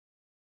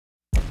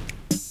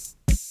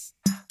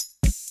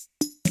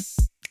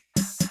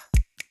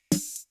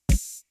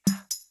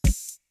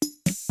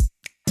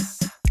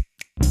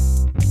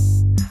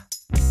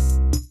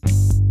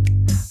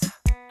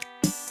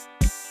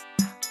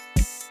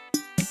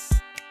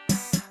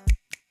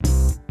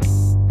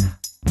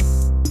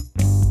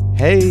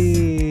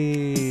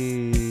Hey,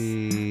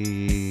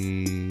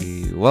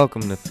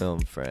 welcome to Film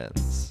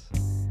Friends.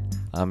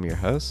 I'm your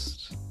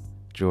host,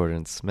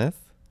 Jordan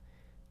Smith,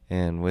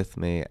 and with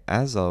me,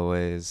 as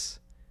always,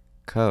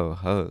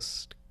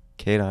 co-host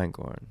Kate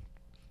Einkorn.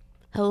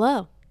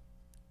 Hello.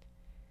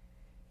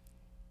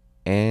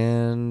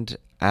 And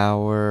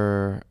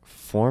our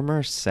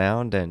former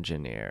sound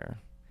engineer,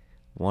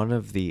 one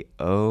of the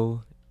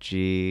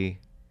OG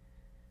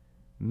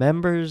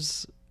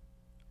members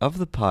of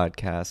the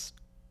podcast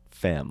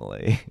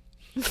family.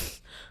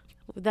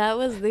 That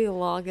was the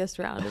longest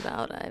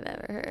roundabout I've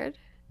ever heard.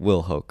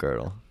 Will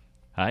Hochgirdle.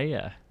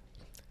 Hiya.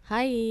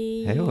 Hi.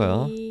 Hey,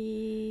 Will.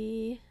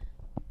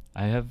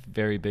 I have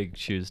very big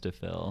shoes to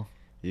fill.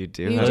 You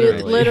do You have do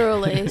a-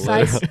 literally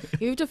size.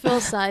 You have to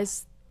fill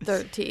size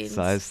 13.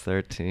 Size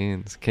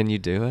 13s. Can you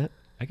do it?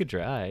 I could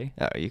try.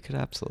 Oh, you could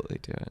absolutely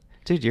do it.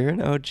 Dude, you're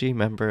an OG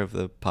member of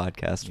the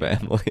podcast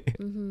family.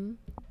 Mm-hmm.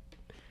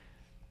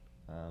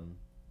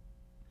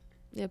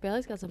 Yeah,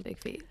 Bailey's got some big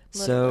feet.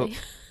 So, Literally.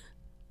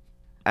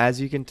 as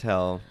you can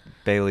tell,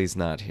 Bailey's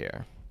not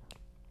here.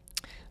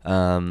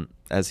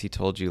 As he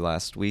told you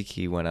last week,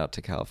 he went out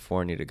to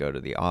California to go to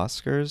the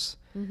Oscars.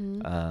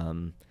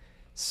 Mm-hmm.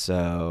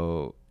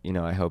 So,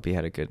 I hope he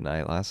had a good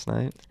night last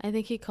night. I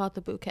think he caught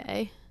the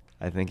bouquet.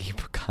 I think he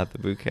got the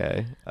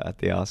bouquet at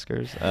the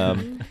Oscars.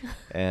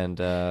 And,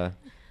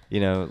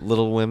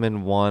 Little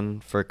Women won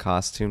for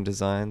costume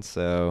design,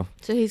 so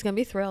So he's gonna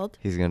be thrilled.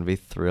 he's going to be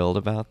thrilled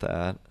about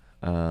that.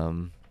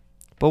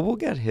 But we'll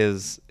get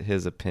his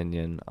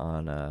opinion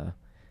on the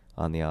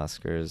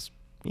Oscars,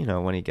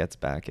 when he gets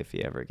back, if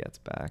he ever gets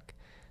back.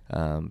 Do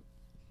you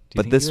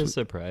But think this he was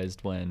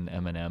surprised when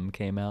Eminem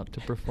came out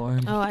to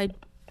perform? Oh, I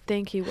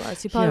think he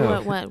was. He probably Yeah.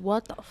 went,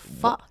 what the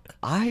fuck?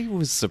 I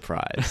was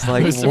surprised. I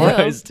Like, was Me too. what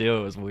surprised too.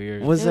 It was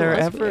weird. was It there was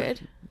ever? weird.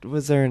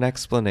 Was there an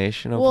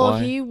explanation of Well,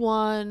 why? he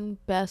won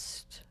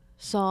best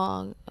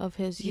song of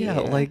his year. Yeah,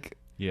 like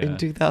Yeah. in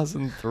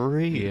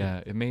 2003.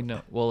 Yeah, it made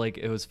no. Well, like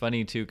it was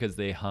funny too because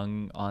they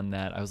hung on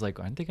that. I was like,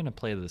 aren't they gonna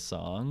play the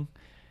song?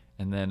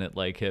 And then it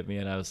like hit me,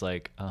 and I was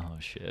like, oh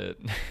shit,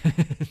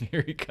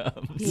 here he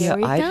comes. Here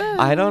we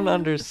I don't go.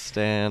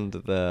 understand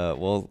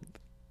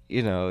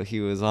he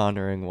was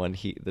honoring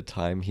the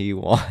time he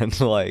won.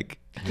 Like,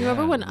 Do you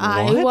remember when Yeah.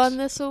 I What? won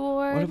this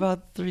award? what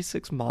about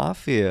 3-6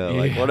 Mafia?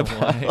 Like, Yeah, what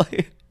about why?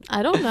 like?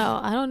 I don't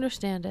know. I don't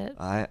understand it.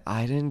 I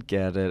didn't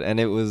get it, and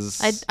it was.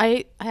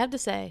 I have to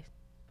say,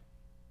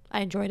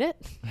 I enjoyed it.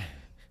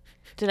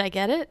 Did I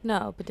get it?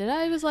 No, but did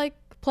I was like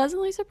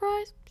pleasantly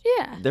surprised?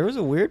 Yeah. There was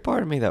a weird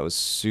part of me that was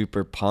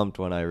super pumped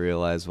when I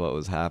realized what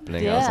was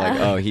happening. I was like,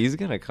 Yeah. oh, he's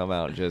gonna come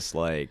out and just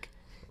like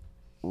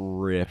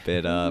rip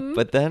it up. Mhm.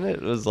 But then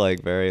it was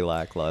like very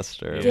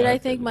lackluster. in Did my I think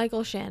opinion.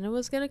 Michael Shannon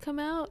was gonna come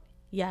out?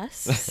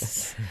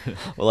 Yes.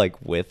 Well, like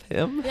with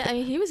him? Yeah, I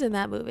mean he was in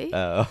that movie.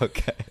 Oh,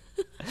 okay.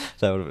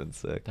 That would have been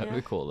sick. That'd Yeah.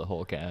 be cool. The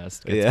whole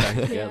cast gets Yeah. back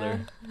Yeah. together.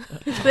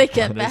 They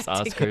get on back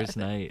this Oscars together.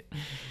 night.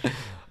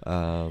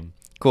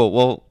 Cool.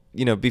 Well,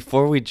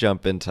 before we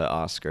jump into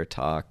Oscar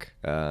talk,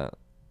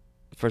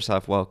 first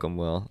off, welcome,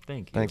 Will.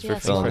 Thank you. Thanks Yeah, for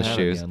filling the thanks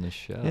having me shoes. on the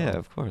show. Yeah,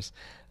 of course.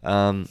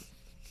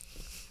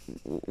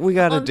 We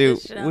gotta On do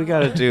the we show.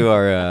 gotta do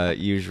our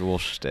usual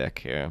shtick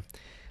here.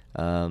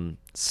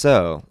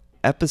 So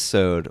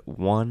episode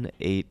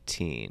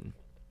 118.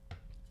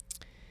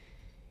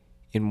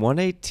 In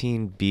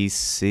 118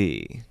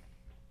 BC,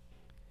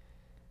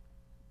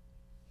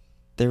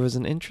 there was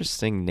an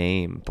interesting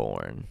name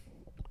born.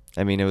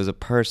 I mean, it was a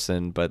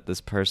person, but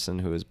this person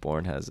who was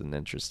born has an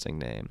interesting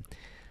name.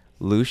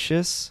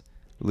 Lucius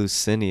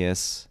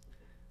Licinius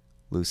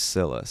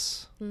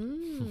Lucilius.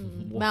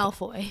 What?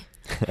 Malfoy.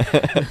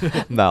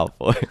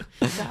 Malfoy.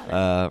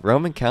 Got it.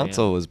 Roman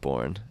Council Damn. was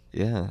born.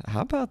 Yeah.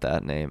 How about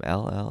that name?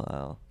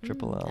 LLL.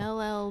 Triple L.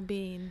 LL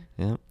Bean.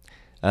 Yep.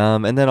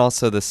 And then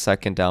also the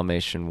Second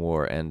Dalmatian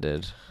War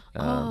ended.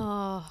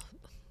 Oh,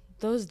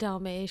 those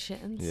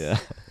Dalmatians. Yeah.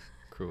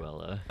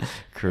 Cruella.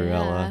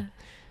 Cruella.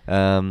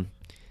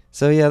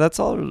 So yeah, that's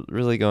all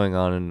really going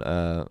on in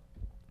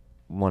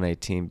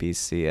 118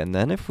 BC. And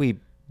then if we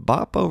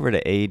bop over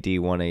to AD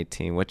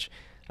 118, which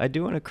I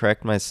do want to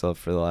correct myself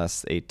for the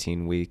last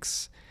 18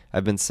 weeks.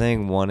 I've been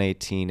saying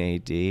 118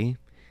 AD,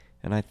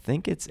 and I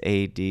think it's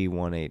AD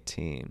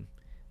 118.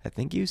 I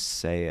think you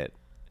say it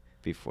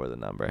before the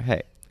number.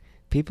 Hey,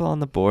 people on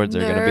the boards are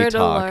going to be Nerd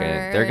talking.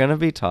 alert. They're going to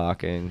be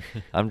talking.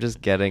 I'm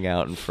just getting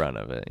out in front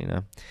of it,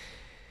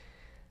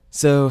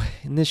 So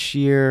in this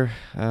year,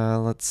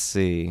 let's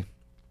see.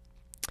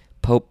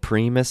 Pope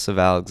Primus of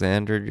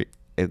Alexandria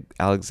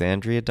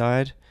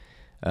died.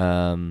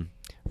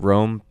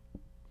 Rome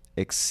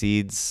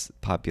exceeds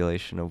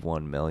population of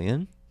 1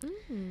 million.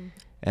 Mm.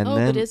 And Oh,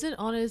 then but is it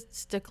on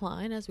its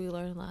decline as we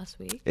learned last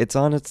week? it's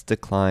on its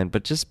decline,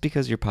 but just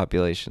because your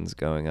population's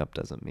going up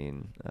doesn't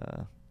mean,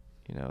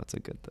 it's a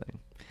good thing.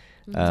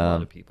 Mhm. That's a lot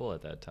Um, of people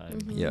at that time.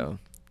 Mhm. Yo,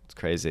 it's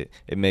crazy.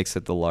 It makes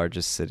it the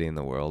largest city in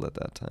the world at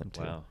that time,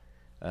 too. Wow.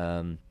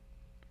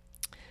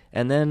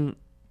 And then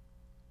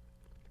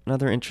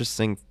another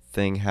interesting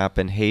thing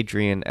happened.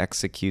 Hadrian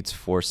executes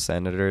 4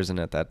 senators, and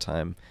at that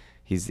time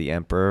he's the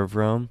emperor of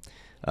Rome.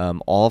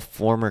 All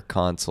former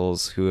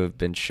consuls who have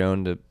been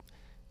shown to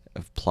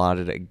have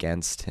plotted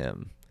against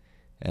him,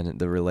 and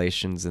the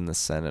relations in the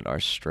Senate are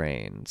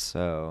strained.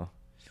 So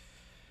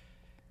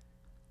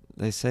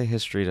they say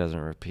history doesn't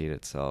repeat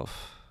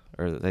itself,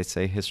 or they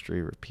say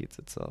history repeats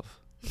itself.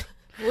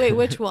 Wait,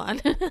 which one?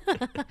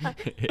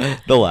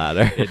 The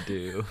latter. It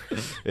do.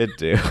 It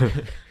do.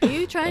 Are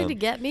you trying to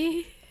get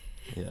me?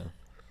 Yeah.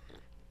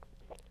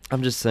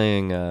 I'm just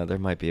saying there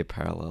might be a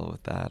parallel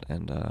with that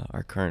and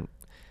our current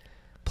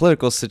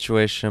political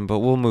situation, but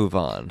we'll move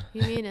on.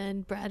 You mean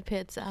in Brad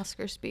Pitt's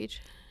Oscar speech?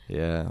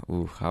 Yeah.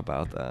 Ooh, how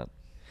about that?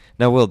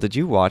 Now, Will, did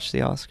you watch the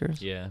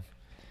Oscars? Yeah.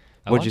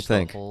 What'd you watched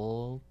think? The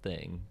whole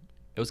thing.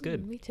 It was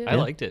good. Me too. I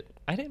Yeah. liked it.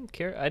 I didn't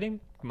care. I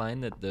didn't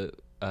mind that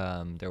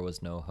there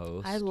was no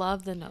host. I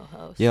love the no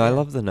host. Yeah, I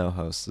love the no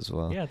host as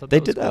well. Yeah, I thought they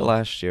that was did that cool.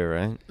 last year,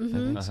 right? I Mhm.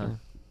 think Uh-huh. so.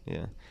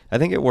 Yeah, I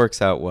think it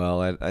works out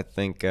well. I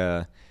think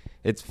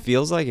it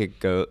feels like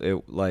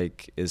it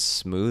like is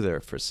smoother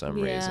for some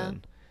Yeah.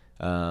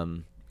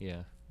 reason.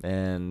 Yeah.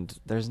 And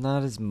there's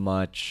not as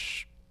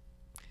much.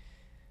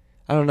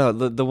 I don't know.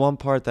 The one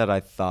part that I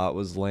thought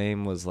was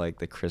lame was like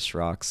the Chris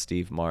Rock,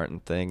 Steve Martin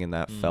thing, and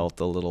that felt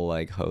a little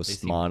like They host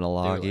seemed- they were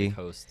monologue-y. like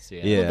hosts,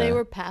 yeah. Yeah. Well, they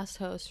were past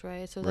hosts,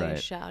 right? So like a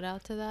Right. shout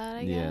out to that,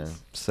 I Yeah.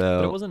 guess. So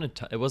But it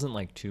wasn't it wasn't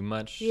like too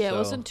much. Yeah, it so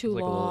wasn't too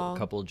like a long. little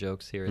couple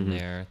jokes here Mhm. and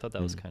there. I thought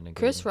that was Mhm. kind of good.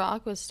 Chris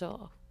Rock was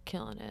still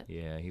killing it.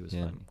 Yeah, he was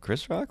yeah, funny.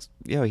 Chris Rock's.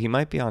 Yeah, he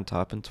might be on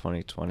top in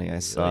 2020. I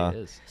He saw.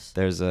 really is.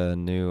 There's a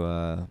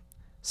new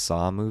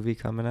Saw movie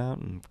coming out,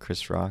 and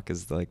Chris Rock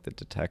is like the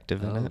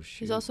detective in Oh, it.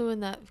 shoot. He's also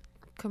in that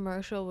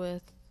commercial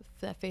with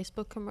that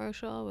Facebook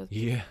commercial with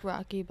Yeah.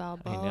 Rocky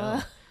Balboa. I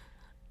know.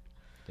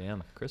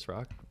 Damn, Chris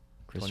Rock.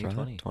 Chris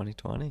 2020. Rock,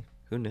 2020.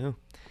 Who knew?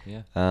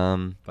 Yeah.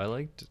 Um, But I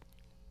liked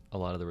a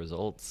lot of the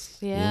results.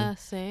 Yeah, Yeah.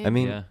 same. I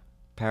mean, Yeah.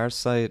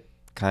 Parasite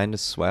kind of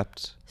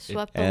swept.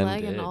 swept the and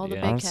leg in did, all the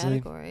yeah. big Honestly,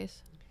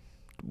 categories.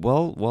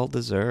 Well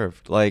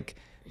deserved. Like,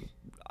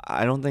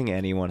 I don't think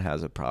anyone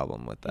has a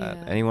problem with that.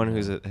 Yeah. Anyone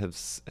who's No.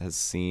 has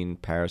seen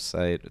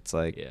Parasite, it's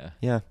like,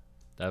 Yeah.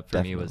 That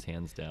for me was Definitely.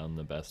 hands down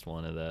the best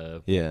one of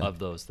the Yeah. of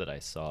those that I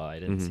saw. I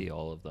didn't Mhm. see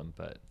all of them,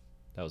 but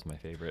that was my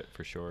favorite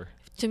for sure.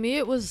 To me,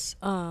 it was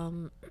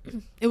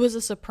it was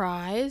a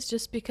surprise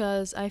just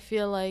because I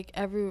feel like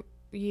every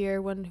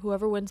year when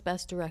whoever wins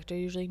Best Director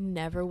usually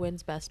never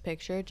wins Best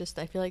Picture. Just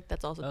I feel like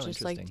that's also Oh,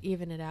 just like interesting.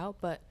 even it out,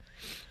 but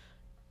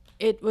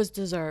it was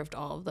deserved,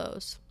 all of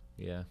those.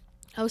 Yeah.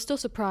 I was still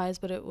surprised,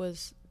 but it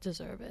was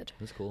deserved. It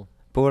was cool.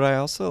 But what I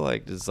also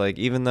liked is like,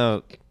 even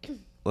though,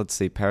 let's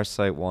see,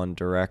 Parasite won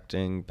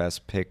directing,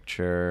 Best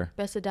Picture,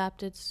 Best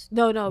adapted,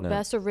 No.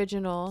 Best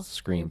original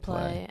Screenplay.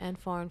 screenplay and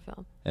foreign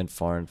film. and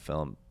foreign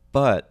film,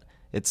 but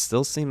it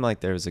still seemed like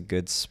there was a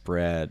good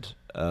spread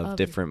of Of-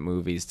 different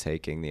movies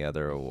taking the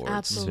other awards too.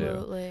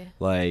 Absolutely.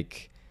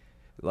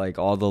 Like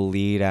all the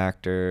lead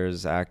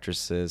actors,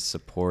 actresses,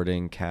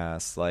 supporting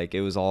cast, like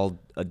it was all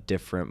a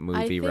different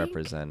movie think-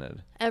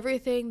 represented.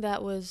 Everything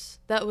that was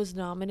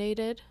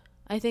nominated,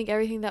 I think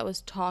everything that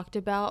was talked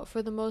about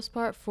for the most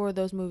part for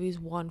those movies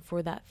won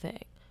for that thing.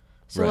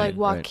 So Right, like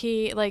right.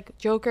 Joaquin, like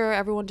Joker,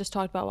 everyone just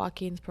talked about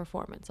Joaquin's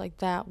performance, like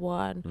that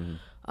one.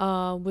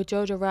 Mhm. With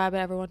Jojo Rabbit,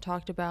 everyone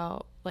talked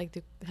about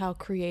like how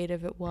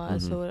creative it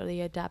was. Mhm. So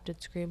the adapted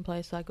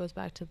screenplay, so that goes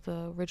back to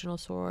the original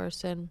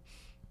source and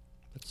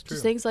That's true.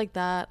 just things like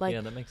that. Like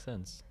yeah, that makes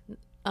sense.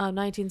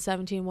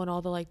 1917 won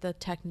all the like the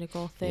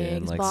technical Yeah, things.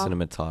 and like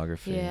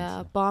cinematography. and Yeah,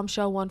 stuff.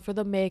 Bombshell won for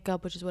the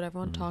makeup, which is what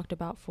everyone Mhm. talked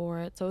about for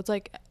it. So it's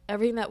like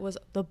everything that was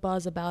the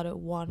buzz about it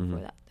won for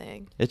Mhm. that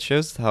thing. It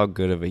shows how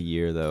good of a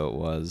year though it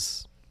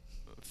was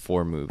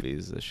for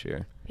movies this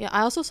year. Yeah,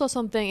 I also saw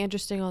something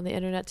interesting on the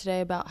internet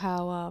today about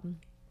how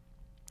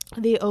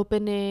the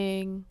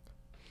opening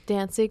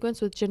dance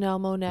sequence with Janelle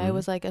Monáe Mhm.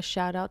 was like a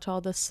shout out to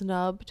all the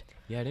snubbed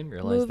Yeah, I didn't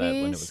realize that when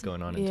it was Movies?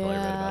 going on until I read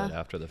about it Yeah.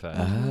 after the fact.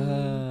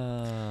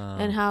 Ah.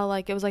 and how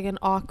like it was like an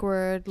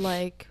awkward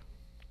like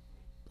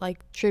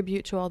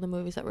tribute to all the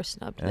movies that were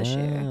snubbed this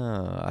year.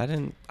 Oh, I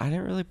didn't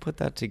really put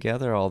that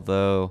together,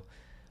 although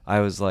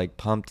I was like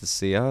pumped to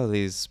see, oh,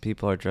 these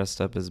people are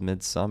dressed up as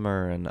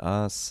Midsummer and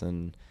Us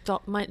and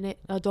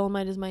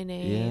Dolomite is my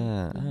name.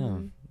 yeah, oh,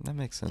 Mhm. that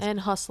makes sense.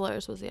 And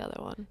Hustlers was the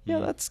other one. Yeah,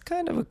 Mm. that's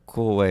kind of a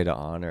cool way to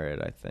honor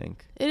it, I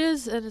think. It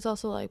is, and it's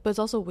also like, but it's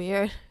also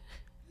weird.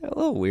 A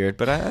little weird,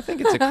 but I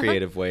think it's a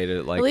creative way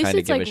to like At least kind of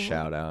it's give like a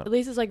shout out. At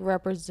least it's like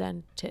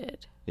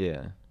represented.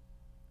 Yeah.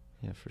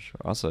 Yeah, for sure.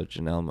 Also,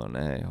 Janelle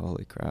Monáe,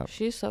 holy crap.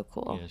 She's so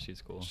cool. Yeah,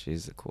 she's cool.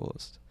 She's the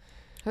coolest.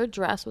 Her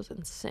dress was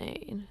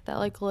insane. That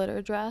like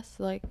glitter dress,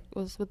 like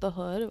was with the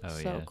hood. It was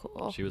Oh so yeah,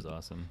 cool. she was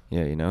awesome.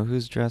 Yeah, you know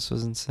whose dress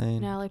was insane?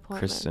 Natalie Portman.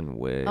 Kristen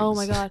Wiig. Oh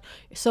my god!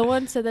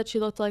 Someone said that she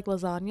looked like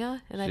lasagna,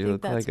 and I She think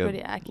looked that's like pretty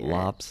a accurate.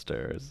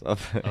 lobster or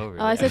something. Oh really?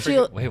 I said she.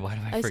 forget- Wait, why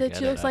do I I forget said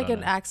she it? looks I like don't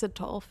an know.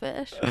 accidental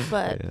fish,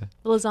 but Yeah.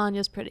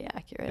 lasagna's pretty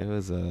accurate. It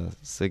was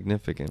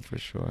significant for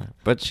sure.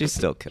 But she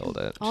still killed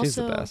it. She's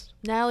the Also, best.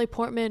 Natalie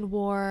Portman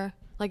wore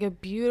like a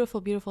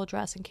beautiful, beautiful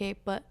dress and cape,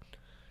 but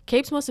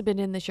capes must have been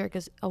in this year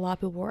because a lot of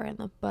people were in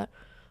them. But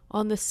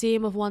on the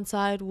seam of one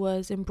side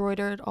was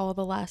embroidered all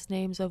the last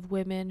names of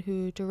women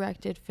who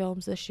directed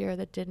films this year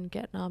that didn't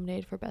get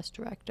nominated for Best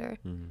Director,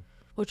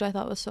 which I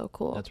thought was so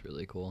cool. That's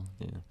really cool.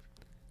 Yeah.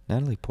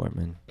 Natalie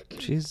Portman.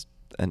 She's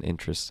an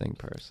interesting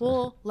person.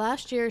 Well,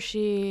 last year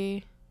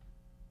she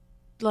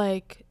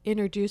like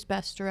introduced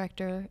Best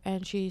Director,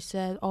 and she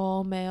said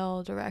all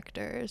male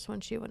directors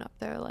when she went up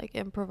there, like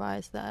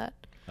improvised that.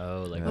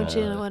 Oh, like When all,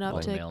 she went up all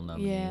to male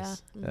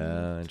nominees.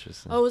 yeah.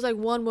 Interesting. Oh, it was like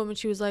one woman.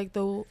 She was like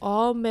the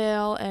all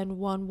male and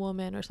one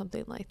woman or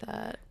something like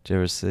that. Did you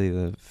ever see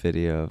the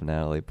video of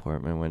Natalie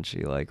Portman when she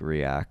like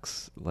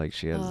reacts, like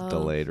she has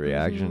delayed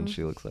reaction?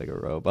 She looks like a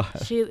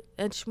robot.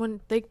 When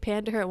they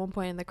panned to her at one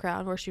point in the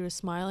crowd where she was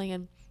smiling,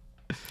 and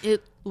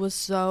it was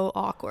so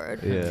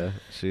awkward. Yeah,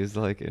 she's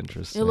like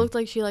interesting. It looked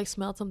like she like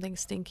smelled something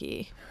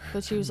stinky,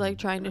 but she was like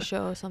trying to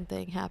show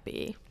something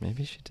happy.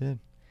 Maybe she did.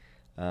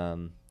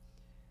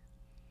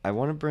 I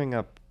want to bring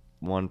up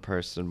one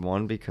person,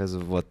 one because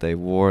of what they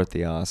wore at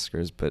the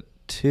Oscars, but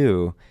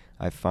two,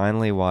 I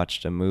finally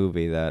watched a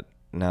movie that,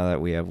 now that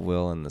we have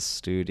Will in the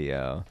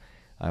studio,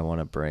 I want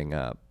to bring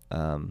up.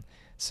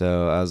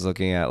 So I was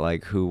looking at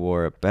like who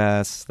wore it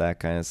best, that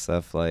kind of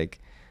stuff, like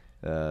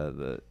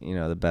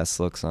the best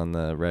looks on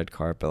the red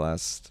carpet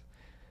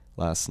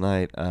last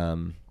night.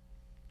 And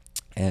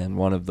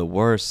one of the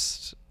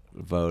worst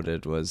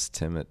voted was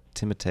Timothée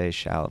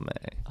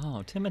Chalamet.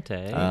 Oh,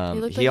 Timothée. He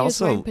looked like he was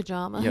wearing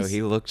pajamas.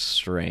 He looked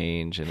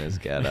strange in his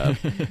getup.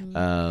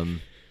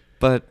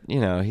 But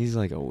he's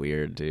like a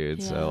weird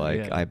dude, so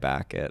like I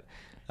back it.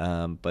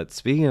 But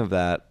speaking of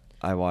that,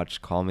 I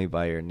watched Call Me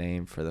by Your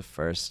Name for the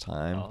first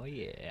time. Oh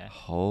yeah.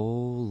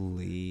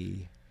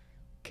 Holy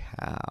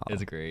cow!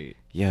 It's great.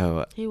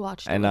 Yo, he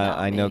watched it and without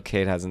I know me.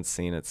 Kate hasn't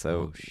seen it,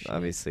 so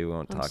obviously we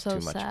won't I'm talk so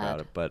too much sad. about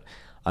it. But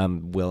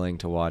I'm willing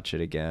to watch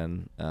it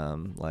again,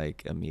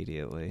 like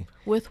immediately.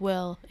 With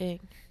Will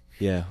Ing.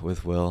 Yeah,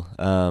 with Will.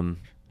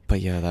 But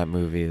yeah, that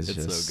movie is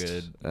It's just so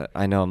good.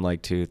 I know I'm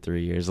like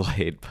 2-3 years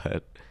late,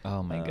 but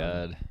Oh my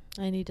god.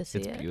 I need to see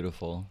It's it.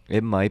 beautiful.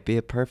 it might be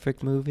a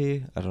perfect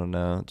movie. I don't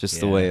know. Just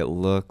the way it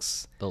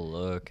looks, The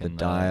look the and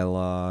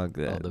dialogue,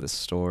 the the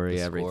story,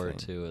 the everything. score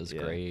too is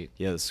great.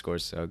 Yeah, the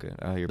score's so good.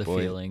 Oh, your The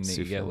boy, feeling that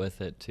you get Sufjan. with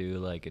it too,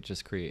 like it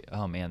just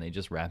oh man, they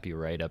just wrap you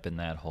right up in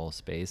that whole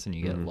space and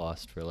you get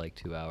lost for like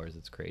 2 hours.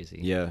 It's crazy.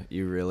 Yeah,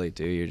 you really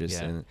do. You're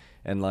just in,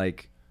 and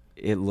like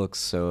it looks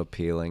so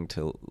appealing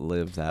to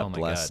live that Oh my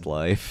blessed God.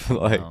 life.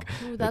 Like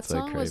Ooh, that it's, like,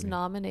 song was crazy.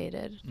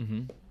 nominated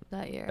Mm-hmm.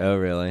 that year. Oh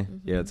really?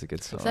 Yeah, it's a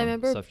good song. So I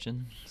remember-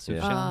 Sufjan.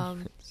 Yeah.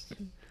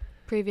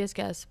 Previous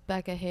guest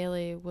Becca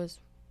Haley was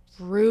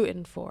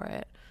rooting for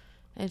it,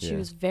 and she Yeah.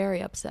 was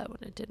very upset when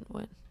it didn't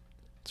win.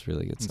 It's a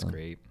really good It's song.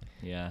 great.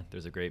 Yeah,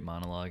 there's a great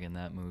monologue in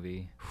that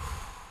movie.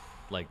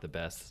 Like the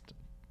best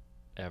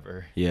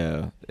ever.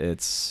 Yeah,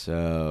 it's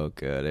so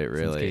good. It Since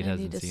really. Kate I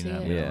hasn't need to seen see it,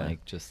 I'm it. gonna, Yeah.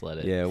 like just let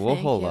it. Yeah, we'll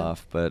Thank hold you.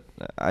 off, but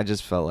I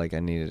just felt like I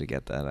needed to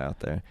get that out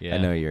there. Yeah. I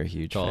know you're a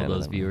huge To all fan those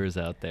of that movie. viewers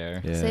out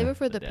there. Yeah. Save it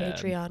for the The dad.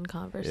 Patreon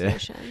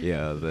conversation.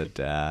 Yeah, the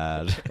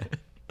dad.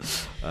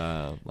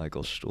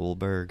 Michael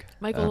Stuhlbarg.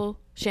 Michael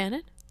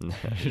Shannon?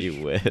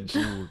 You wish.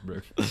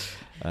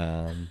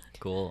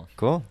 Cool.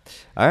 Cool.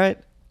 All right.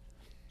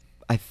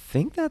 I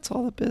think that's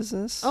all the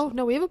business. Oh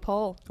no, we have a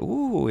poll.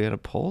 Ooh, we had a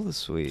poll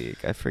this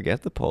week. I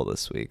forget the poll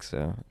this week,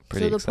 so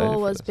pretty So the excited poll for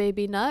was this.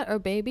 Baby Nut or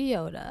Baby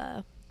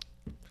Yoda.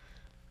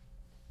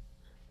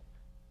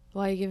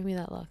 Why are you giving me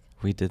that look?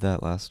 We did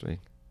that last week.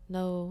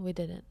 No, we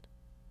didn't.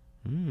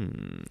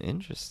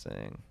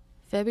 Interesting.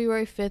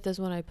 February 5th is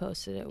when I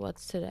posted it.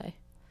 What's today?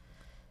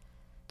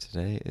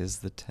 Today is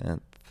the 10th.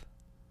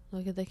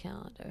 Look at the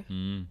calendar.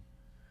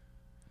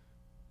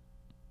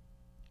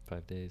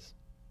 5 days.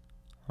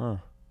 Huh.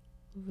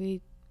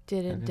 We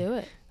didn't Okay. do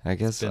it. I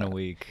guess It's been a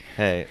week.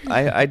 Hey,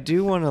 I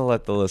do want to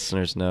let the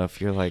listeners know, if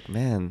you're like,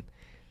 man,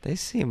 they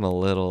seem a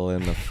little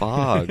in the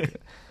fog.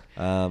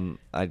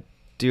 I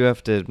do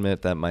have to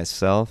admit that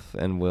myself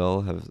and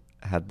Will have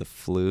had the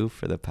flu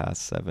for the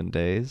past 7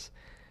 days.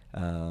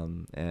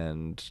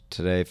 And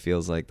today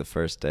feels like the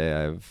first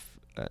day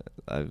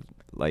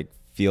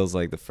feels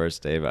like the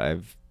first day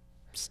I've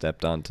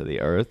stepped onto the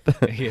earth.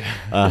 Yeah.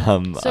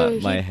 So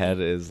my he- head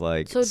is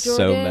like So so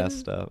Jordan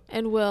messed up.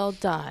 and Will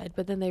died,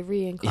 but then they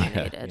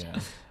reincarnated. Yeah.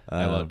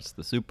 I watched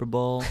the Super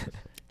Bowl,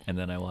 and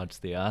then I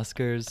watched the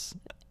Oscars,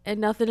 And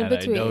nothing in and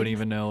between. I don't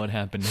even know what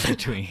happened in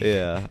between.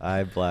 Yeah,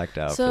 I blacked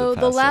out. So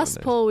for the the past 7 last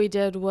days. poll we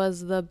did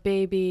was the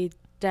baby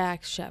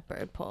Dax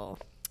Shepard poll.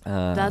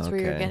 That's where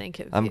you're Okay. getting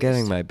confused. I'm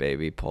getting my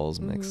baby polls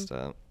Mhm. mixed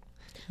up.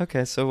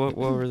 Okay, so what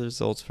were the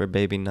results for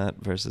Baby Nut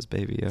versus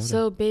Baby Yoda?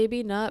 So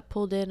Baby Nut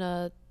pulled in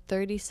a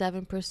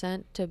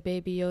 37% to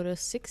Baby Yoda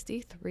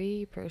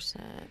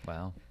 63%.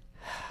 Wow.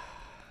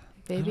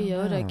 Baby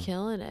don't Yoda know.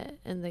 killing it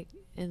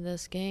in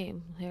this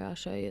game. Here, I'll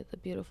show you the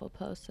beautiful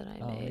post that I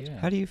Oh, made. yeah.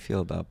 How do you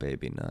feel about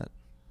Baby Nut?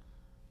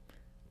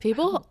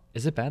 People,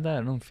 Is it bad that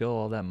I don't feel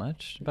all that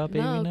much about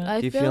Baby No, Nut?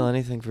 I Do you feel feel-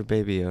 anything for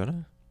Baby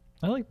Yoda?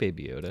 I like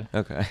Baby Yoda.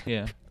 Okay.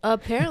 Yeah.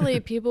 apparently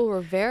people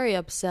were very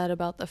upset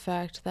about the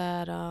fact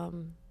that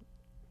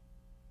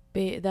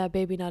that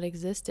Baby Nut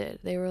existed.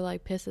 They were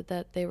like pissed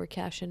that they were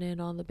cashing in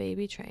on the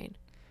baby train.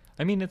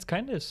 I mean, it's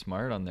kind of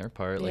smart on their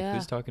part. Like, Yeah.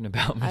 who's talking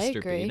about I Mr.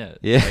 agree. Peanut?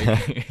 Yeah.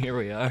 Like, here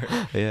we are.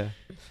 Yeah.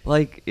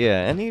 Like,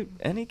 yeah,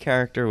 any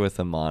character with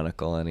a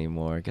monocle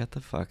anymore, get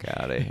the fuck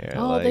out of here.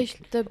 Oh,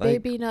 like, the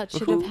Baby Nut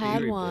should have who-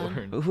 had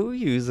Reborn. one. Who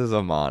uses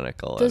a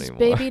monocle Does anymore?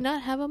 Baby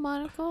Nut have a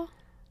monocle?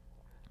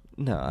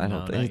 No, I No,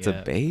 don't think not it's a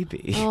yet.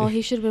 baby. Oh,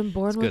 he should have been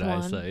born It's with good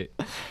one. eyesight.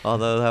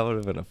 Although that would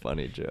have been a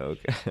funny joke.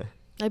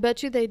 I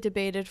bet you they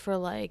debated for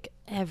like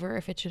ever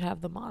if it should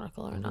have the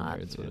monocle or All the not.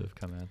 nerds would have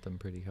come at them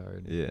pretty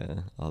hard.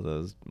 Yeah, all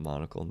those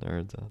monocle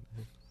nerds out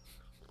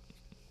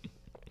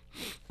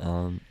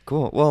there.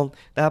 Cool. Well,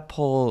 that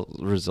poll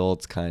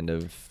results kind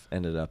of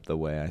ended up the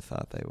way I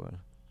thought they would.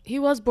 He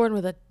was born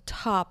with a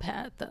top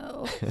hat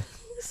though.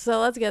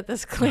 So let's get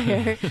this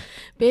clear.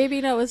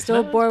 Baby Nut was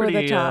still That's born with a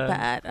pretty, top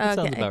hat. that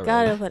sounds Okay, about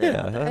gotta right. put it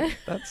Yeah, out there.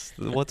 that's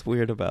what's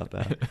weird about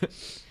that.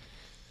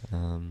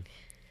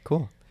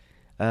 Cool.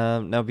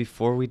 Now,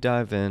 before we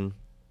dive in,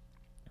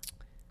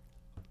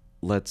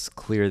 let's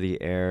clear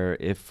the air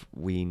if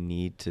we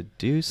need to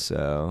do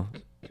so.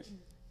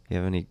 You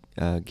have any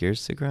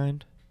gears to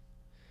grind?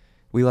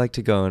 We like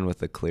to go in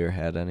with a clear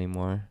head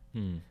anymore.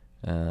 We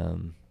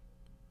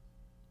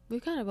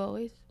kind of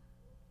always.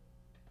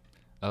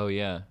 Oh,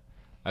 yeah.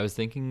 I was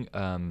thinking,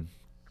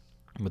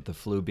 with the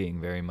flu being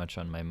very much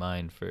on my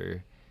mind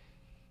for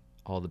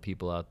all the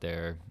people out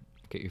there,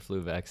 get your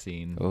flu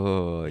vaccine.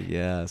 Oh,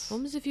 yes.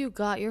 What was if you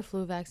got your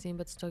flu vaccine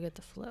but still get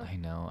the flu? I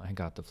know. I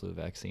got the flu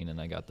vaccine and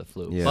I got the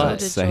flu. Yeah, So But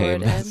did same.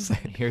 Jordan. Same.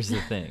 here's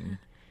the thing.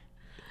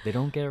 They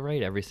don't get it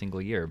right every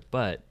single year,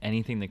 but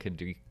anything that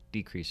could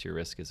decrease your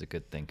risk is a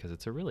good thing because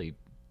it's a really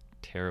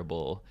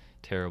terrible,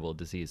 terrible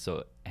disease.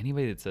 So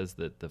anybody that says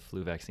that the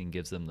flu vaccine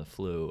gives them the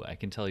flu, I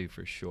can tell you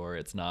for sure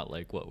it's not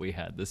like what we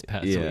had this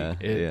past Yeah,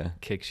 week. It yeah.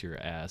 kicks your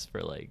ass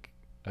for like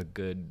a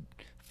good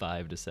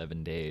 5 to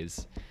 7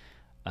 days.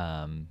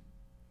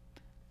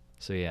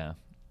 So yeah,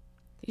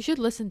 You should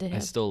listen to I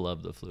him. still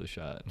love the flu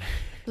shot.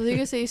 So you're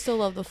gonna say you still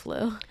love the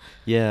flu?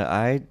 Yeah,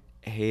 I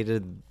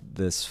hated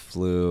this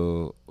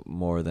flu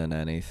more than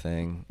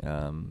anything.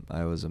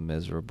 I was a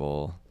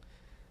miserable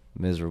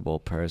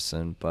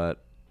person,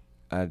 but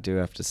I do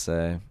have to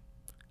say,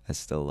 I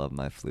still love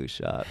my flu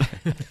shot.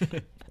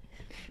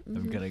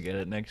 I'm gonna get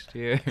it next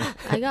year.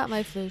 I got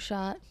my flu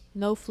shot.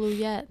 No flu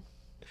yet.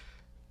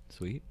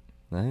 Sweet.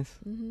 Nice.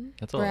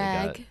 That's all I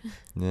got. Brag.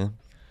 Yeah.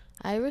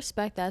 I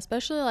respect that,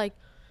 especially like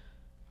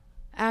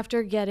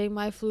after getting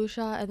my flu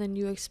shot and then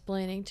you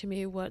explaining to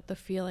me what the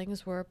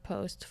feelings were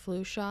post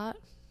flu shot.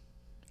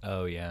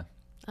 Oh yeah.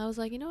 I was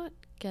like, you know what?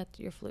 Get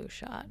your flu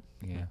shot.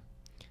 Yeah.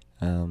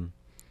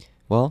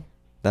 Well,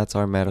 that's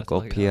our medical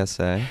all I got.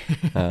 PSA.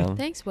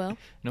 Thanks, Will.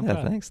 No yeah,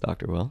 problem. thanks,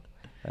 Dr. Will.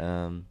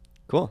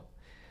 Cool.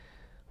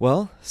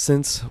 Well,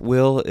 since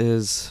Will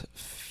is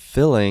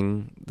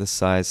filling the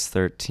size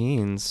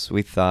 13s,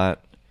 we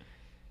thought,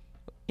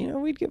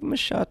 we'd give him a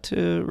shot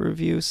to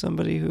review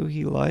somebody who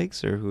he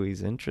likes or who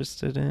he's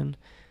interested in.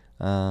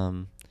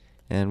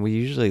 And we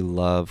usually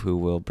love who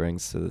Will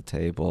brings to the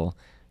table.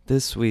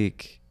 This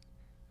week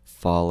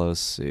follows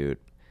suit.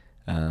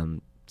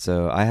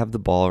 So I have the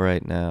ball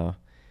right now.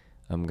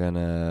 I'm going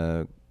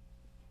to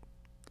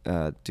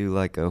do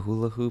like a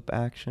hula hoop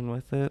action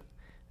with it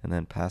and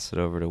then pass it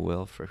over to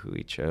Will for who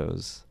he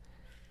chose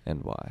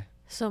and why.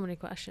 So many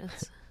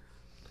questions.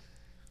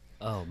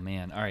 Oh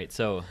man! All right,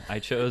 so I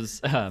chose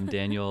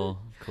Daniel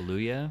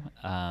Kaluuya,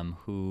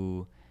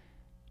 who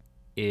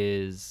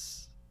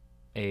is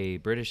a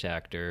British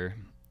actor,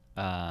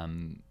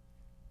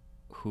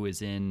 who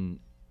is in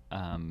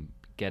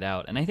Get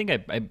Out, and I think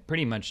I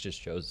pretty much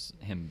just chose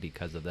him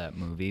because of that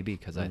movie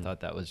because I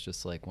thought that was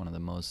just like one of the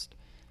most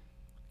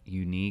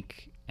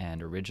unique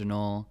and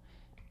original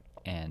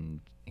and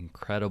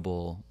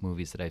incredible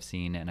movies that I've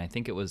seen. And I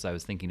think I was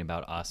thinking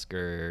about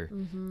Oscar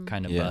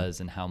kind of Yeah. buzz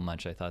and how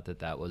much I thought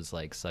that was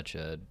like such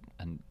an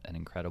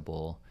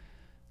incredible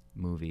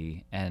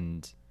movie.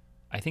 And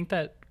I think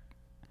that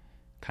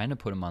kind of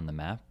put him on the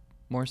map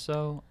more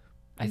so.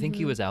 I think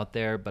he was out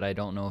there, but I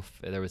don't know if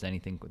there was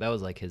anything that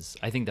was like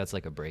I think that's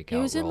like a breakout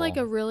He was in like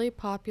a role. really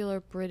popular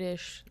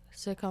British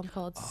sitcom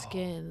called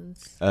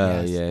Skins.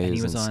 Oh, Yes, yeah. and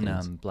he was in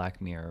on Skins.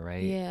 Black Mirror,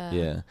 right? Yeah.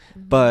 Yeah.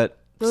 But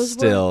Those were-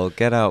 still,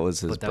 Get Out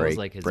was his But that was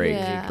like his Yeah.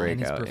 and his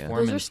breakout. Yeah.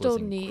 performance Those are still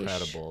was niche.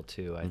 incredible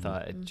too. I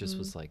thought it just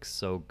was like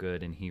so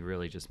good, and he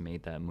really just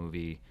made that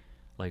movie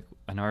like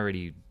an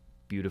already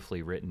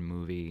beautifully written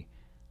movie.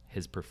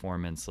 His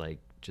performance like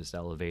just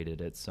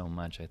elevated it so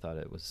much. I thought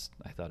it was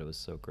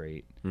so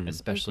great,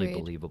 especially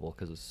Agreed. believable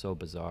because it was so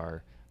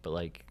bizarre. But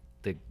like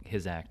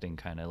his acting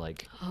kind of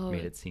like Oh,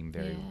 made it seem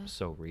very yeah.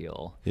 so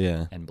real.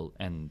 Yeah.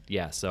 And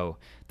yeah, so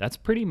that's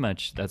pretty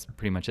much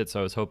it. So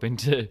I was hoping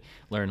to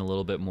learn a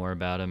little bit more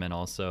about him and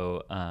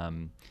also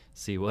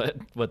see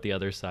what the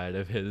other side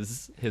of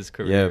his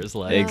career is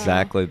like.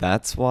 Exactly.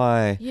 That's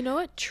why. You know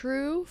what?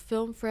 True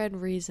film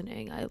friend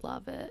reasoning. I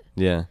love it.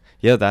 Yeah.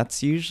 Yeah,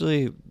 that's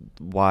usually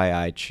why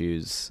I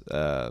choose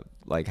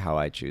like how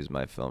I choose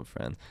my film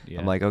friend. Yeah.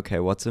 I'm like, okay,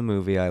 what's a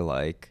movie I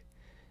like?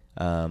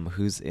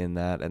 who's in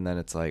that, and then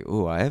it's like,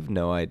 ooh, I have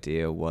no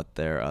idea what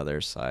their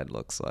other side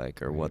looks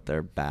like or what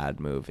their bad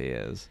movie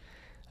is.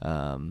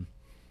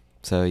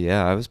 So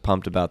yeah, I was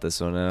pumped about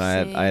this one, and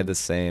I had the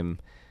same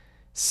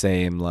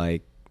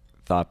like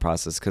thought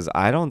process, because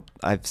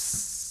I've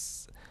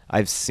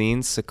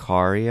seen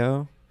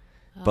Sicario,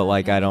 but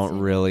like I don't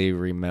really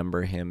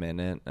remember him in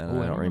it, and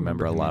I don't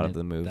remember a lot of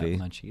the movie. That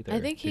much either. I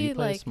think Did he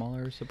play a like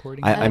smaller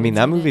supporting. I mean,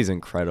 that seen movie's it.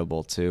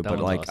 incredible too, That but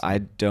one's like awesome. I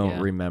don't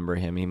Yeah. remember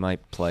him. He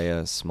might play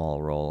a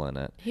small role in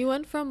it. He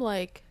went from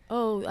like,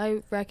 oh,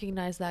 I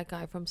recognize that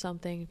guy from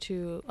something,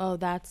 to, oh,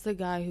 that's the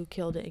guy who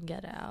killed it in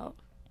Get Out.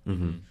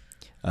 Mm-hmm.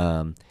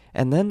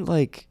 And then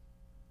like,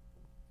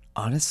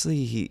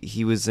 honestly,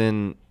 he was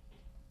in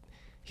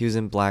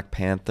Black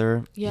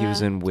Panther. He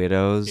was Yeah. in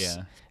Widows.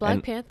 Yeah. Black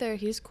and, Panther,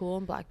 he's cool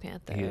in Black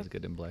Panther. He is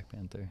good in Black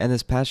Panther. And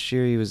this past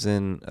year he was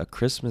in A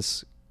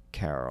Christmas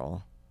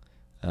Carol.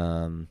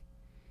 But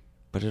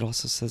it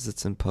also says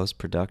it's in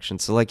post-production.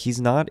 So like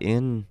he's not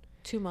in,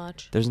 Too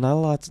much. there's not a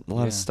lot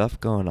Yeah. of stuff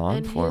going on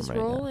And for his him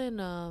right role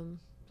now. in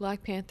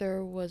Black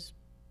Panther was,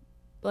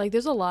 like,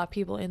 there's a lot of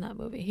people in that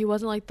movie. He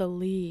wasn't like the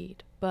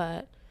lead,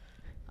 but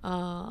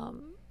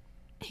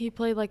he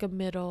played like a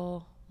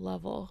middle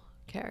level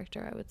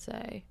character, I would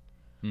say.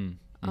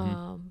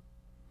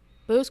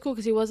 But it was cool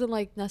because he wasn't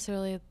like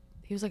necessarily,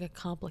 he was like a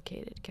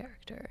complicated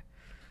character,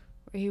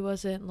 where he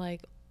wasn't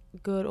like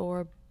good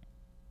or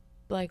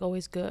like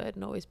always good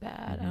and always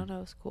bad. I don't know,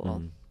 it was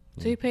cool.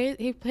 So he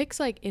picks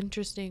like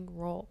interesting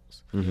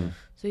roles. So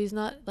he's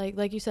not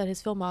like you said,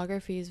 his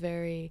filmography is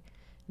very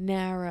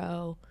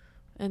narrow,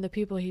 and the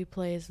people he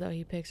plays though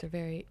he picks are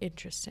very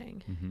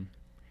interesting.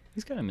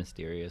 He's kind of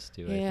mysterious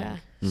too. Yeah, I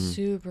think.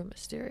 super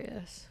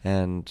mysterious.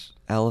 And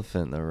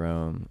Elephant in the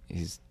Room,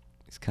 he's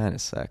kind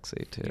of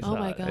sexy too. Oh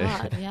my hot.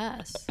 god,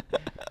 yes.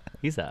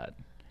 He's hot.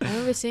 I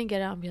remember seeing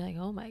Get Out and being like,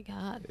 oh my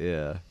god.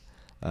 Yeah.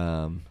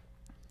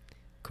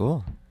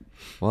 Cool.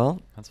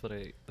 Well, That's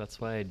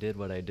why I did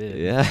what I did.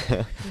 yeah.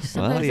 Well,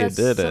 Sometimes you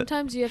did it.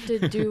 Sometimes you have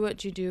to do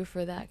what you do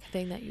for that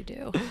thing that you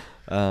do.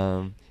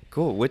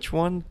 Cool. Which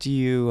one do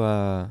you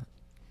want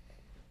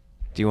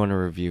to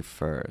review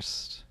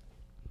first?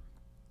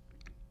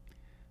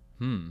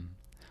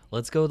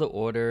 Let's go the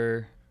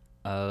order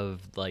of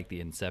like the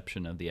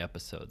inception of the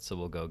episode. So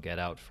we'll go Get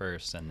Out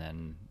first, and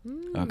then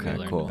Okay, we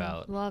learn cool.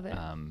 about Love it.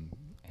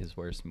 his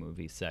worst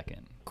movie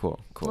second. Cool.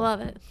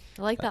 Love it.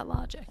 I like that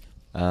logic.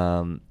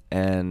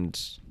 And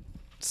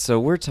so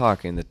we're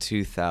talking the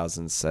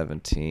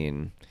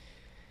 2017.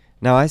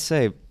 Now I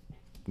say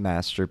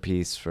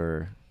masterpiece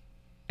for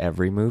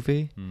every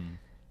movie.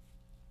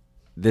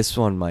 This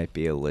one might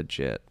be a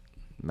legit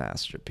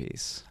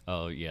masterpiece.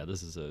 Oh yeah,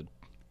 this is a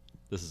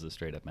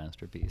straight up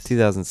masterpiece.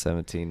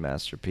 2017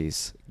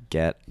 masterpiece,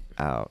 Get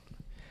Out.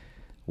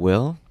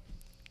 Will,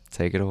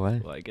 take it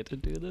away. Well, I get to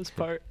do this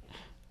part.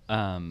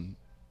 So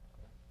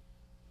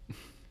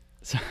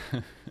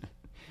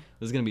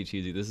this is gonna be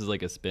cheesy. This is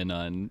like a spin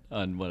on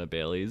one of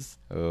Bailey's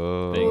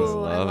Oh, things.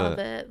 Ooh, I love love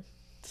it. it.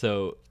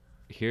 So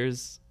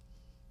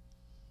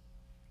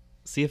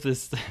see if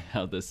this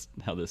how this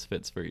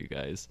fits for you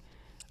guys.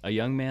 A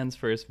young man's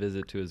first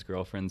visit to his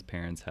girlfriend's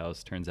parents'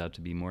 house turns out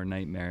to be more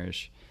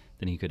nightmarish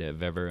than he could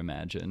have ever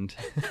imagined.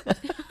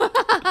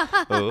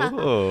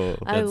 Oh,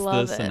 I That's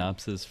love the it.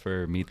 synopsis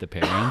for Meet the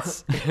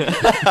Parents.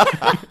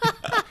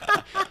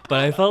 But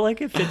I felt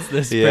like it fits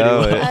this pretty Yo,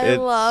 well. I it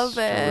love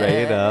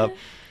straight it. up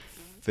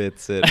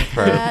fits it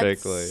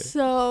perfectly. That's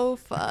so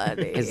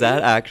funny. Is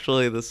that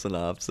actually the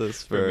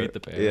synopsis For Meet the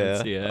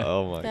Parents, yeah.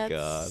 Oh my That's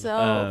god. so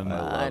I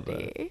love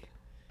funny. it.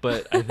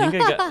 But I think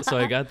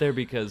I got there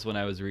because when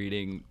I was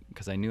reading,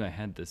 because I knew I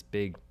had this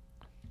big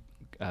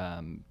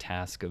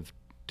task of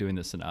doing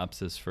the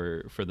synopsis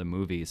for the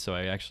movie. So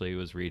I actually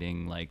was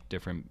reading like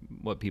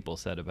what people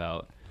said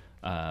about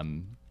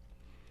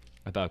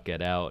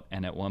Get Out,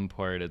 and at one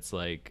part it's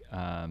like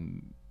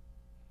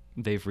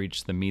they've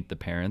reached the Meet the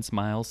Parents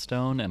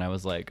milestone, and I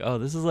was like, oh,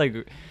 this is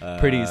like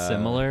pretty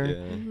similar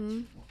Yeah.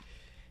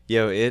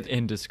 Yo,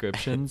 in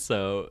description,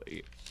 so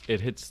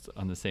it hits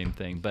on the same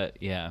thing. But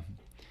yeah,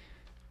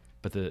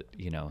 but the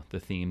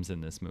themes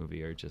in this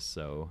movie are just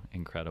so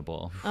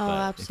incredible. Oh,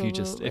 but if you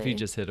absolutely.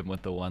 just hit them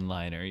with the one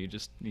liner, you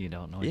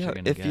don't know what yeah, you're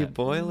gonna if get. you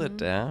boil it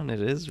down, it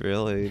is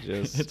really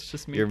just It's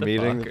just Meet you're the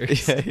meeting.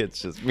 Fockers. Yeah,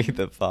 it's just Meet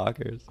the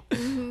Fockers.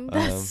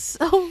 That's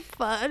so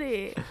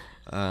funny.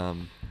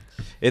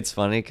 It's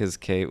funny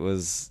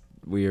because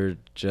we were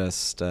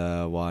just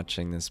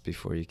watching this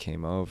before you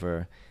came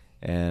over,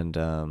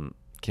 and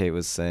Kate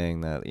was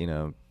saying that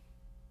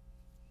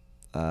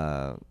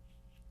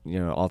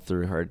all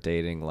through her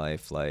dating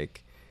life,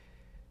 like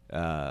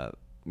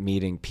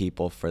meeting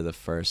people for the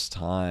first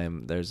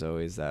time, there's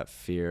always that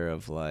fear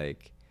of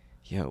like,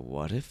 yo,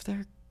 what if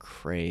they're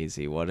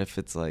crazy? What if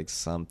it's like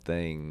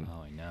something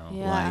Oh, I know.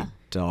 Yeah. like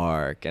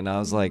dark? And I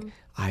was like,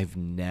 I've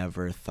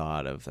never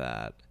thought of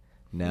that.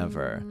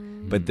 Never.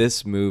 But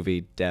this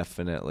movie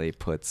definitely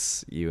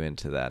puts you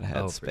into that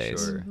Oh, for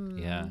headspace. sure.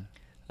 Yeah.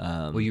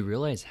 Well, you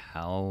realize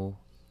how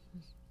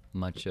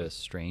much a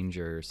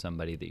stranger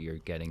somebody that you're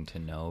getting to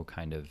know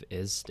kind of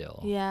is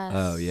still. Yes.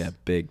 Oh yeah,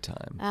 big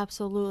time.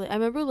 Absolutely. I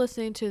remember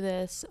listening to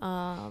this.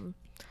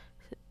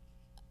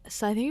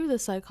 So I think he was a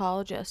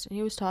psychologist, and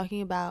he was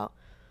talking about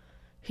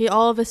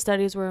all of his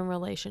studies were in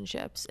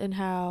relationships, and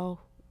how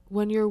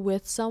when you're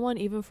with someone,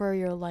 even for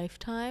your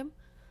lifetime,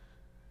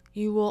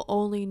 you will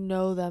only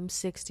know them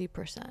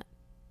 60%.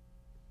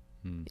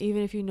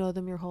 Even if you know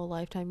them your whole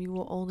lifetime, you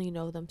will only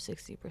know them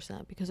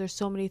 60%, because there's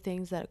so many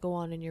things that go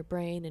on in your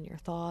brain and your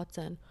thoughts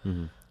and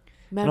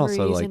memories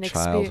and also like and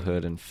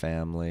childhood and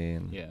family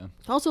and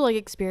also like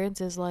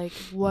experiences, like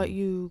what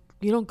you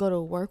don't go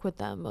to work with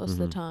them most of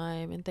the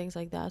time and things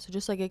like that. So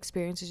just like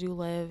experiences you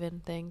live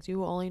and things, you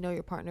will only know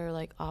your partner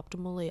like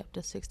optimally up to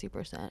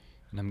 60%.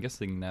 And I'm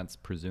guessing that's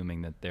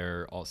presuming that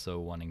they're also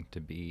wanting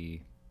to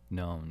be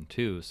known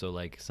too. So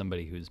like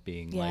somebody who's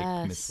being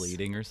like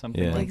misleading or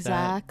something like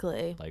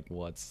exactly. that. Like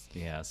what's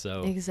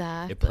so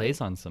exactly. it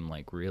plays on some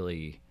like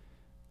really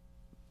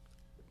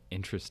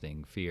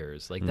interesting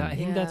fears like that. I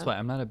think that's why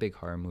I'm not a big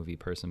horror movie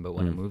person, but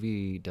when a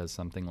movie does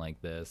something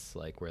like this,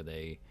 like where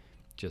they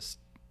just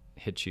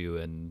hit you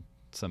in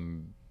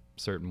some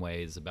certain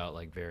ways about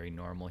like very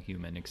normal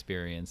human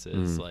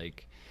experiences,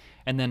 like,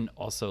 and then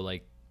also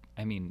like,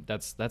 I mean,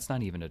 that's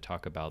not even to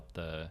talk about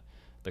the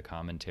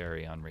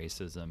commentary on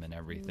racism and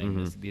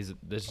everything.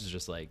 This is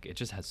just like, it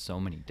just has so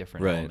many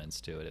different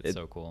elements to it. It's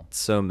so cool.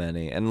 So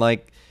many. And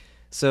like,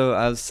 so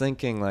I was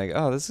thinking like,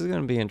 oh, this is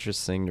going to be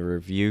interesting to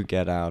review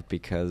Get Out,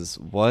 because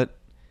what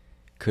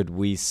could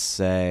we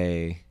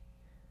say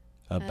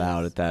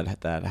about it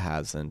that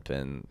hasn't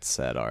been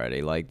said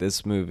already? Like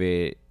this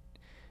movie,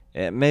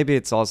 maybe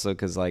it's also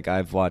because like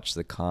I've watched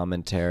the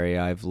commentary,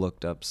 I've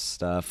looked up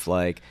stuff.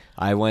 Like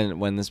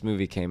when this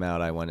movie came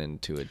out, I went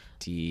into a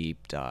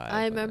deep dive.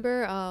 I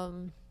remember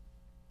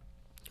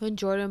when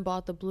Jordan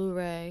bought the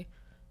Blu-ray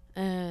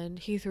and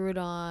he threw it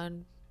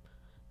on,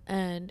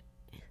 and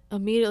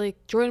immediately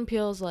Jordan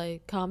Peele's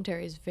like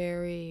commentary is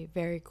very,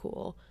 very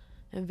cool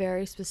and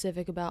very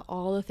specific about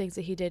all the things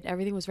that he did.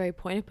 Everything was very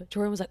pointed, but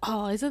Jordan was like,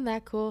 oh, isn't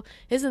that cool?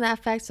 Isn't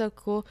that fact so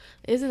cool?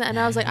 Isn't that? And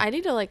I was like, I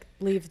need to like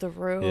leave the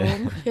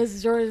room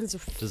because Jordan's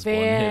just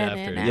fan one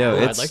hit after.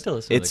 Yeah, I'd like to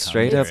listen to the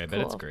straight commentary. up, I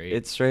bet it's great.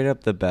 It's straight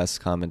up the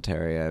best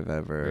commentary I've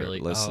ever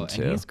listened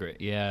to. And he's great.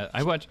 Yeah,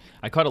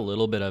 I caught a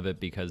little bit of it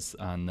because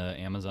on the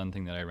Amazon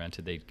thing that I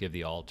rented, they give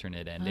the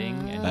alternate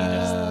ending, and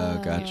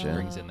he just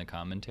brings in the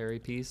commentary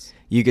piece.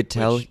 You could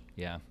tell,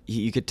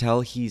 you could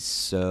tell he's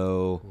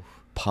so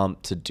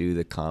pumped to do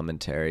the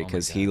commentary,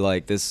 because he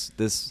like this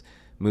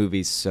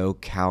movie's so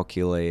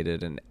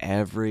calculated, and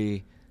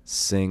every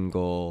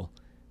single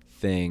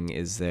thing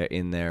is there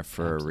in there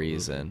for a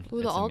reason.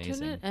 Ooh, the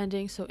alternate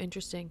ending's so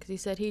interesting, because he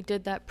said he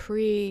did that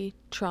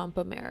pre-Trump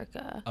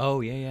America.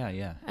 Oh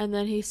yeah. And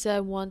then he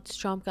said once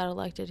Trump got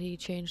elected, he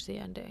changed the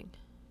ending.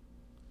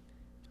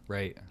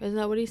 Right. Isn't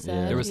that what he said?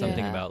 Yeah. There was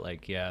something about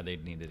like they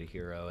needed a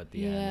hero at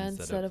the end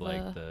instead of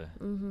like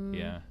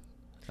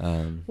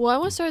well, I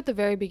want to start at the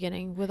very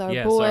beginning with our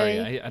boy.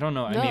 Sorry, I don't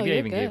know. No, maybe I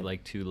even good. gave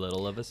like too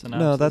little of a synopsis.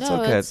 No, that's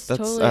okay. That's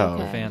totally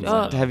okay.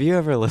 Fans have you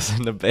ever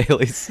listened to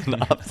Bailey's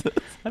synopsis?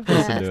 I've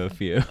listened to a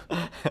few.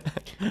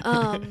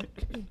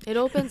 It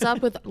opens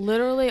up with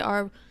literally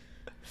our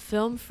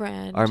film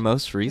friend, our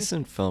most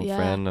recent film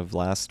friend of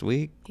last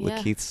week,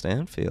 Lakeith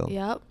Stanfield.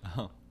 Yep.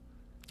 Oh.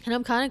 And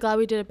I'm kind of glad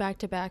we did it back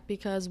to back,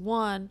 because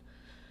one,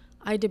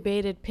 I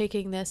debated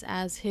picking this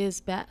as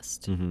his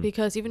best,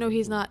 because even though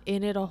he's not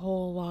in it a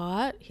whole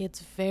lot,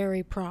 it's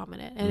very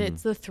prominent, and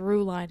it's the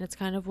through line. It's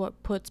kind of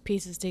what puts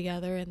pieces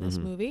together in this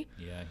movie.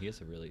 Yeah, he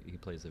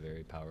plays a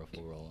very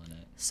powerful role in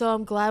it. So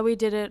I'm glad we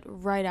did it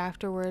right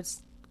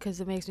afterwards,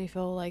 because it makes me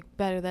feel like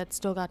better that it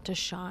still got to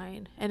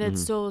shine, and it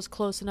still was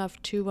close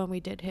enough to when we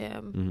did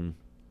him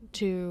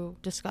to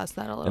discuss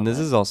that a little bit. And this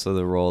is also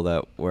the role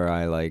where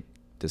I like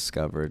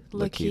discovered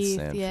Lakeith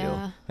Stanfield.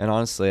 Yeah. And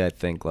honestly, I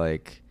think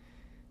like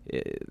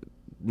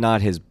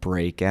not his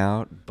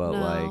breakout,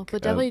 but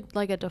but definitely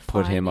like a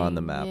defining, put him on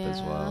the map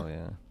as well.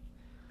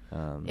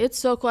 Yeah. It's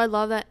so cool. I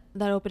love that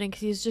opening,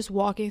 because he's just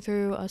walking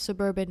through a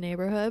suburban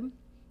neighborhood,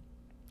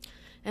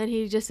 and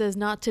he just says,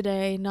 "Not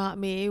today, not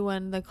me,"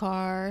 when the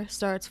car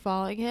starts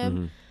following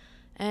him.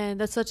 And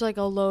that's such like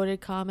a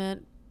loaded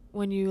comment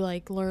when you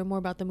like learn more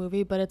about the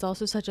movie, but it's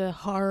also such a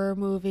horror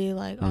movie,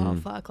 like oh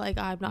fuck, like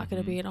I'm not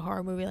gonna be in a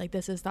horror movie, like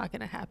this is not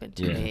gonna happen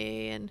to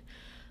me. And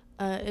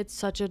it's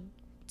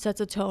sets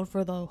a tone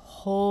for the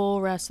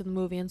whole rest of the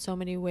movie in so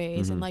many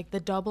ways. And like the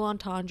double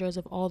entendres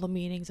of all the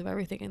meanings of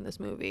everything in this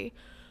movie,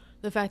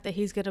 the fact that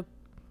he's gonna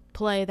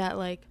play that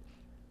like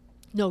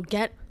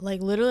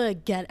literally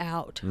like get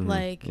out,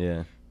 like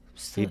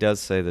he does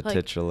say the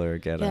titular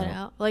get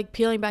out, like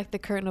peeling back the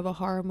curtain of a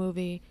horror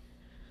movie,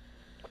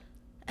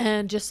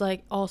 and just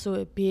like also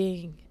it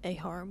being a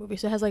horror movie.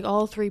 So it has like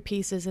all three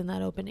pieces in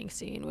that opening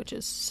scene, which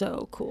is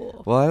so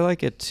cool. Well, I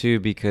like it too,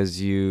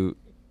 because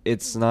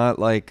it's not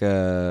like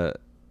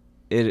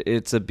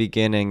it's a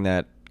beginning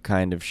that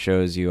kind of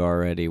shows you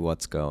already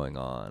what's going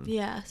on.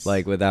 Yes.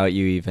 Like without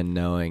you even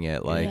knowing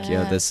it, like,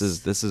 yeah, this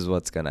Yes. is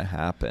what's gonna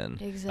happen.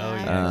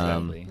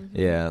 Exactly. exactly.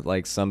 Yeah,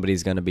 like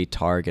somebody's gonna be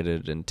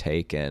targeted and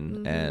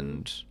taken,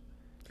 and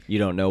you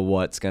don't know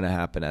what's gonna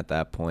happen at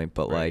that point.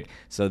 But Right. like,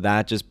 so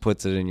that just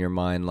puts it in your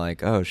mind,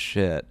 like, oh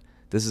shit,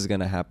 this is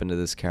gonna happen to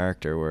this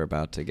character we're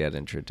about to get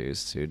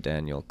introduced to,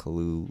 Daniel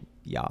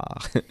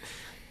Kaluuya.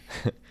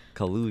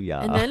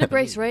 Kaluuya. And then it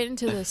breaks right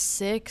into the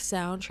sick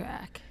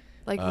soundtrack.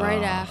 Like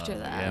right after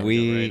that. Yeah, We-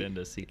 we go right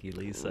into Siki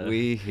Lisa.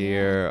 We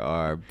here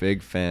are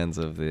big fans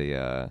of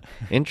the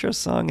intro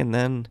song, and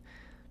then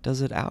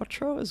does it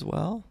outro as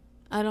well?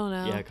 I don't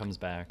know. Yeah, it comes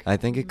back. I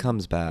think it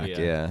comes back.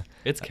 Yeah.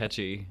 It's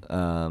catchy.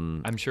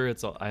 Um, I'm sure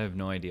it's all, I have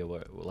no idea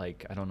what,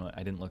 like, I don't know.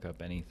 I didn't look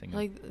up anything.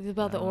 Like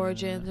about the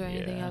origins or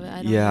anything yeah. of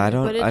it. Yeah, I know.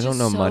 don't- But it's I don't just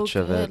know so much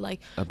of good. it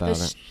Like about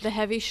the, it. the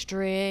heavy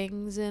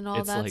strings and all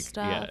It's that like-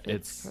 stuff. yeah,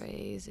 it's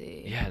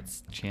crazy. Yeah,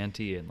 it's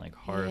chanty and like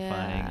horrifying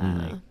Yeah.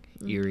 and like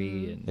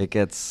eerie and it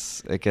gets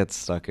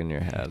stuck in your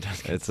head.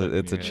 does get It's stuck a in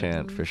it's a your head.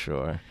 chant for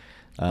sure.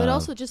 But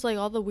also just like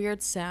all the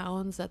weird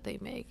sounds that they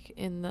make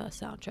in the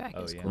soundtrack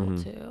Oh, is yeah. cool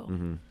mhm, too.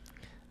 mhm.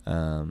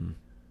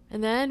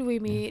 And then we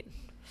meet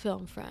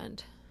Film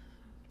Friend.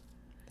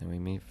 Then we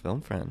meet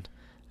Film Friend.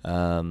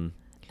 And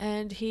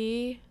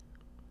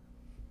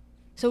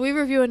so we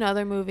review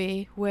another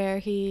movie where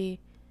he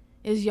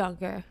is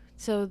younger.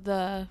 So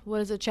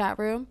what is it, Chat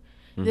Room?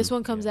 This Mhm.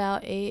 one comes Yeah.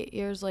 out 8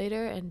 years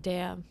later, and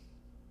damn,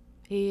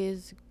 he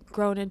is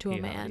grown into a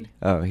He man.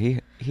 Oh, he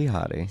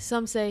hottie.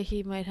 Some say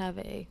he might have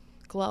a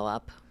glow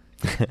up.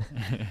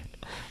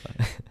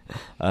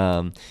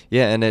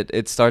 Yeah, and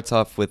it starts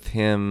off with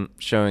him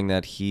showing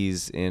that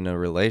he's in a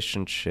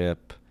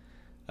relationship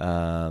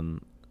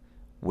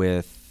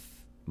with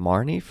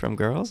Marnie from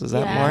Girls. Is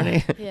that Yeah,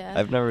 Marnie? yeah.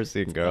 I've never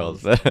seen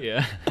Girls.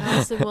 Yeah.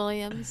 Allison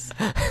Williams.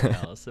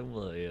 Allison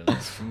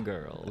Williams from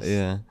Girls.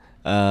 Yeah.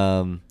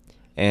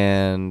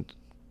 And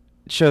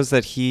it shows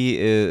that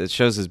it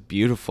shows his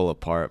beautiful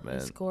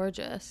apartment. It's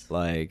gorgeous.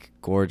 Like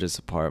gorgeous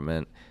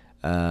apartment.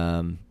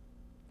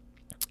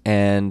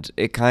 And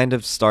it kind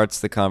of starts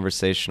the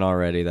conversation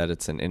already that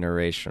it's an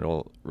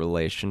interracial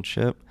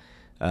relationship,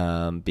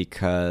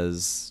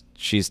 because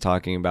she's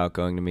talking about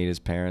going to meet his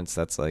parents.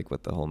 That's like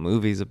what the whole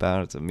movie's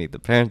about. It's a meet the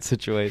parents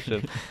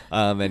situation.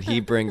 And he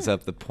brings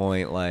up the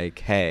point like,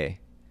 hey,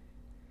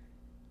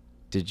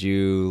 did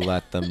you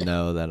let them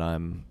know that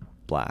I'm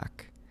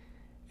black?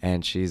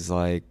 And she's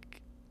like,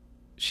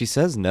 she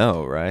says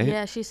no, right?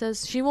 Yeah, she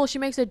says she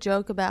makes a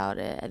joke about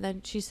it, and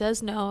then she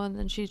says no, and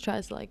then she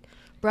tries to like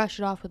brush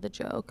it off with a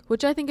joke,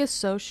 which I think is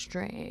so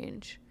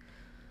strange.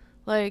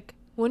 Like,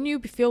 wouldn't you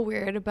feel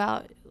weird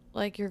about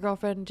like your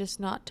girlfriend just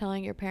not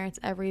telling your parents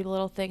every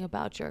little thing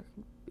about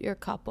your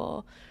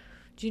couple?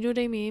 Do you know what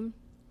I mean?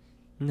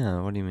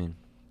 No, what do you mean?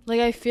 Like,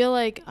 I feel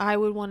like I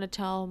would want to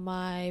tell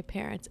my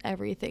parents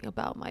everything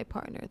about my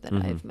partner that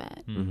Mhm. I've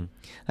met. Hmm.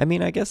 I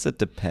mean, I guess it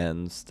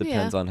depends.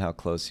 Depends Yeah. on how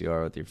close you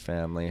are with your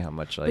family, how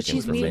much like But she's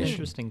It's an meeting- information.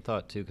 interesting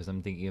thought too, because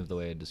I'm thinking of the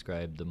way I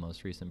described the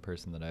most recent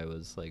person that I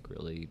was like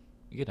really,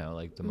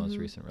 like the most Mhm.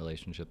 recent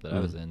relationship that I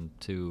was Mm. in,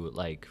 to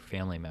like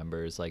family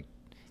members, like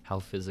how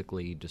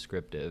physically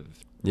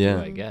descriptive Yeah.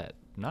 do I get?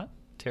 Not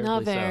terribly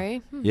Not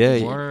very. so. Yeah.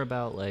 More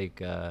about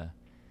like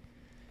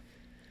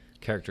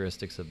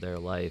characteristics of their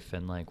life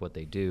and like what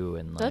they do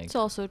and like That's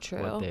also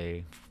true. what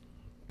they.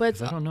 But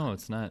 'cause I don't know.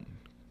 It's not.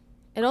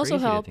 it also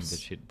crazy to helps. think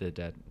that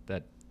she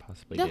that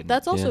possibly. Yeah, didn't.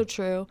 that's also Yeah.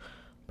 true.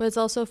 But it's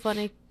also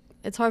funny.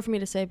 It's hard for me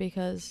to say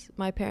because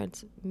my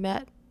parents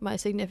met my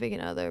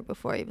significant other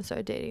before I even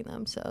started dating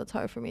them. So it's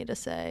hard for me to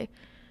say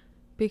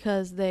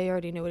because they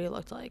already knew what he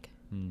looked like.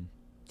 Mm.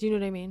 Do you know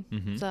what I mean?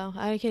 Mhm. So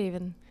I can't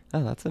even.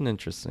 Oh, that's an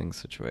interesting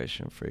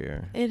situation for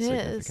your It is.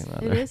 significant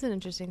other. It is an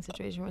interesting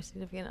situation for a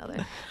significant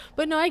other.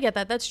 But no, I get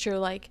that. That's true.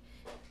 Like,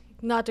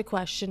 not to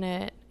question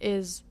it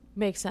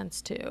makes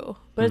sense too.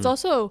 But it's Mhm.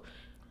 also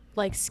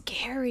like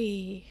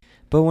scary.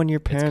 But when your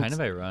parents, It's kind of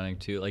ironic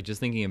too, like just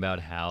thinking about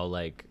how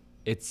like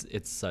it's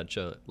such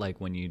a like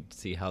when you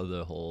see how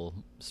the whole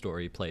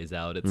story plays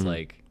out, it's Mhm.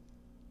 like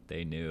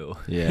they knew.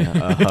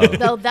 Yeah.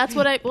 Though that's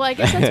what I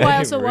guess that's why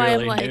also They why I'm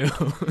really like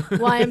knew.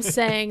 why I'm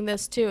saying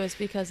this too is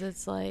because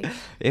it's like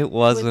it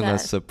wasn't a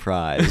that-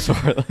 surprise.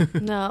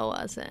 no,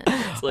 it wasn't.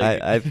 It's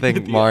like I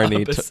think the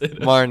Marnie opposite of-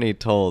 Marnie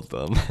told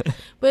them.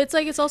 But it's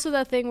like it's also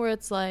that thing where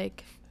it's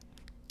like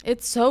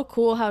it's so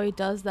cool how he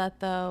does that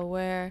though,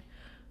 where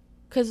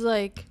cuz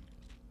like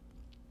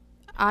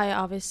I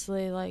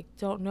obviously like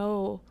don't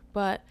know,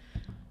 but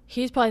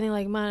he's probably thinking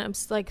like, man,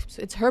 like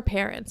it's her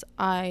parents.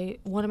 I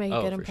want to make a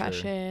Oh, good for sure.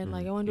 impression.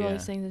 Like I Mhm. want to do all Yeah.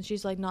 these things, and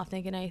she's like not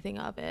thinking anything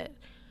of it.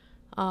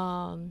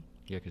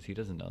 Yeah, because he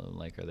doesn't know.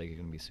 Like, are they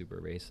going to be super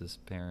racist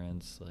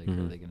parents? Like, are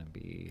Mhm. they going to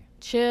be?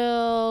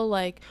 Chill.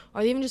 Like,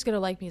 are they even just gonna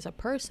like me as a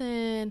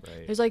person?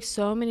 Right. There's like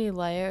so many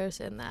layers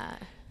in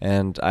that.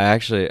 And I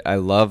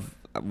love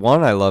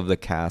the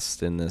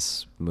cast in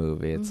this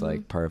movie. It's Mhm.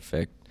 like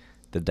perfect.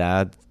 The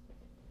dad,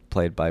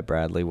 played by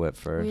Bradley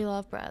Whitford. We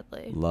love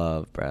Bradley.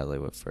 Love Bradley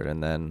Whitford.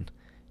 And then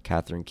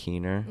Catherine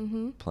Keener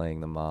Mm-hmm. playing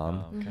the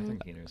mom. Oh, Catherine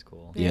Keener's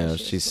cool. Yeah, Yeah,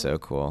 she is she's cool. so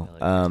cool.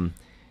 I like her.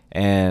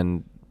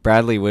 And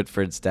Bradley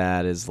Whitford's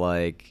dad is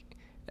like,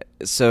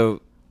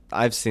 so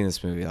I've seen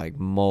this movie like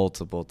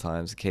multiple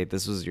times. Kate,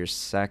 this was your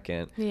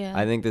second. Yeah.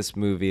 I think this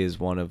movie is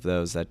one of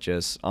those that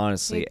just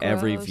honestly It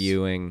every grows.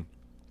 viewing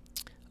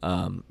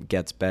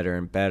gets better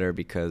and better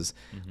because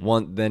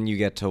Mhm. then you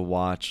get to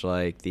watch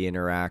like the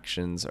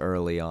interactions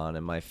early on,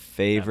 and my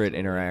favorite Absolutely.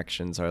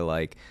 interactions are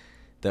like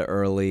the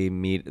early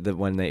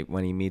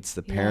when he meets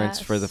the parents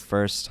for the Yes.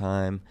 first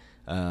time,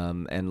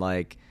 and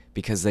like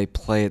because they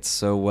play it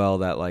so well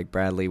that like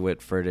Bradley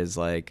Whitford is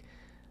like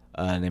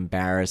an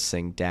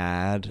embarrassing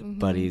dad,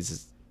 but Mhm.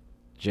 he's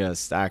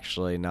just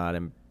actually not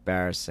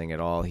embarrassing at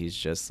all. He's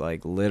just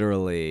like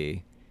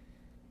literally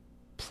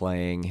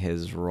playing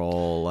his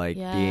role, like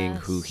being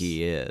who Yes.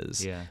 he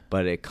is. Yeah.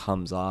 But it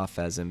comes off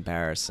as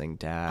embarrassing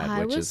dad, I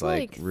which was, is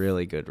like like,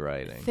 really good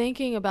writing.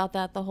 Thinking about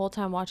that the whole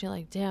time watching,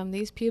 like, damn,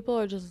 these people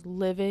are just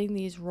living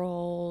these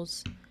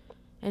roles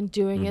and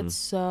doing Mhm. it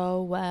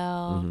so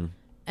well. Mhm.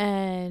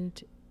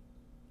 And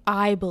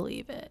I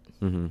believe it.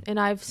 Mhm. And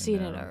I've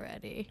seen it know.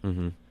 already.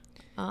 Mhm.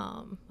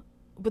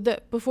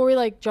 But before we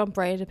like jump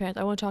right into parents,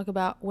 I want to talk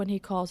about when he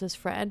calls his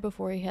friend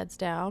before he heads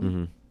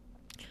down.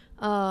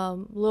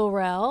 Mhm. Lil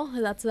Rel,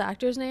 that's the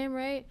actor's name,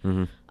 right?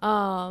 Mhm.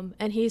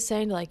 And he's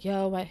saying like,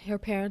 yo, her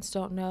parents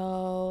don't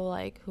know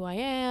like who I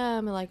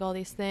am and like all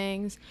these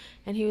things.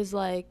 And he was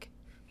like,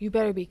 you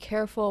better be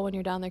careful when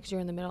you're down there because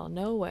you're in the middle of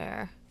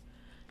nowhere.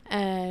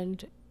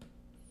 And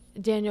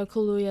Daniel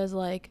Kaluuya's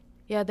like,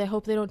 yeah, they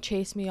hope they don't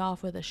chase me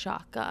off with a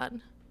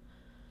shotgun.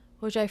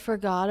 Which I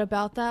forgot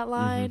about that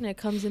line. It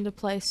comes into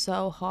play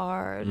so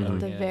hard Mhm. at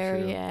the Yeah,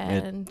 very true.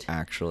 end. It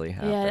actually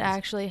happens. Yeah, it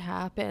actually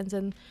happens.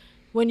 And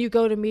when you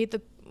go to meet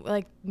the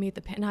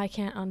no, I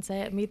can't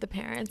unsay it, meet the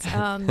parents.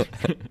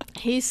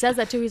 He says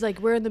that too. He's like,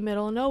 we're in the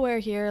middle of nowhere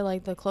here.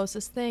 Like the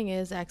closest thing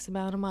is X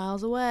amount of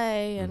miles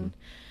away. And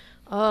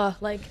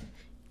like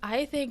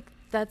I think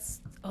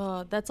that's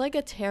like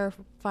a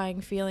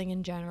terrifying feeling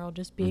in general,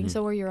 just being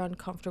somewhere you're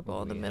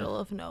uncomfortable in the yeah. middle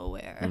of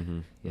nowhere.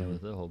 Mhm. Yeah, Mhm.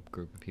 with a whole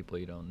group of people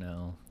you don't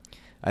know.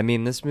 I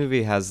mean, this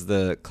movie has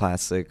the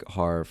classic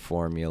horror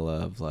formula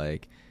of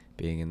like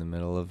being in the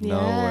middle of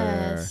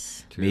nowhere,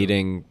 Yes. True.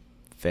 meeting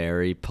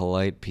very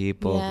polite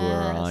people who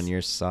are on Yes.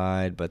 your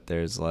side, but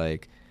there's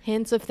like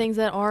Hints of things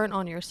that aren't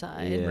on your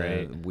side. yeah,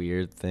 Right.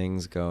 weird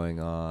things going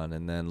on,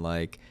 and then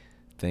like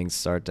things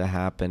start to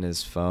happen.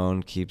 His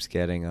phone keeps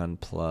getting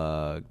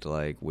unplugged,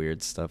 like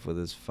weird stuff with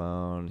his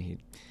phone.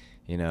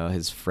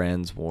 His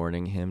friends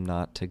warning him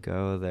not to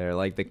go there.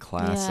 Like the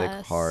classic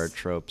Yes. horror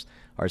tropes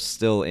are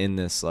still in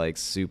this like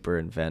super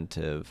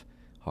inventive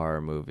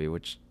horror movie,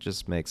 which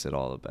just makes it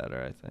all the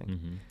better, I think.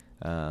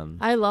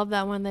 I love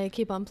that when they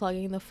keep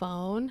unplugging the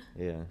phone.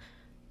 Yeah.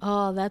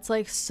 Oh, that's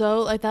like so,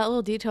 like that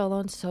little detail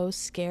alone's so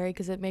scary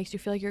because it makes you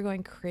feel like you're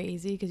going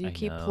crazy because you I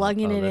keep know.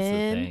 plugging it that's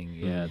in. The thing.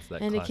 Yeah, it's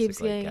that And it classic, keeps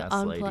like, getting gas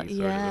unplugged. lady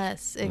sort of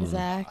Yes, a-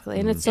 exactly.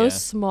 And it's so Yeah.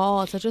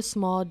 small. It's such a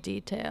small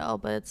detail,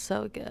 but it's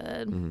so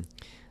good.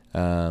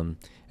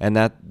 And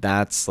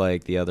that's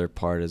like the other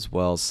part as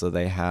well. So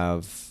they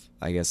have,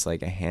 I guess,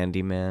 like a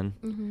handyman,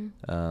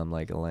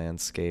 like a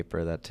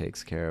landscaper that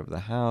takes care of the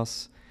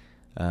house.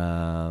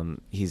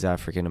 He's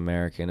African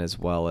American as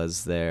well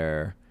as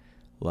their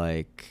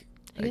like.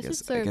 I guess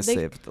it's their- I guess they-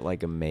 they have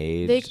like a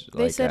maid. They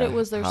like said a it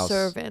was their house-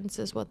 servants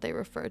is what they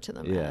refer to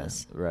them Yeah,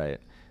 as. right.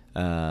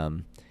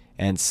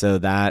 And so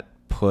that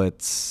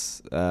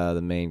puts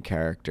the main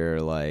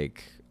character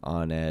like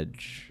on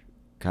edge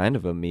kind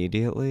of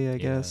immediately, I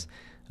guess.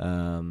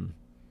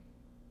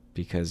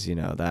 Because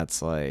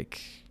that's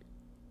like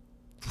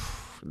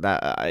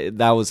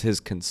that was his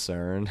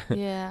concern.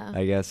 Yeah.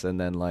 I guess, and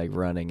then like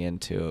running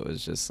into it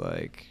was just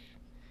like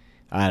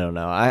I don't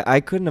know. I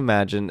couldn't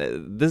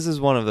imagine. This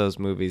is one of those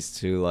movies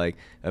too. Like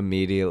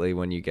immediately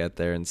when you get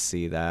there and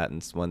see that,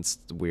 and once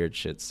weird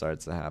shit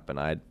starts to happen,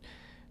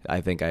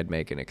 I think I'd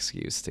make an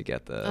excuse to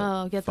get the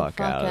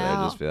fuck out of there.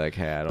 Just be like,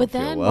 hey, I don't But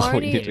feel then well. We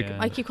need Marnie, to Yeah.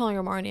 I keep calling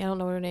her Marnie. I don't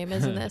know what her name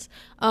is in this.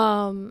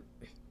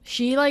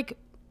 She like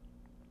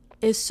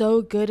is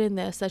so good in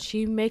this that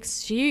she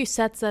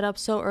sets that up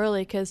so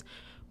early because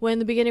when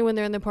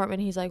they're in the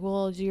apartment, he's like,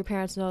 well, do your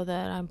parents know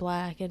that I'm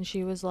black? And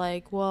she was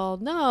like, well,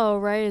 no,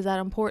 right? Is that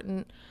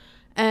important?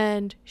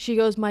 And she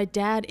goes, my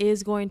dad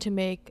is going to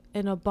make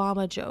an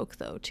Obama joke,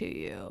 though, to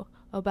you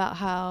about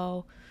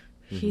how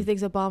he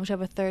thinks Obama should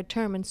have a third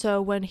term. And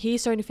so when he's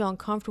starting to feel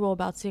uncomfortable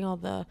about seeing all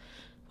the,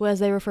 well, as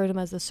they refer to them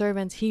as the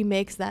servants, he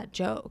makes that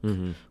joke,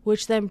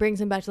 which then brings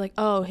him back to like,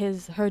 oh,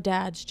 her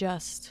dad's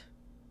just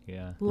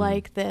Yeah.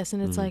 like this.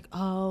 And it's like,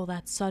 oh,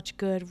 that's such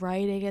good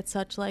writing. It's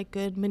such like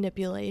good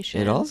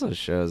manipulation. It also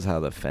shows how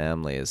the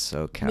family is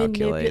so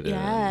calculated.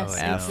 Yes, Oh,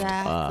 I know.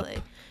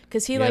 exactly.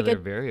 Because he Yeah, like they're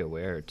very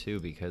aware too,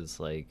 because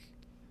like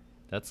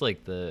that's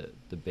like the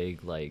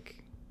big like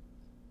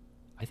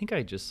I think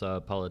I just saw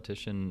a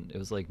politician, it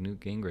was like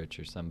Newt Gingrich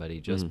or somebody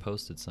just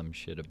posted some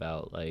shit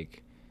about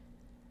like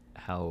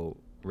how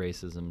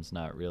racism's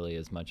not really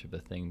as much of a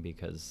thing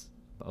because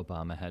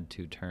Obama had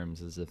 2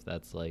 terms, as if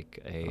that's like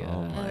a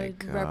Oh my A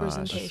gosh.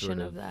 representation Sort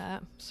of of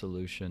that.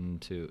 solution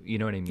to, you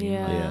know what I mean?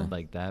 Yeah.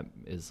 Like that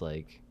is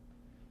like,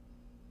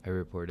 I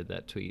reported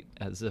that tweet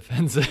as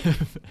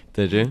offensive.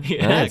 Did you?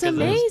 Yeah, That's 'cause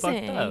it was fucked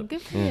amazing. up.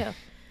 Good for Yeah. you.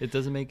 It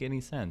doesn't make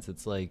any sense.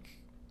 It's like,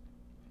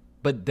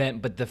 but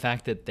the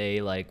fact that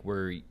they like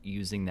were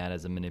using that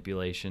as a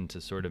manipulation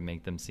to sort of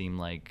make them seem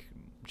like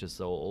just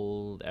so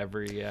old,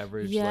 average, Yes, like,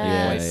 white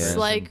Yeah, person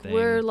like thing.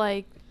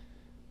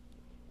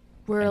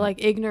 we're And-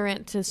 like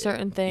ignorant to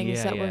certain things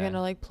Yeah, that we're yeah.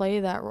 gonna like play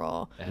that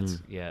role.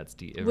 That's it's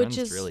deep. It Which runs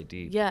is- really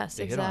deep. yes,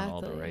 they hit on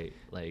all the exactly. right,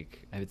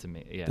 like, it's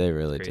amazing. Yeah, They it's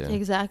really crazy. do.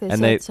 Exactly. And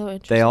So they it's so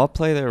interesting. they all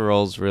play their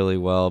roles really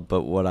well,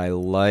 but what I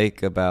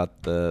like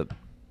about the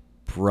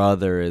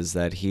brother is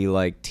that he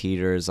like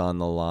teeters on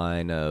the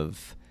line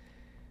of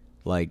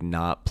like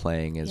not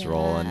playing his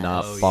role and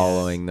not Yes.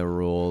 following the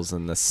rules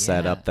and the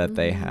setup that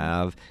they Mhm.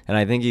 have. And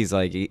I think he's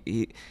like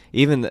he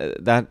even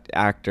that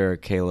actor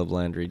Caleb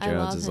Landry I Jones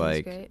love is him. He's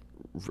like great.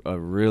 a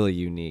really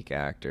unique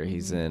actor.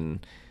 He's Mhm.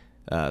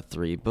 in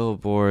 3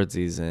 Billboards.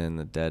 He's in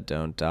The Dead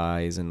Don't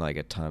Die. He's in like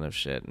a ton of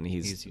shit, and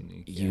he's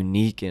unique, yeah.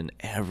 unique in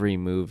every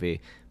movie.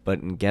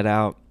 But in Get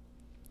Out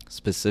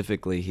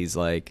specifically, he's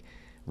like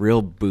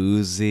real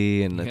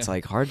boozy, and it's Yeah.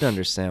 like hard to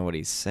understand what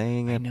he's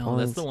saying I at know, points.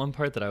 that's the one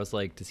part that I was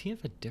like, does he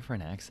have a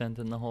different accent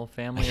than the whole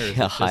family, or is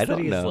Yeah, it just I that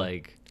don't he's know.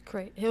 like,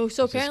 Great. So It's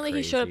just apparently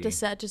he showed up to crazy.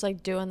 set just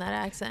like doing that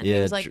accent. Yeah,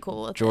 he was like J-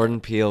 cool with Jordan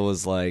it. Peele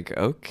was like,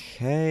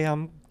 "Okay,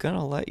 I'm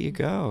gonna let you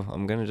go.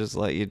 I'm gonna just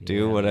let you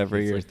do Yeah, whatever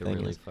he's your like the thing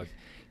really is."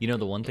 You know,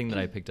 the one thing that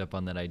I picked up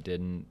on that I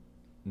didn't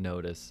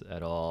notice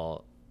at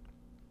all.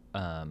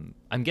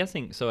 I'm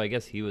guessing. So I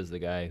guess he was the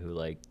guy who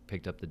like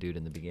picked up the dude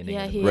in the beginning.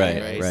 Yeah, of the he movie,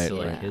 Right, right? right, So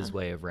like right. his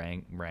way of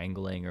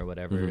wrangling or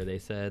whatever Mhm. they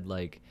said,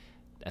 like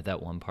at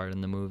that one part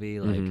in the movie,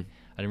 like Mhm.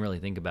 I didn't really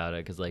think about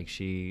it because like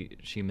she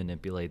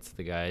manipulates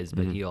the guys,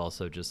 but Mhm. he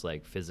also just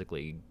like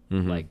physically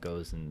Mhm. like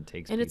goes and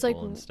takes And people it's like,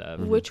 and stuff.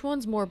 which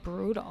one's more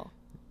brutal,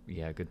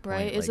 Yeah, good point.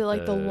 right? Is it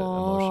like the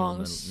emotional long,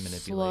 manipulation?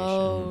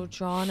 slow,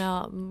 drawn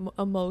out,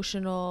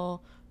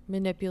 emotional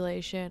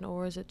manipulation,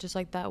 or is it just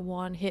like that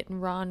one hit and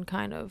run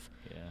kind of?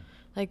 Yeah.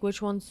 Like which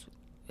one's?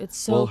 It's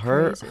so Well,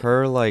 crazy.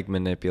 her like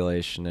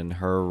manipulation and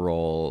her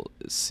role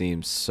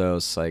seems so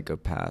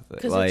psychopathic.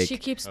 Because Like she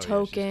keeps Oh, yeah, she's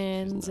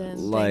tokens and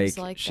things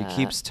like she that.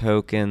 keeps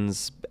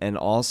tokens, and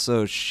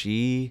also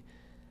she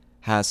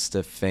has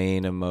to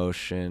feign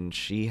emotion.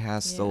 She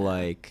has to Yeah.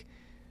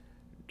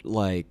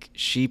 like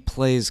she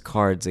plays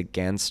cards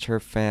against her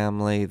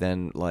family,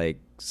 then like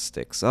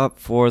sticks up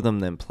for them,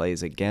 then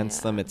plays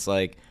against them. Yeah. It's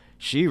like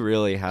she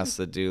really has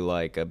to do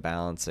like a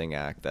balancing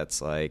act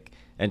that's like,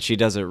 and she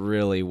does it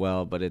really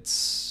well, but it's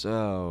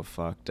so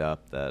fucked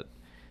up that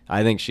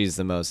I think she's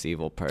the most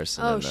evil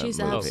person Oh, in the she's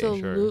movie. for sure.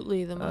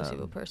 absolutely the most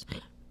evil person.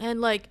 And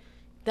like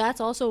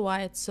that's also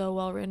why it's so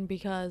well written,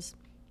 because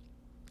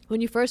when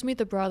you first meet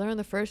the brother in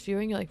the first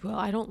viewing, you're like, well,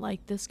 I don't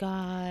like this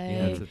guy.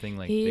 Yeah, that's the thing,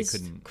 like, they he's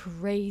couldn't-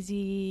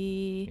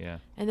 crazy. Yeah.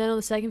 And then on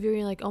the second viewing,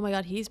 you're like, oh my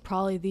god, he's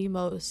probably the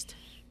most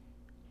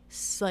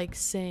like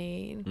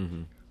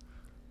sane.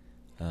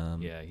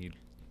 Mhm. Yeah, he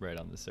right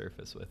on the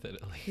surface with it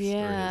at least.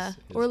 Yeah.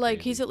 his Or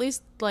like he's crazy- at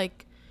least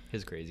like,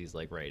 his crazy's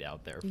like right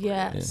out there. For you.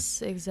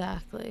 yes,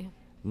 exactly.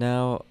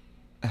 Now,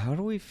 how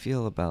do we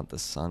feel about the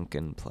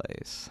sunken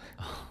place?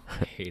 Oh,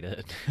 I hate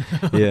it.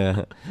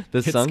 Yeah, the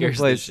It sunken scares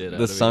the place. shit out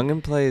The of me.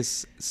 sunken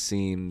place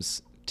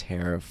seems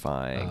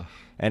terrifying, Ugh.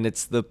 and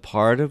it's the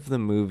part of the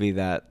movie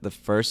that the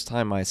first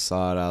time I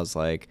saw it, I was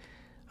like,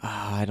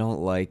 I don't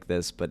like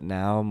this. But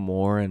now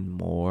more and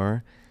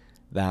more,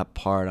 that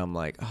part I'm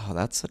like, oh,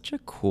 that's such a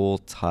cool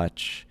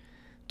touch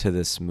to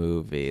this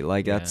movie.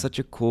 Like Yeah. that's such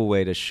a cool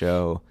way to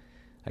show.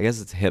 I guess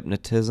it's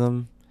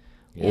hypnotism,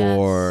 Yes.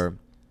 or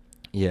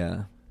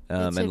yeah.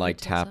 It's And like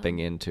hypnotism. tapping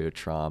into a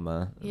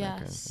trauma. And that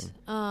kind of Yes.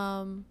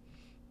 thing.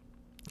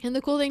 And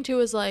the cool thing too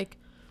is like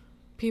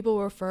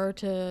people refer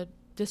to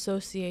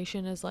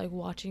dissociation as like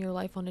watching your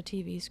life on a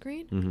TV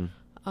screen.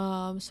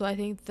 Mhm. So I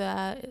think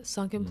that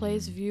Sunken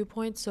Place Mhm.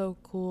 viewpoint's so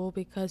cool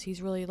because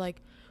he's really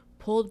like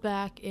pulled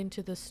back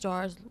into the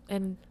stars,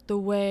 and the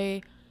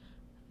way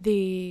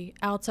the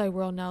outside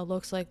world now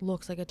looks like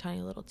a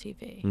tiny little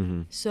TV.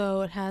 Mhm.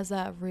 So it has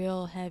that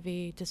real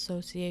heavy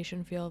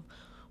dissociation feel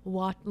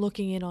of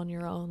looking in on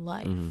your own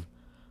life.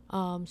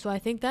 Mhm. So I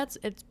think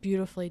it's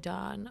beautifully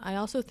done. I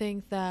also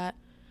think that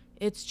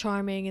it's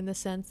charming in the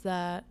sense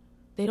that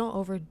they don't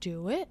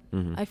overdo it.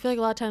 Mhm. I feel like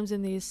a lot of times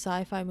in these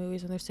sci-fi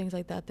movies, when there's things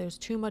like that, there's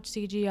too much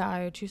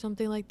CGI or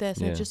something like this,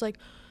 and Yeah. it's just like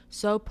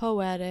so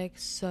poetic,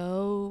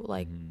 so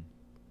like,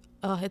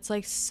 Mhm. it's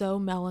like so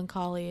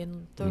melancholy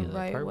in the Yeah, that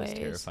right part ways. was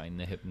terrifying.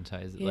 The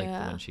like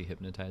Yeah. when she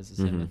hypnotizes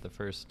him Mhm. at the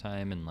first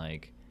time, and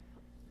like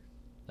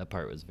that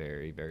part was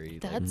very, very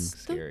like, That's the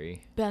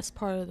scary. Best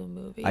part of the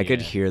movie. I could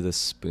Yeah. hear the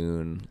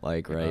spoon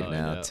like right Oh, I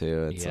now know.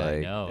 too. It's Yeah, I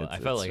like know. It's, I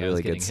felt it's like I really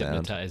was good getting sound.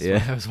 hypnotized Yeah.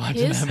 when I was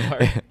watching His- that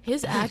part.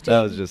 his That acting-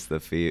 was just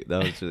that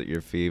was just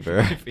your fever.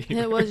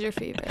 It was your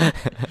fever.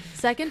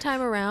 Second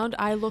time around,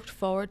 I looked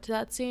forward to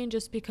that scene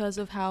just because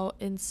of how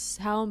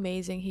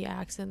amazing he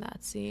acts in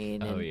that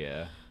scene. Oh and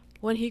yeah.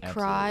 when he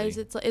cries,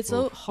 it's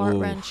so Oof. heart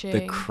Ooh, wrenching.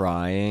 the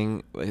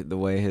crying, the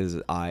way his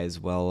eyes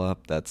well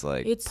up, that's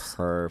like It's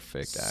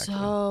perfect acting.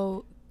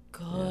 so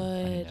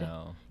good. I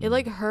know. It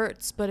like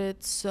hurts, but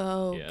it's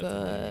so Yeah, it's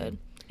good. amazing.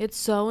 It's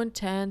so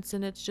intense,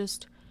 and it's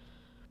just,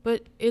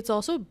 but it's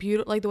also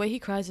beautiful. Like the way he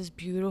cries is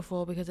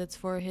beautiful because it's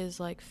for his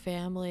like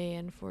family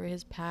and for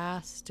his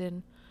past,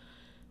 and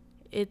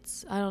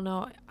it's, I don't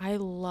know. I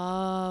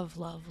love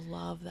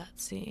that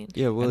scene.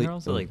 Yeah, well, And they're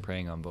also like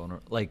preying on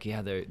vulnerable. Like,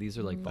 yeah, these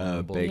are like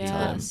vulnerable big people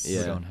time, who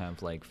yeah. don't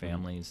have like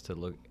families to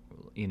look,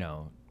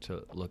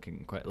 to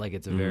looking quite like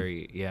it's a Mhm.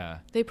 very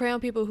They prey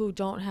on people who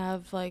don't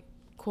have like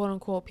quote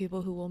unquote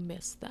people who will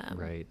miss them.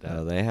 right.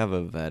 they have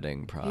a vetting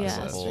Yes,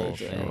 process whole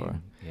for they do.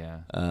 sure.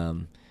 Yeah.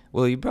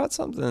 Well, you brought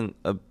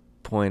a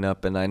point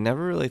up, and I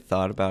never really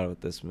thought about it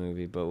with this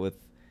movie, but with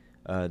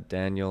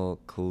Daniel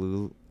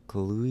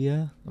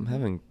Kaluuya, I'm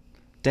having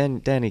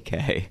Danny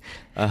Kaye.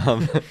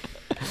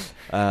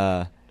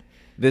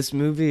 This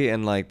movie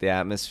and like the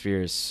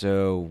atmosphere is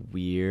so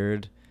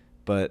weird,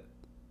 but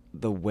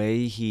the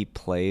way he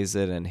plays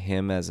it and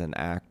him as an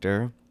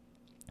actor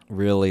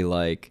really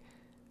like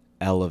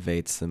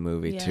elevates the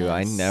movie too.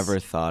 I Yes. never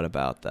thought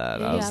about that.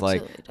 Yeah, I he was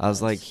like,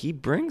 absolutely does. he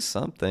brings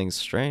something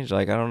strange.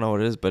 Like I don't know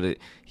what it is, but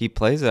he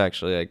plays it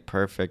actually like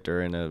perfect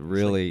or in a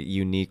really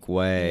unique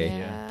way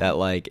Yeah. that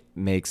like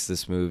makes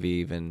this movie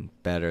even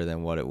better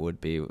than what it would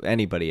be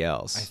anybody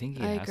else. I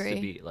think I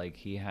agree.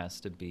 he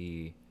has to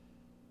be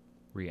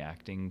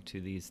reacting to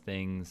these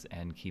things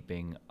and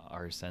keeping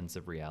our sense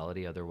of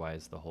reality.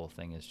 Otherwise, the whole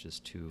thing is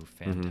just too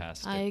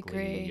fantastically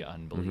agree.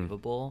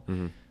 unbelievable.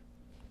 Mm-hmm.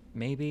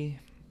 Maybe.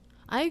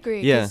 I agree.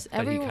 Yeah. 'Cause But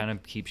he everyone kind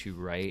of keeps you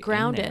right in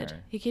grounded.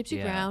 there. He keeps you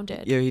Yeah.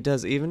 grounded. Yeah, he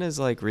does. Even his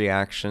like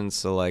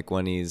reactions to like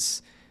when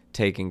he's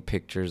taking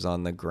pictures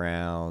on the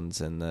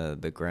grounds and the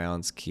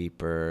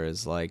groundskeeper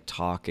is like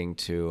talking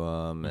to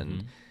him and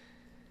Mhm.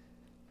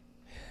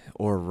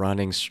 or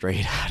running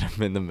straight at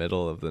him in the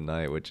middle of the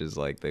night, which is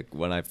like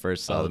when I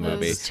first saw Oh, the that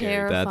movie, was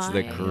that's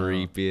the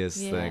terrifying. creepiest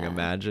thing. Yeah.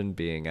 Imagine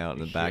being out in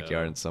the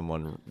backyard Yeah. and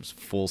someone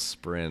full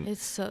sprint.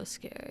 It's so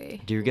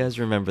scary. Do you guys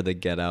remember the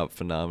Get Out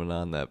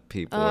phenomenon that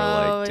people were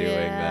Oh, like doing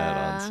that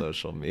yeah. on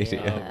social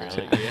media? Yeah. Oh,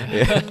 really?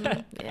 Yeah. Mm,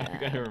 I yeah.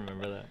 gotta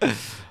remember that.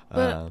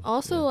 But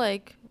also yeah.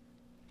 like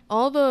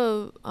all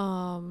the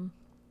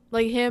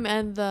like him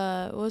and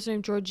the what was her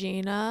name,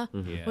 Georgina,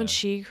 Mhm. Yeah. when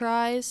she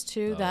cries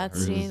too, Oh, that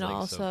hers is, scene like, so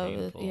also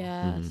painful.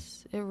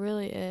 yes, it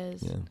really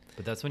is. Yeah.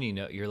 But that's when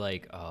you're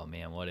like, oh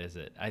man, what is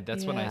it?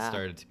 That's when I Yeah.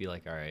 started to be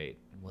like, all right,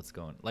 what's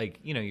going? Like,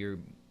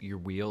 your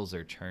wheels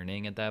are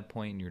turning at that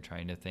point, and you're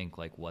trying to think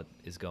like, what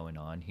is going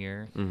on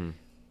here? Mhm.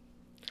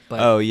 But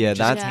Oh yeah, you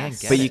just that's can't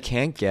get but you it.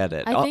 can't get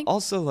it. I think-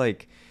 Also,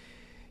 like,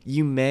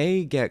 you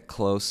may get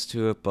close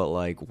to it, but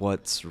like,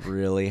 what's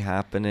really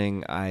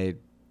happening? I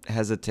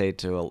hesitate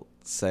to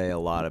say a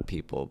lot of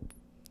people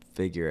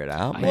figure it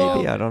out. Maybe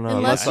Well, I don't know.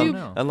 unless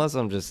Unless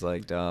I'm just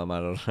like dumb. I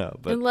don't know.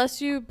 But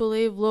Unless you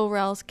believe Lil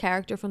Rel's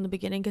character from the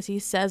beginning, because he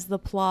says the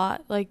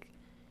plot like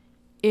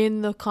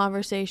in the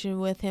conversation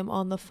with him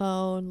on the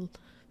phone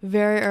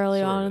very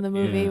early on in the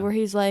movie, yeah. where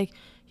he's like,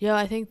 yo,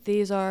 I think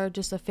these are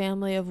just a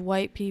family of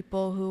white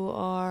people who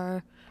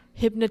are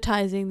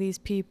hypnotizing these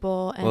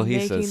people and well, he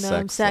making says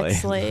them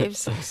sex slaves.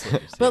 Sex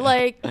slaves, But yeah.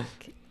 like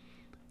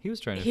he was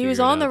trying to. he was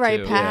figure it on the out, right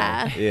too.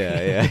 path.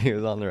 yeah, he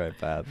was on the right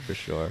path for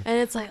sure. And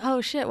it's like,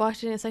 oh shit,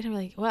 watching it a second time,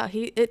 like, wow,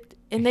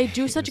 and they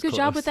do such a He was good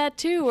job close. with that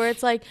too, where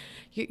it's like,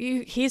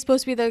 he's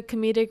supposed to be the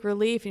comedic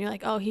relief, and you're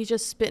like, oh, he's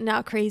just spitting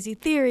out crazy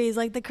theories,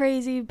 like the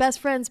crazy best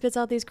friend spits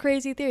out these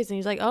crazy theories, and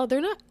he's like, oh,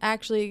 they're not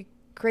actually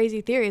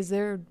crazy theories,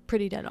 they're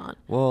pretty dead on.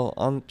 Well,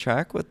 on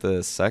track with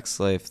the sex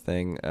slave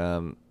thing,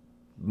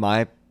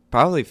 my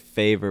probably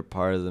favorite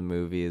part of the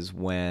movie is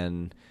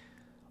when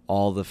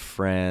all the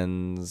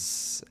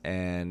friends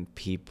and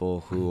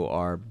people who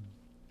are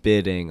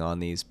bidding on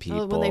these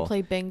people, when they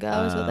play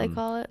bingo is what they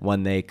call it.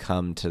 when they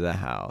come to the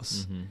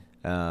house.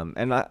 Mhm.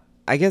 And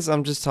I guess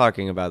I'm just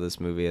talking about this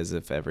movie as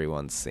if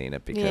everyone's seen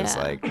it, because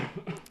Yeah. like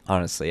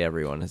honestly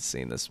everyone has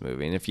seen this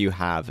movie, and if you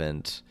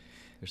haven't,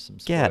 There's some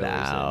get spoilers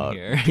out. in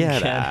here.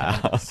 Get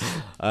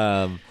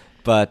out.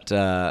 But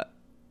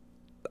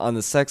on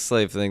the sex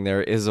slave thing,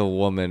 there is a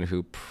woman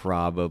who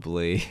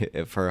probably,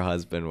 if her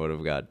husband would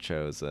have got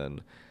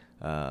chosen,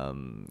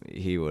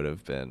 he would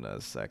have been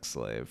a sex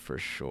slave for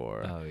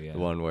sure. Oh, yeah. The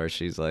one where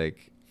she's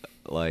like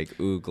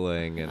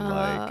oogling and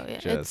like Yeah,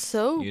 just it's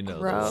so you know,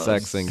 gross.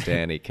 sexing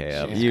Danny Kaye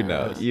up. Yeah. You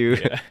know,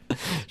 Yeah.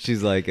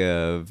 she's like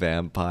a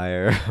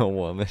vampire, a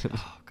woman.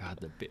 Oh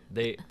god,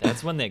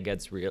 that's when that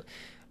gets real.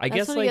 I That's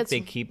guess when it like gets-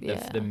 they keep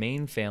yeah. the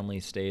main family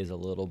stays a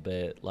little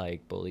bit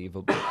like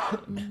believable.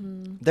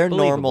 They're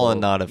normal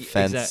and not Believable.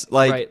 offense.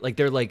 Like right, like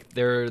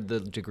they're the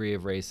degree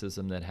of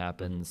racism that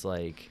happens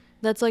like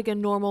That's like a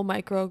normal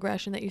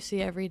microaggression that you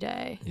see every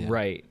day. Yeah.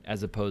 right,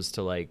 as opposed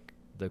to like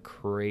the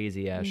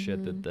crazy ass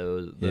shit that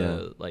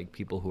the like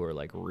people who are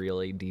like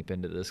really deep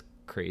into this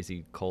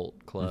crazy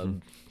cult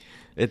club.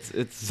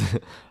 It's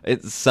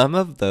some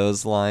of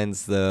those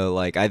lines though,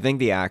 like I think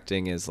the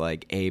acting is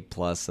like A+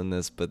 in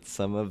this, but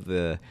some of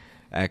the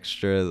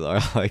extras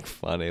are like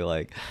funny.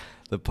 Like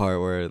the part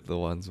where the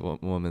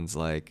woman's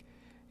like,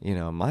 you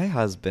know, my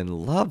husband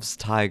loves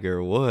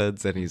Tiger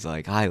Woods, and he's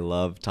like, I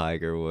love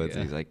Tiger Woods.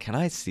 Yeah. And he's like, can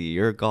I see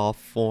your golf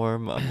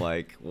form? I'm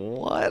like,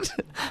 what?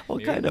 What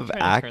Maybe kind they're of trying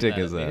to acting turn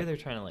is Maybe that? they're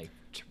trying to like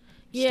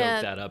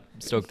Yeah.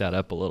 stoke that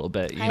up a little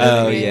bit. You I know what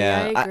Oh agree,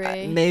 yeah, I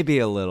agree. maybe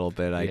a little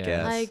bit, I Yeah.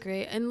 guess. I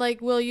agree. And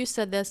like Will, you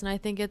said this, and I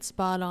think it's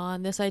spot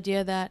on. This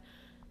idea that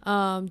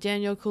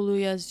Daniel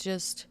Kaluuya is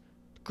just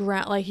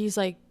he's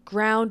like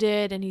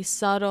grounded and he's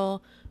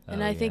subtle.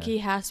 And Oh, I think yeah. he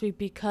has to be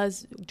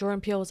because Jordan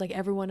Peele was like,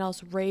 everyone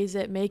else raise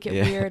it, make it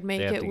Yeah. weird, They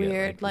make have it to get,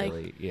 weird. Like,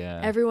 really, yeah.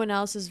 everyone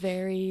else is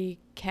very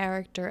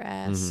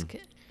character-esque.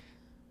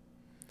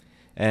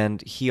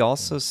 And he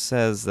also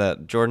says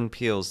that Jordan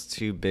Peele's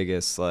two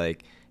biggest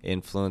like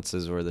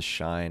influences were The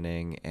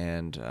Shining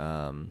and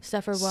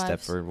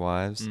Stepford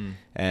Wives. Mm.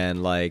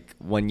 And like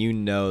when you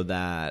know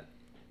that,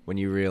 when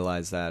you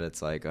realize that,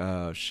 it's like,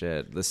 oh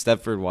shit, the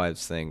Stepford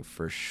Wives thing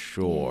for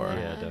sure. Yeah.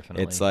 Yeah,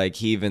 definitely. It's like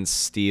he even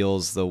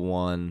steals the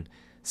one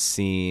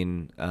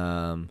scene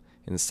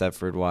in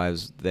Stepford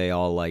Wives. They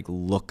all like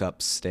look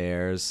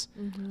upstairs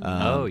Mhm.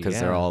 Oh, because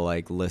they're yeah. all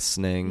like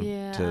listening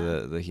Yeah.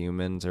 to the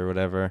humans or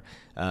whatever.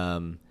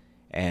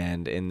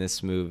 And in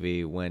this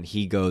movie, when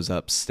he goes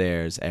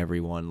upstairs,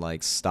 everyone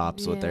like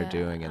stops what they're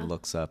doing and Yeah.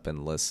 looks up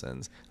and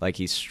listens. Like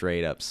he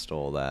straight up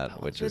stole that,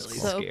 That which was is really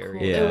cool. so scary.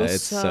 cool. Yeah, it was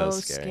it's so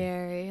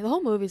scary. The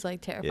whole movie's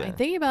like terrifying. Yeah.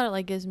 Thinking about it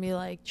like gives me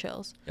like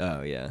chills.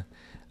 Oh yeah.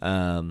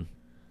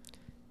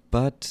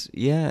 But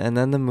yeah, and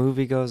then the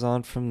movie goes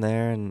on from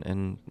there,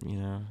 and you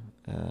know,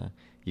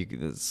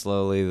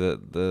 slowly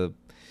the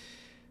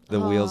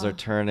wheels are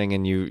turning,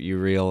 and you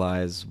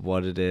realize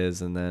what it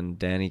is, and then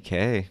Danny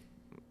Kaye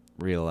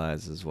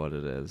realizes what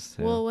it is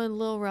too. Well, when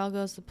Lil Rel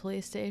goes to the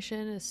police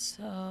station, it's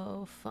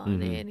so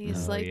funny, Mhm. and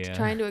he's Oh, like yeah.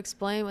 trying to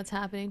explain what's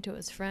happening to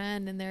his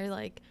friend, and they're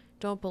like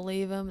don't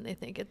believe him, and they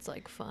think it's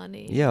like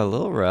funny. Yeah,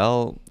 Lil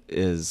Rel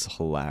is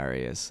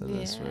hilarious in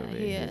this Yeah, movie.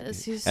 he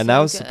is. He's and so that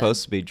was good.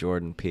 supposed to be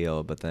Jordan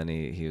Peele, but then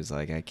he was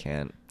like, I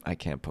can't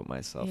put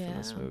myself in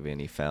this Yeah. movie,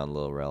 and he found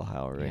Lil Rel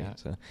Howery. Yeah.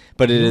 So.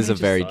 But it You know is what I a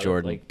just very thought of,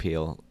 Jordan like,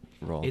 Peele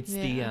role. It's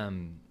the Yeah.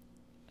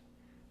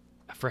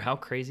 For how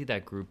crazy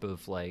that group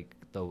of like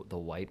the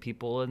white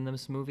people in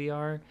this movie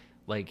are.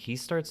 Like he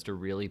starts to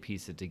really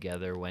piece it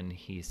together when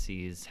he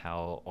sees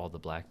how all the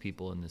black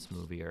people in this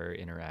movie are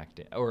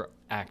interacting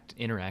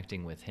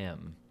with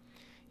him.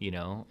 You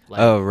know?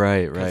 Like, Oh,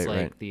 right, 'cause, right,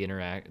 like,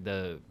 right.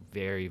 The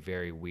very,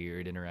 very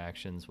weird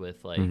interactions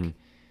with like, Mhm.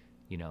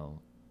 you know,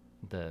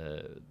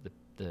 the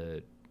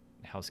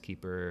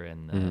housekeeper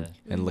and the Mhm.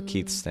 And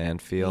Lakeith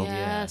Stanfield.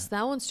 Yeah. Yes,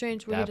 that one's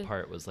strange. Where he that did-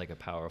 part was like a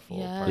powerful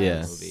Yes. part Yeah.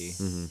 of the movie.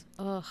 Mhm.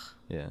 Ugh.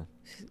 Yeah.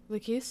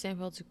 Lakeith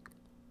Stanfield's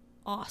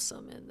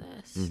awesome in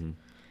this.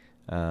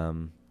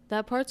 Mhm.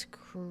 That part's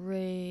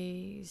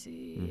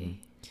crazy.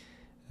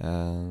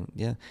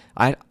 Yeah.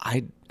 I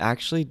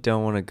actually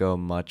don't want to go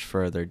much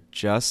further,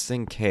 just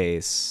in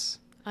case.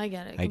 I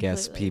get it. I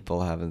guess completely.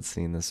 people haven't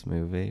seen this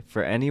movie.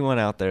 For anyone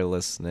out there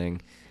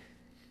listening,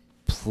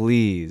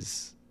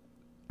 please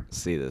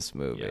see this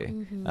movie.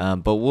 Yeah.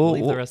 Mhm. But we'll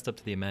Leave the rest up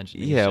to the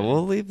imagination. Yeah,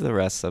 we'll leave the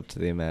rest up to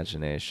the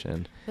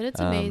imagination. But it's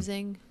Um,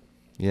 amazing.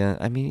 Yeah,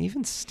 I mean,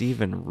 even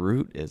Stephen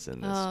Root is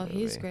in this Oh, movie.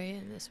 he's great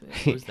in this movie.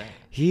 Who's that?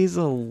 He's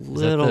a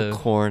little the-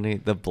 corny,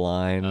 the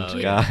blind Oh,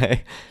 yeah.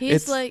 guy. He's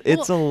it's like-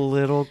 it's well, a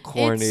little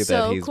corny it's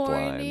that so he's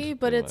corny, blind.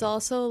 but you it's know.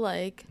 also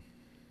like,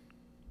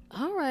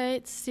 all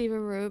right, Stephen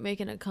Root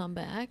making a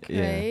comeback,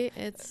 Yeah. right?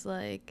 It's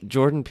like,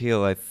 Jordan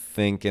Peele, I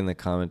think, in the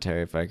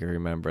commentary, if I can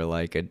remember,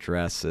 like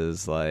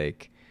addresses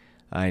like,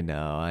 I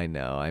know, I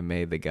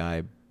made the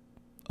guy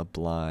a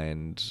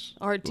blind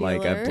Art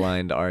like dealer. a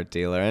blind art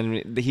dealer,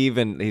 and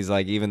he's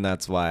like, even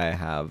that's why I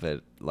have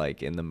it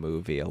like in the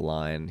movie a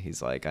line.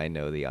 He's like, I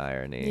know the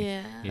irony.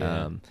 yeah.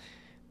 Yeah.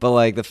 But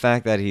like the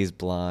fact that he's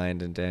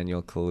blind and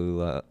Daniel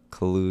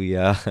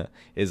Kaluuya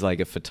is like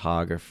a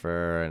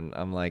photographer, and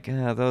I'm like,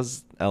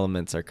 those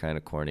elements are kind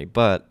of corny,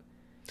 but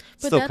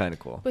still that- kind of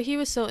cool. But he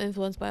was so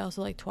influenced by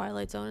also like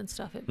Twilight Zone and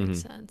stuff. It makes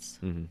Mhm. sense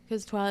Mhm.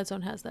 because Twilight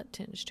Zone has that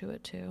tinge to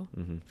it too.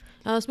 Mhm.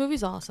 This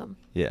movie's awesome.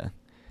 Yeah.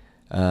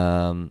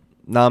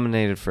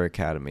 Nominated for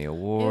Academy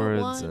Awards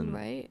It won, and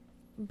right?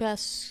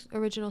 Best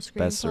original screenplay.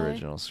 Best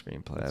Original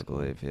Screenplay, That's I cool.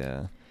 believe.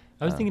 Yeah.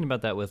 I was thinking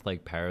about that with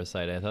like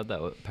Parasite. I thought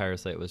that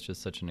Parasite was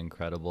just such an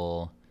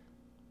incredible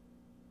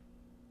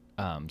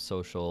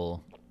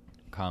social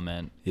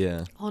comment.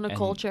 Yeah. On a And-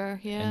 culture,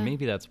 yeah. And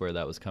maybe that's where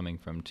that was coming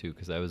from too,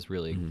 because I was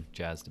really Mhm.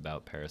 jazzed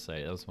about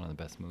Parasite. That was one of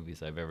the best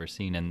movies I've ever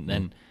seen. And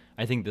then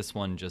I think this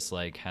one just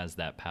like has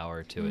that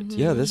power to it too.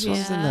 Yeah, this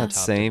one's in Yeah. that Top to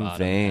same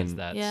bottom, it has vein.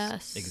 that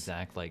Yes.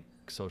 exact like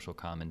social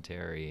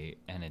commentary,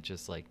 and it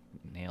just like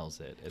nails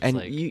it. It's And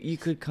like you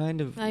could kind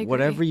of I agree.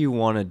 whatever you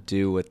want to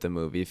do with the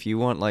movie. If you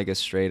want like a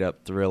straight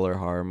up thriller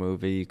horror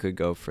movie, you could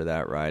go for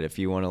that ride. If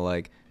you want to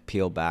like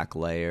peel back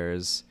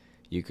layers,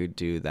 you could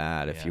do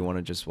that. If you Yeah. want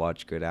to just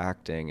watch good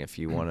acting, if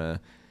you want to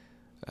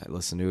I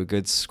listen to a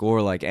good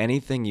score, like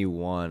anything you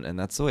want, and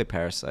that's the way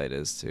Parasite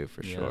is too,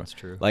 for Yeah, sure. that's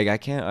true. Like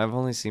I've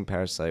only seen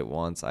Parasite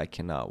once. I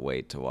cannot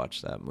wait to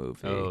watch that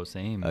movie. Oh,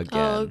 same. Again.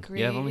 Oh,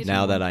 agreed. Yeah, I've only seen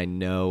Now that one. I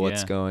know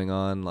what's Yeah. going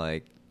on,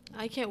 like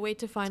I can't wait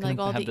to find It's gonna like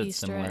all have the that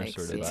Easter similar eggs.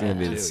 sort of it's vibe gonna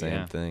be too, the same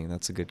yeah. thing.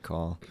 That's a good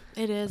call.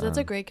 It is. That's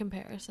a Um, great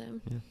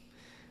comparison.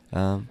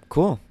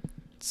 Cool.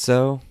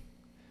 So,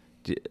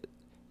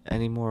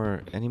 any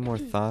more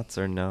thoughts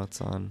or notes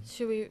on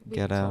Should we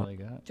Get That's Out? all I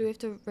got. do we have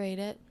to rate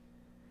it?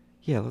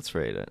 Yeah, let's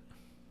rate it.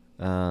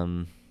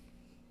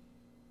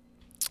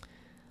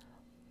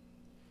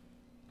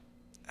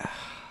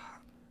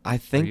 I Are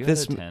think you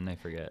this. out of 10? I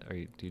forget. Do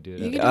you do it?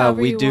 You out can of do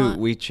however we you do. want.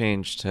 We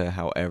changed to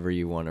however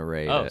you want to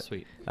rate Oh, it.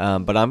 sweet.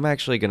 But I'm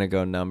actually gonna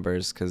go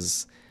numbers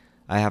because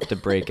I have to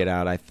break it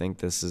out. I think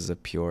this is a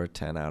pure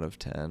 10 out of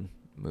 10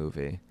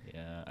 movie.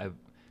 Yeah,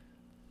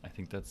 I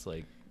think that's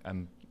like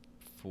I'm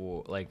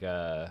for like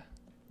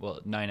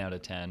 9 out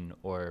of 10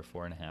 or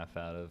 4.5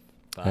 out of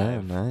 5.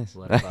 Oh, nice.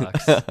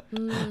 Letterboxd.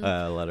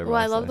 Letterboxd. Well,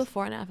 I love the nice.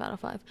 4.5 out of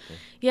 5. Cool.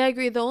 Yeah, I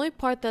agree. The only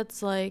part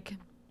that's like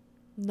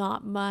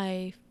not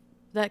my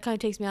that kind of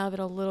takes me out of it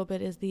a little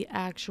bit is the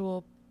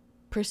actual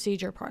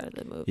procedure part of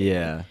the movie.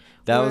 Yeah,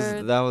 that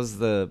Where- was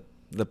the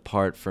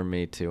part for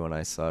me too when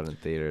I saw it in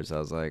theaters. I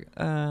was like,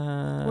 Where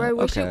I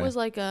wish okay. it was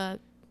like a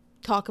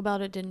talk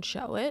about it, didn't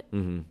show it,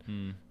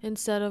 Mm-hmm.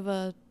 instead of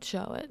a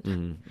show it.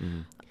 Mm-hmm.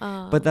 Mm-hmm.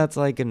 Um, But that's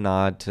like a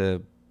nod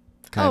to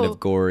kind Oh, of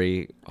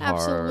gory horror.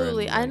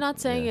 absolutely. and, I'm like, not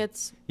saying yeah.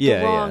 it's Yeah,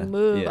 the wrong yeah,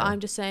 move. yeah. I'm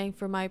just saying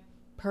for my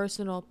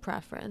personal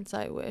preference,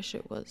 I wish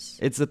it was.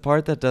 It's the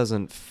part that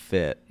doesn't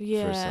fit for some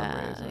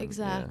Yeah, reason.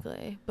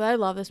 exactly. But I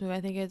love this movie.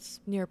 I think it's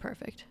near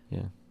perfect.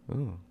 Yeah.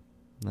 Ooh,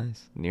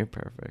 nice. Near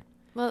perfect.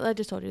 Well, I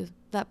just told you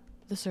that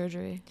the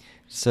surgery.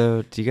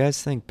 So, do you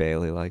guys think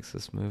Bailey likes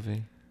this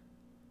movie?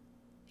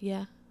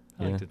 Yeah.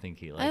 I Yeah. like to think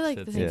he likes I like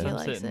it. to think since he I'm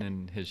likes sitting it.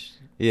 in his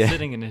Yeah.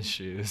 sitting in his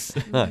shoes.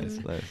 Nice,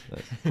 nice.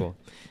 Cool.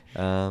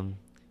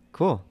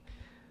 Cool.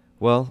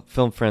 Well,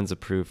 Film Friends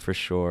approved for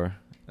sure.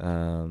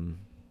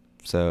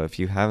 So if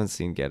you haven't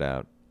seen Get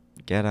Out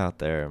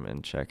there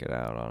and check it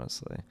out,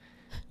 honestly.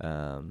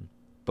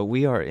 But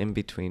we are in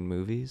between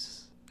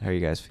movies. How are you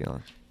guys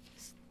feeling?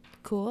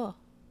 Cool.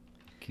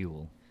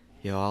 Cool.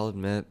 Yo, I'll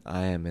admit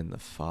I am in the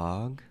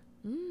fog,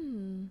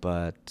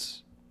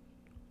 but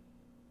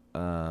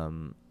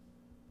I'm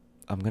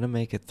gonna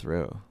make it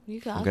through. You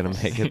got I'm gonna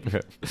this. make it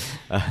through.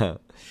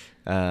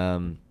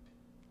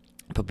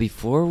 But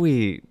before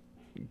we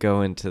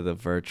go into the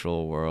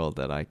virtual world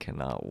that I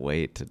cannot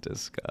wait to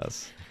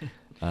discuss,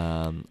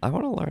 I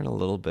want to learn a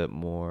little bit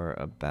more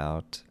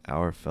about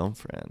our film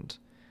friend.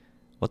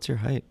 What's your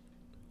height?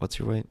 What's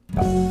your weight?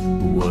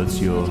 What's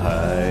your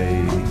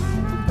height?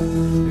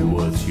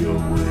 What's your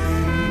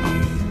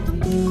weight?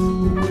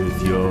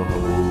 With your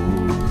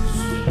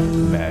host,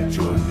 Matt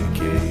Jordan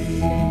Kay.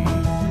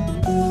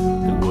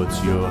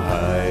 What's your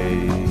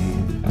height?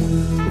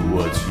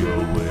 What's your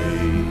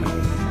weight?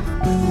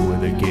 Will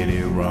they get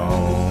it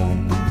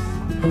wrong?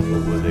 Or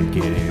will they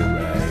get it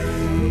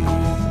right?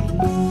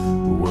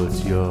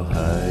 What's your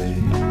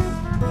height?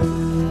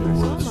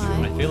 What's Oh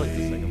my. I feel like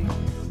the second one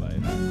will go by.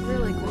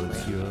 Really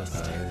What's quickly. your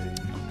height?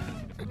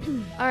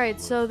 All right,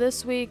 so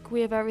this week we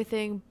have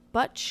everything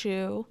but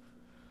shoe.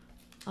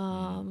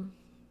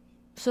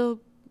 So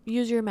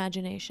use your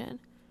imagination.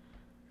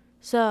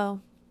 So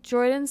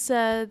Jordan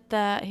said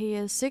that he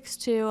is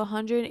 6'2",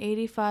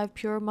 185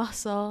 pure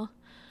muscle.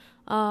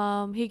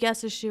 He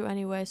guessed his shoe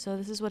anyway, so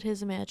this is what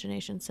his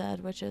imagination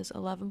said, which is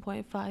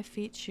 11.5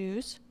 feet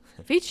shoes.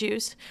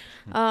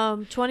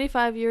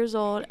 25 years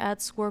old at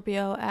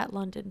Scorpio at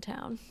London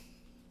Town.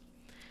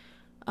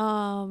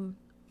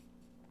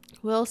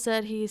 Will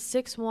said he's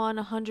 6'1",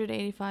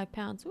 185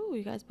 pounds. Ooh,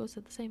 you guys both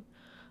said the same.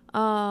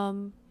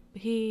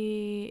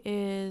 He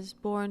is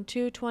born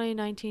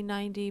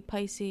 2/20/1990,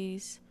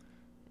 Pisces,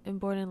 and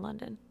born in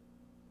London.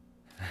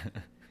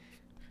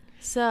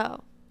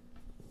 So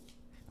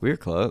We were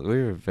close.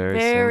 We were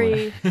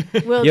very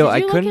similar. Will, Yo, did I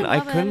you look couldn't. him I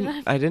up ahead of couldn't.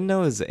 time? I didn't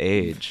know his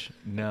age.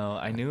 No,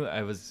 I knew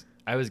I was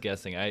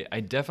guessing. I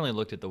definitely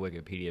looked at the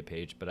Wikipedia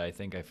page, but I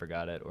think I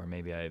forgot it, or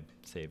maybe I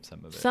saved some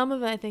of it. Some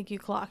of it I think you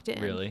clocked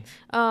in. Really?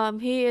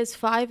 He is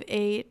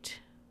 5'8",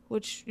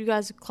 which you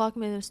guys clock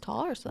him in as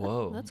taller, so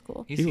Whoa. that's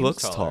cool. He seems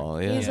looks taller.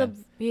 tall. Yeah.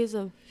 He's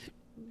a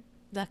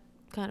that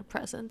kind of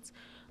presence.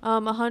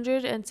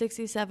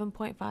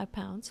 167.5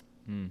 pounds.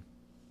 Hmm.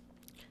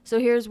 So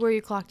here's where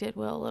you clocked it,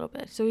 Will, a little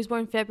bit. So he's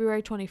born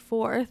February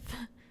 24th,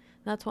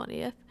 not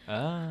 20th.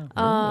 Ah,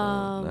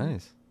 Oh,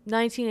 nice.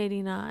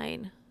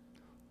 1989.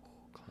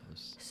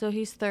 close. So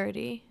he's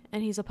 30,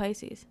 and he's a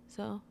Pisces.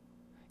 So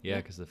Yeah,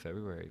 because the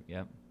February.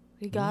 Yep.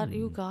 you got it. Mm.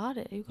 You got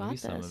Maybe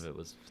this. some of it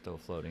was still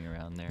floating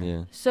around there.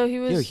 Yeah. So he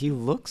was. Yo, he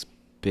looks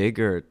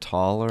bigger,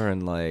 taller,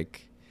 and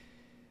like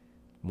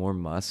more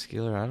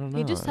muscular. I don't know.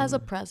 He just I has a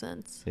don't know.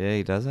 presence. Yeah,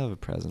 he does have a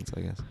presence,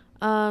 I guess.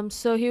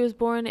 So he was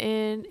born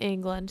in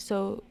England.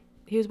 So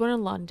he was born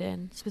in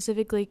London,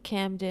 specifically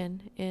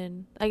Camden.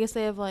 I guess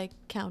they have like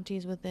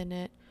counties within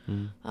it.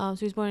 Mm. So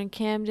he was born in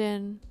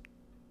Camden,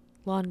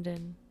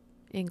 London,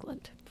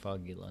 England.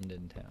 Foggy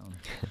London town.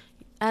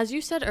 As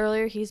you said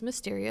earlier, he's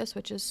mysterious,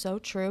 which is so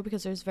true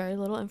because there's very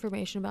little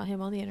information about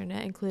him on the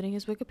internet, including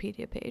his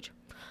Wikipedia page.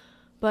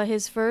 But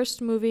his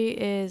first movie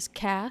is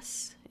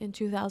Cass in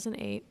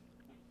 2008.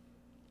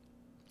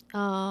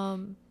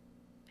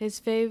 His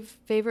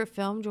favorite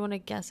film, do you want to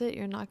guess it?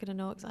 You're not going to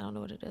know it because I don't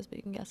know what it is, but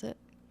you can guess it.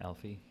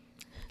 Alfie.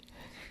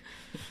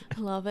 I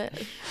love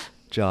it.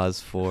 Jaws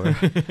 4.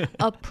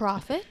 A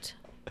Prophet.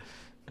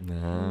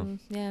 No.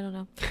 Yeah, I don't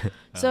know.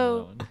 I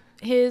So don't know.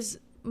 his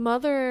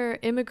mother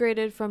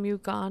immigrated from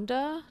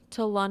Uganda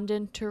to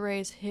London to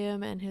raise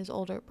him and his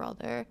older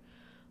brother,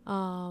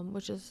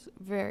 which is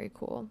very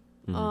cool.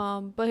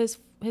 Mhm. But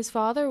his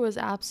father was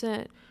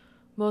absent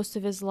most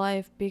of his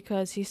life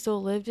because he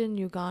still lived in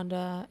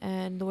Uganda,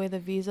 and the way the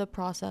visa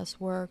process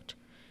worked,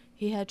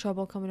 he had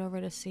trouble coming over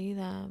to see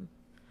them.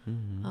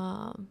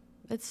 Mhm.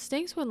 It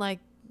stinks when like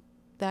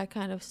that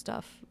kind of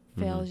stuff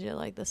fails you,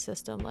 like the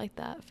system like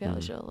that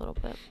fails you a little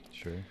bit.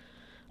 Sure.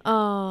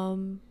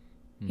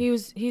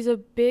 He's a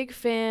big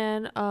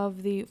fan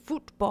of the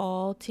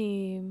football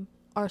team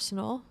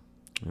Arsenal.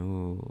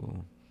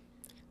 Ooh.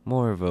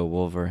 More of a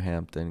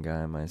Wolverhampton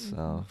guy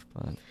myself,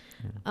 but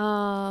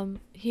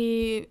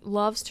He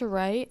loves to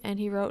write, and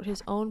he wrote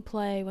his own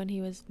play when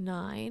he was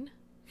 9,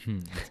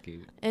 That's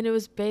cute. and it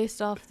was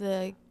based off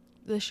the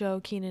show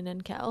Kenan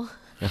and Kel.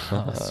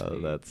 oh,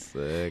 sweet. that's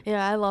sick.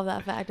 Yeah, I love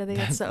that fact. I think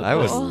it's so cool. I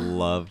would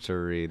love to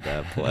read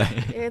that play.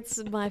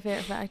 It's my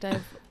favorite fact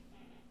I've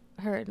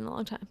heard in a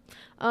long time.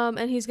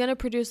 And he's gonna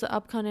produce the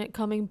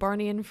upcoming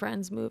Barney and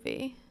Friends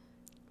movie.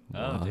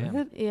 Oh, damn.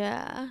 What?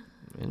 Yeah,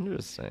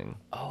 Interesting.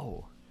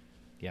 Oh.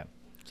 Yeah.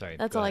 Sorry.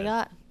 that's go all ahead. I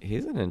got.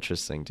 He's an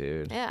interesting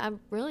dude. Yeah, I'm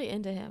really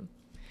into him.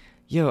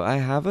 Yo, I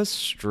have a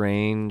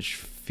strange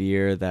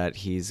fear that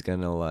he's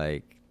gonna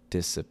like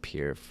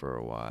disappear for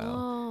a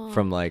while Oh.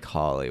 from like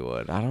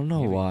Hollywood. I don't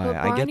know Maybe. why. But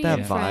I get Barney that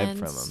and vibe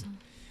Friends- from him.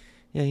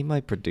 Yeah, he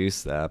might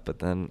produce that, but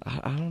then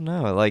I don't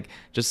know. Like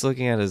just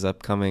looking at his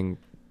upcoming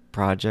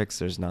projects,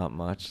 there's not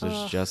much. There's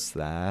Ugh. just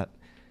that.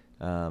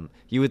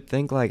 You would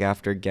think like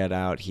after Get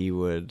Out, he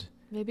would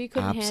Maybe he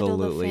couldn't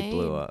absolutely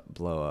handle the fame.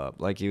 blow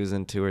up. Like he was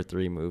in 2 or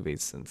 3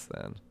 movies since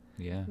then.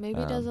 Yeah. Maybe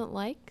he Um, doesn't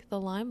like the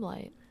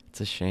limelight. It's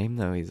a shame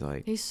though. He's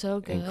like He's so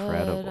good.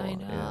 incredible. I yeah.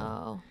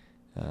 know.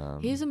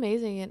 He's He's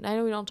amazing. And I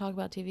know we don't talk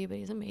about TV, but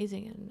he's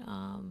amazing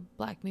in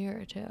Black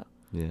Mirror too.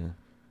 Yeah.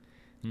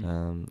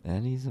 Hmm.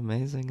 And he's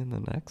amazing in the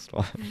next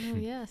one. Oh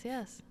yes,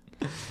 yes.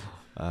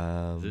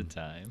 Is it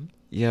time?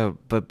 Yeah,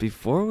 but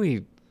before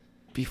we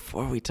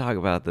talk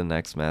about the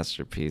next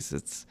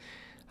masterpiece,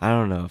 I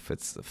don't know if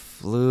it's the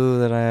flu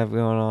that I have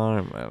going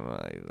on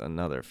or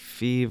another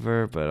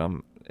fever, but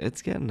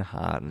it's getting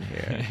hot in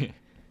here.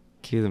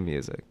 Cue the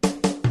music.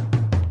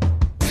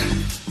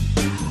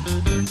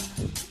 Tired.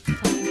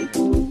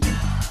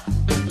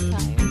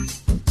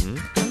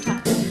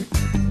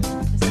 Hmm?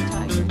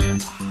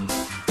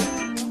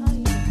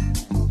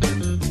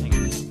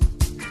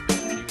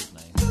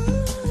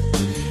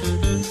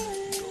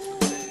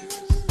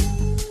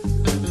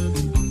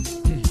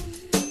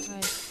 I'm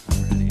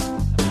tired.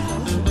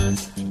 I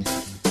said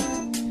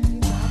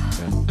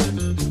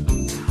tired.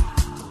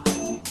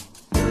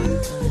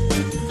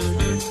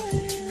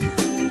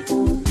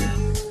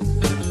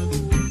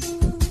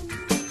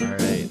 All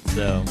right,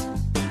 so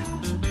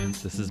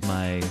this is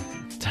my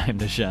time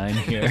to shine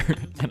here,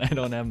 and I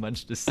don't have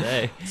much to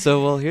say.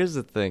 So, well, here's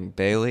the thing.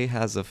 Bailey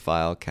has a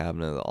file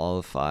cabinet with all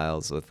the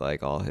files with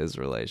like all his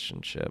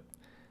relationship.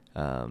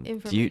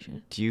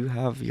 Information. Do you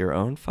have your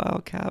own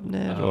file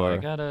cabinet Oh, or? I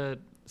gotta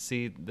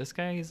see this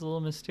guy. He's a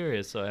little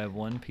mysterious, so I have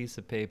one piece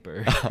of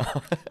paper.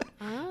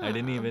 I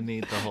didn't even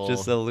need the whole.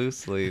 Just a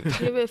loose leaf. Do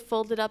you have it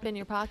folded up in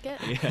your pocket?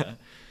 Yeah.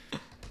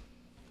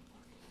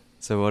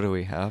 So what do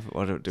we have?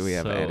 Do we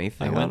have So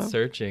anything I on went him?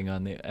 searching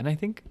on the, and I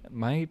think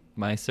my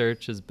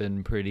search has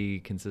been pretty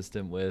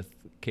consistent with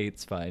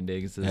Kate's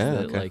findings. Is Yeah,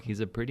 that okay. like he's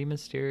a pretty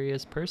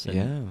mysterious person,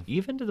 Yeah.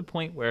 even to the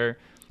point where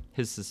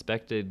his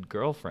suspected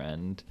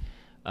girlfriend.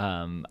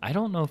 I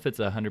don't know if it's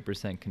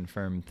 100%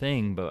 confirmed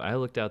thing, but I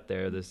looked out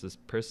there. There's this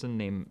person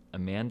named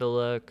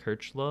Amandla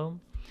Kirchlow,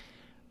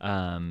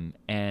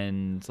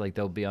 and like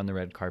they'll be on the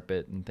red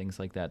carpet and things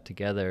like that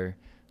together.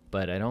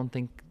 But I don't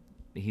think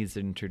he's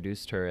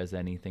introduced her as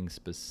anything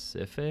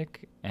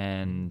specific.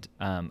 And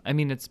I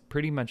mean, it's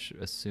pretty much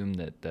assumed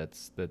that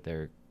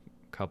they're a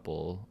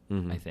couple.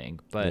 Mhm. I think,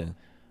 but Yeah.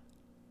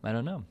 I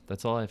don't know.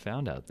 That's all I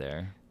found out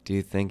there. Do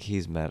you think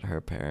he's met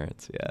her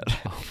parents yet?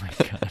 Oh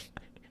my god.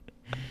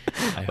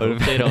 I What hope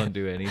if- they don't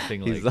do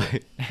anything he's like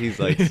like that. he's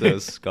like so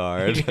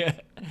scarred. Yeah.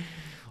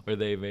 Or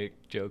they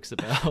make jokes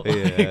about. Yeah,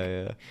 like,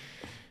 yeah.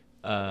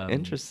 Um,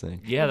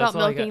 Interesting. Yeah, About that's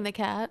all I milking got. the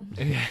cat.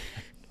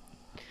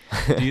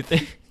 Do you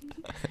think?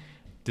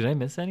 Did I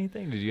miss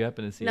anything? Did you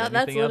happen to see No, anything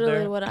that's out literally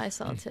there? what I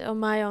saw too. On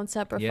my own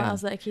separate Yeah.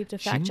 files that I keep to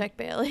She- fact check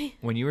Bailey.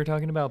 When you were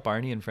talking about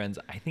Barney and Friends,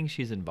 I think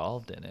she's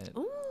involved in it.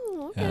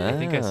 Ooh, okay. Yeah. I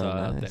think I Ah, saw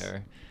out nice.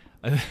 there.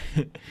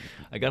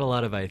 I got a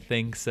lot of I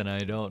thinks and I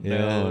don't Yeah.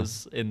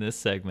 knows in this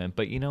segment,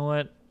 but you know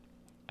what?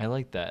 I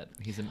like that.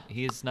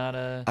 He's not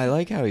a. I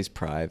like how he's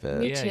private.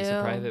 Me Yeah, he's a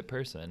too. private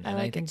person, I and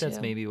I like think it that's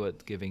too. maybe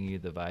what's giving you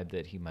the vibe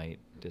that he might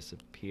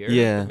disappear.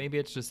 Yeah. Or maybe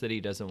it's just that he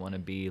doesn't want to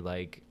be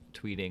like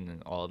tweeting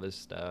all of his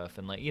stuff,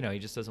 and like he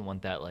just doesn't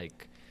want that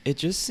like It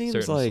just seems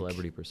certain like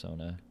celebrity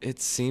persona. it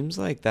seems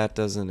like that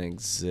doesn't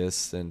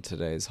exist in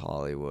today's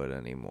Hollywood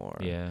anymore.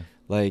 Yeah.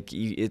 Like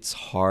it's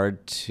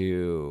hard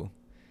to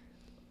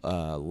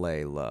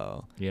lay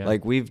low. Yeah.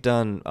 Like we've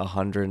done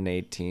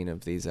 118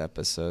 of these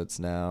episodes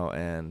now,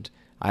 and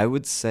I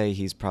would say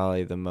he's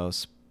probably the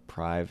most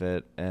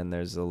private, and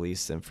there's the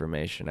least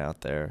information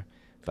out there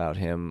about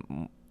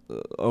him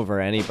over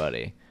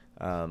anybody.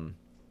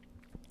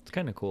 It's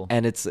kind of cool.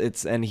 And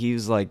and he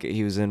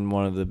was in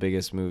one of the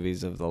biggest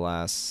movies of the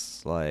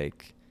last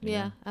like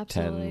Yeah,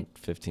 absolutely. 10,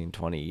 15,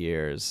 20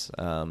 years.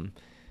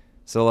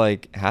 So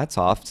like hats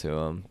off to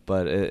him,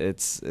 but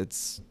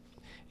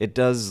it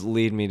does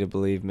lead me to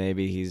believe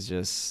maybe he's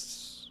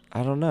just,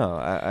 I don't know.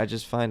 I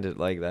just find it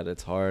like that.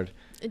 It's hard.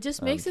 It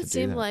just makes to it do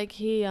seem that. like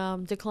he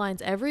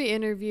declines every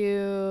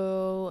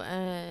interview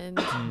and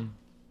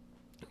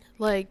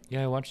like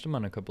Yeah, I watched him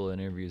on a couple of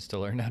interviews to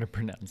learn how to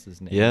pronounce his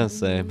name. Yeah,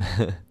 same.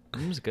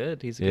 He was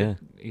good. He's Yeah. good.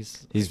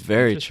 He's He's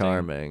very interesting.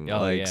 charming. Oh,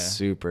 like yeah,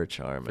 super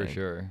charming. for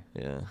sure.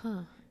 Yeah.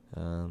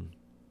 huh.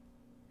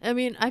 I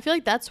mean, I feel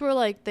like that's where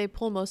like they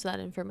pull most of that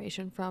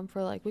information from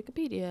for like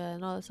Wikipedia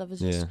and all that stuff is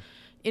just Yeah.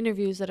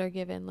 interviews that are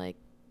given. Like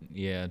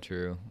Yeah,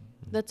 true.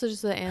 that's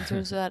just the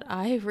answers that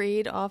I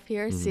read off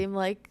here Mhm. seem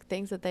like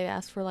things that they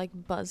ask for like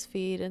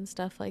BuzzFeed and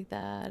stuff like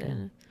that.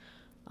 And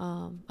I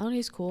don't know,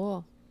 he's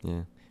cool.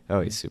 Yeah. Oh,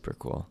 he's super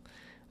cool.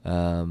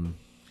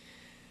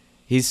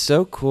 He's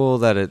so cool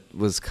that it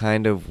was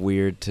kind of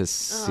weird to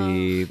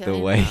see the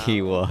I way he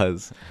know.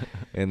 was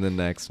in the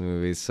next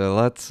movie. So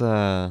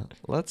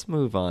let's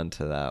move on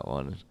to that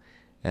one.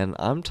 And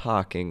I'm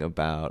talking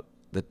about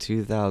the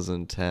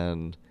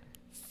 2010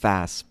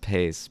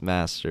 fast-paced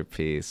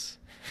masterpiece,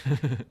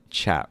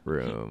 Chat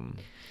Room.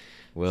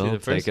 Will, See, the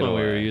take first it one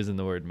away. we were using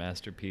the word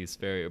masterpiece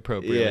very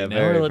appropriately. Yeah, now,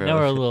 very we're, now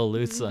we're a appropriate. little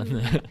loose on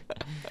that.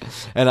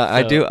 And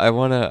I So-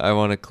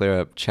 wanna clear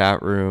up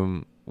Chat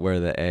Room where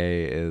the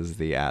A is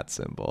the @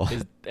 symbol.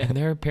 And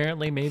they're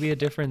apparently maybe a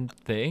different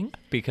thing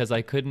because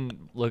I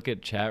couldn't look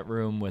at chat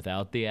room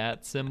without the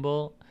 @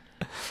 symbol.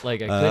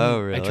 Like I couldn't. Oh,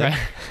 really?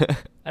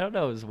 I don't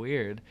know. It was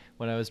weird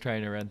when I was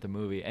trying to rent the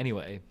movie.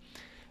 Anyway,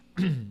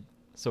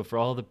 so for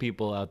all the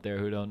people out there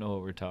who don't know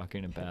what we're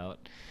talking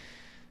about,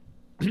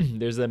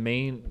 there's a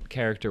main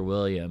character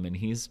William, and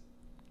he's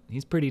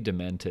pretty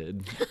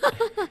demented.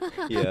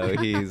 Yo,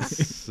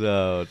 he's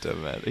so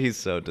demented. He's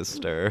so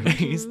disturbed.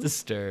 He's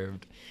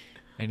disturbed,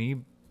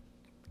 and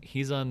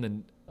he's on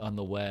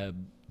the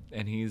web,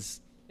 and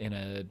he's in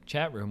a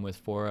chat room with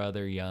 4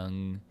 other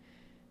young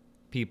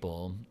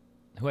people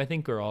who I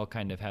think are all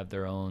kind of have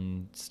their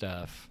own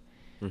stuff.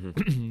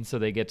 Mhm. So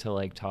they get to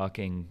like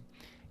talking,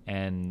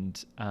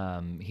 and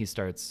he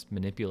starts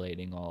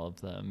manipulating all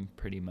of them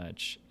pretty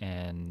much,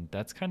 and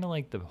that's kind of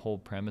like the whole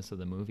premise of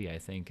the movie, I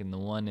think. And the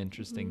one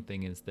interesting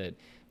thing is that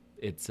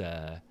it's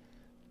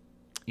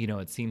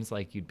it seems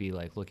like you'd be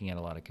like looking at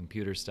a lot of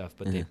computer stuff,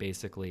 but they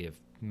basically have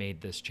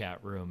made this chat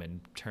room and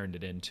turned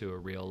it into a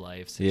real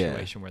life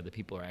situation where the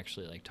people are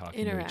actually like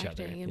talking to each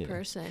other. Interacting in Yeah.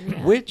 person.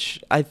 Yeah.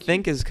 Which I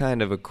think is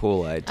kind of a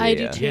cool idea. I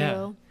do too.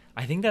 Yeah,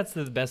 I think that's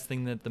the best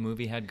thing that the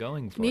movie had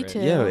going for Me it.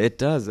 too. Yeah, it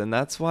does, and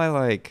that's why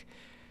like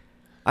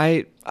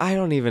I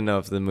don't even know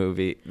if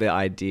the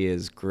idea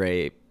is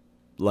great,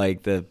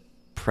 like the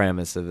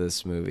premise of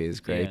this movie is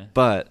great, Yeah.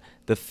 but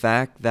the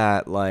fact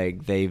that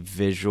like they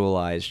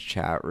visualize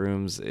chat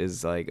rooms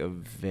is like a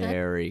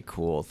very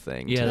cool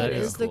thing. Yeah, to that that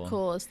do. is the cool.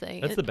 coolest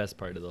thing. That's the best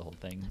part of the whole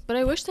thing. But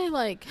I wish they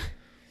like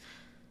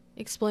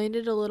explained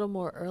it a little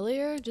more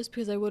earlier, just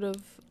because I would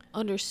have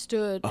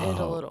understood it a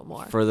Oh, little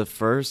more. For the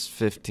first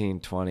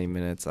 15-20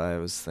 minutes, I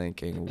was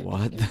thinking,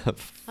 what the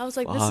I was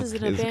like, this fuck is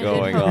an is abandoned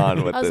going ho-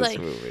 on with I was this like,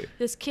 movie?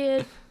 This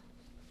kid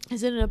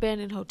is in an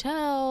abandoned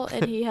hotel,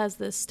 and he has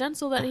this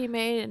stencil that he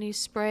made, and he's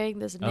spraying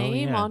this Oh,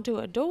 name yeah. onto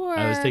a door.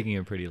 I was taking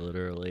it pretty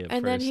literally at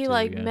and first. then he too,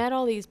 like yeah. met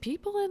all these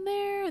people in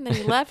there, and then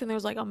he left, and there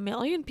was like 1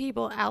 million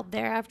people out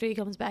there after he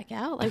comes back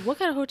out. Like, what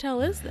kind of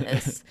hotel is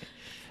this?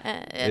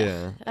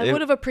 Yeah. I would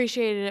have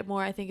appreciated it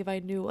more, I think, if I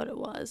knew what it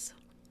was.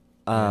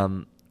 I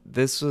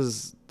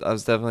was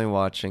definitely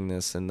watching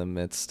this in the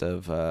midst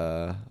of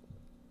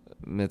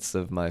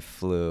my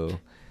flu,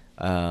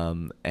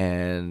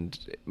 and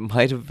it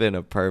might have been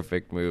a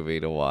perfect movie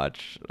to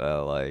watch,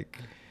 like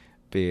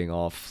being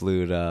all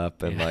flued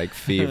up and Yeah. like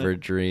fever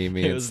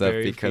dreamy It and was stuff,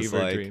 very because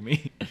fever like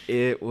dreamy.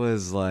 it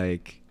was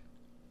like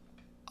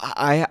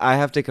I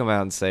have to come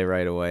out and say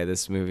right away,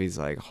 this movie's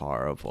like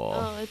horrible.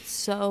 Oh, it's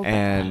so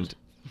And bad.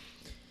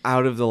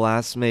 out of the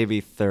last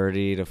maybe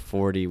 30 to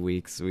 40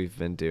 weeks we've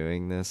been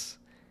doing this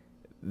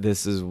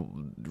is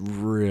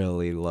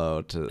really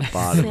low to the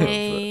bottom of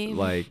Same.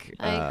 like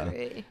I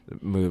agree.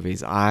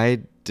 movies. I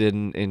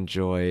didn't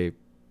enjoy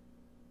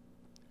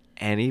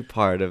any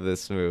part of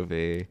this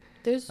movie.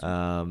 There's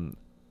And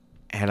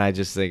I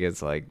just think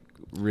it's like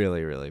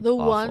really, really The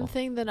awful. one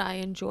thing that I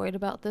enjoyed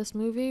about this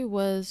movie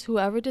was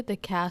whoever did the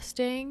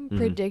casting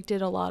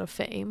predicted a lot of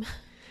fame.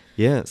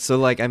 Yeah, so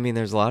like I mean,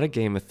 there's a lot of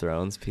Game of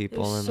Thrones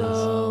people There's in this.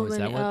 so is that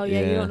many. what- Oh yeah,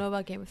 you Yeah. don't know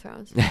about Game of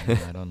Thrones.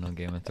 I don't know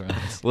Game of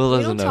Thrones. Will We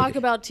doesn't don't know. talk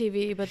about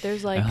TV, but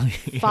there's like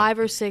Yeah. 5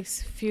 or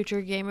 6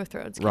 future Game of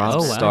Thrones Rob Oh,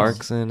 cast wow.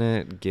 Stark's in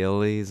it.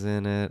 Gilly's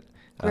in it.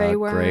 Grey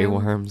Grey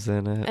Worm. Worm's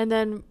in it. and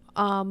then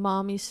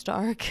Mommy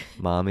Stark.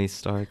 Mommy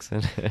Stark's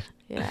in it.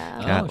 Yeah.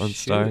 Oh, Catelyn shoot.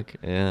 Stark.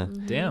 Yeah.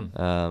 Mhm.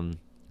 Damn.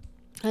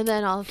 And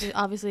then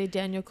obviously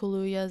Daniel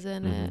Kaluuya's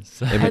in Mhm. it.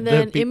 So And the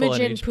then people on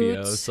Imogen HBO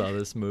Poots. saw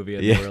this movie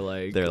and Yeah, they were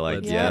like, they're like,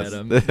 "Let's yes, get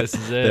 'em. This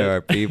is it." there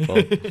are people.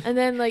 And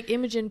then like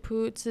Imogen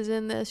Poots is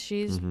in this.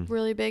 She's Mhm.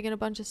 really big in a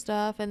bunch of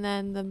stuff. And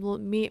then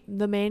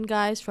the main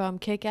guys from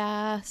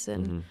Kick-Ass,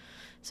 and Mhm.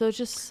 so it's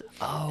just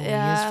Oh, he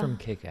Yeah. is from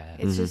Kick-Ass.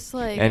 it's Mhm. just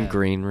like And Yeah.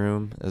 Green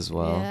Room as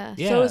well. yeah.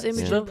 Yeah, So is so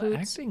Imogen the Poots.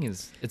 acting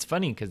is, it's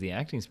funny because the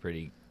acting's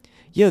pretty,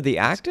 Yeah, the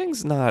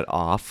acting's not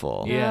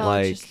awful. Yeah. No,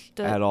 Like just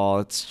the- at all.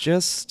 It's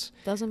just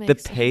Doesn't make the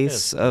sense.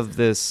 pace of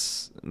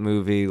this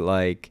movie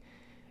like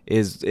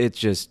it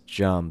just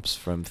jumps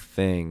from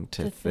thing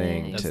to To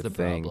thing thing. That's to the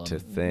thing problem. to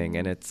thing,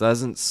 and it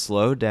doesn't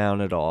slow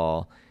down at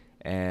all.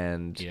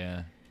 And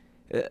yeah.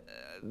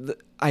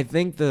 I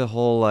think the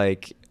whole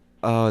like,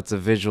 oh, it's a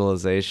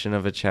visualization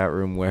of a chat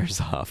room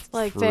wears off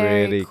Like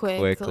pretty very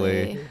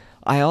quickly.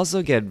 I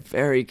also get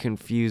very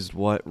confused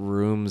what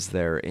rooms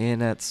they're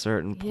in at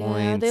certain Yeah,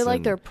 points. they like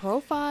and- their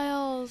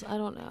profiles. I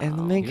don't know. And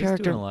the main He was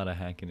character, doing a lot of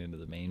hacking into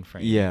the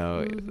mainframe. yeah,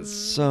 Mhm.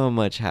 so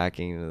much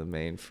hacking into the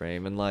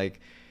mainframe, and like,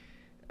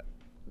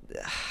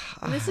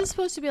 And this is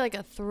supposed to be like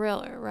a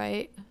thriller,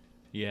 right?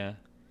 Yeah.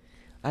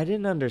 I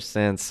didn't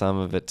understand some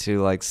of it too.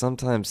 Like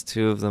sometimes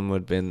two of them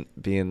would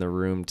be in the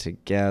room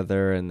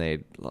together, and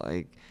they'd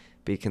like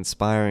be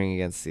conspiring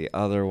against the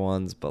other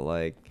ones, but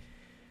like.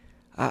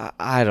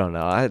 I don't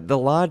know. The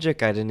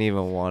logic I didn't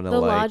even want to The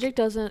like. logic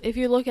doesn't. If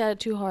you look at it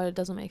too hard, it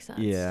doesn't make sense.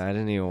 Yeah, I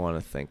didn't even want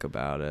to think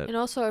about it. And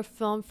also, our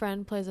film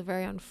friend plays a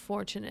very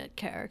unfortunate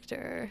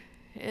character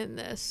in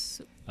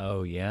this.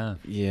 Oh, yeah.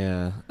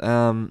 Yeah.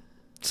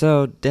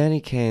 So Danny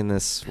Kaye in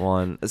this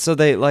one. So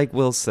they, like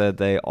Will said,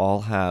 they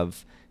all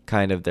have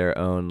kind of their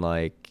own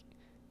like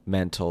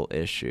mental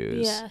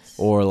issues. Yes.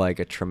 Or like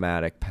a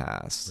traumatic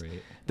past.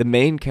 Right. The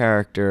main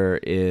character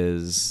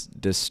is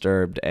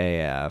disturbed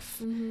AF,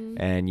 Mhm.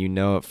 and you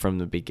know it from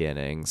the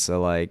beginning. So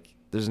like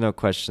there's no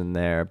question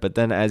there. But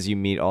then as you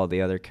meet all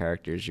the other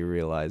characters, you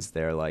realize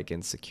their like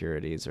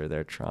insecurities or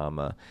their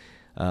trauma.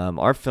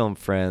 Our film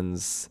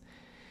friends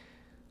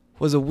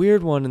was a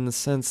weird one in the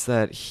sense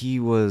that he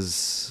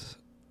was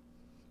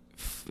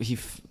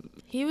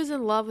He was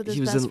in love with his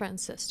He was best in-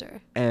 friend's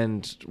sister.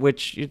 and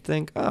which you'd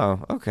think,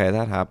 oh, okay,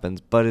 that happens.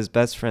 But his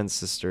best friend's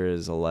sister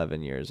is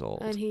 11 years old.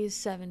 And he's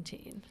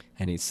 17.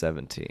 And he's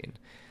 17.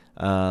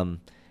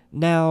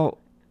 Now,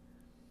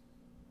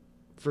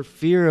 for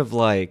fear of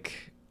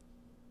like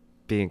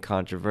being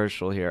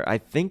controversial here, I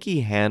think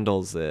he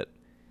handles it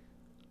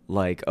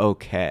like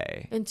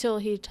okay. Until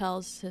he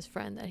tells his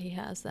friend that he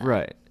has that.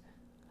 Right.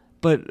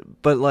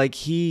 But like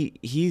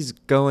he's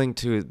going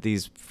to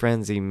these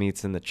friends he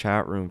meets in the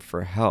chat room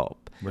for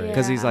help. Right.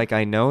 Because he's Yeah. like,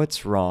 I know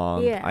it's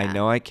wrong. I Yeah.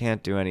 know I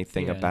can't do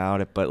anything Yeah.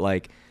 about it, but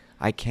like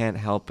I can't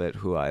help it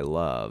who I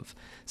love.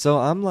 So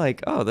I'm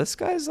like, oh, this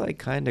guy's like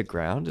kind of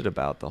grounded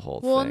about the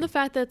whole Well, thing. and the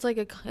fact that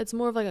it's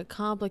more of like a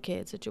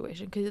complicated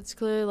situation because it's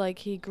clearly like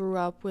he grew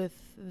up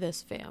with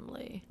this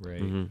family.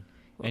 Right. Mhm.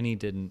 And he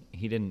didn't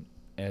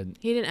add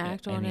He didn't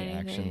act on any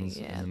anything, actions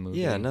yeah. in the movie.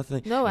 Yeah,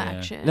 nothing. No Yeah.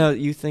 action. No,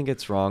 you think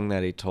it's wrong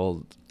that he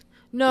told?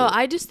 No,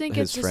 I just think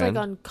his it's just friend?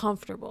 like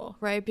uncomfortable,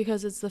 right?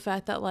 Because it's the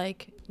fact that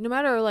like no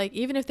matter like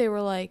even if they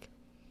were like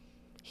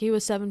he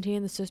was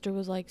 17, the sister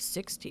was like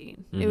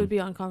 16, it Mhm. would be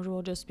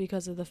uncomfortable just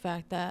because of the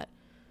fact that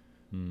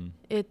Hmm.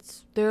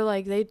 they're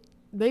like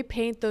they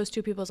paint those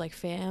two people as like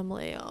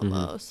family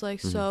almost, like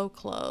Mhm. so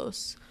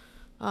close.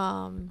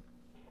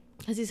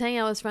 As he's hanging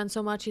out with his friends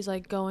so much, he's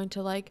like going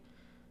to like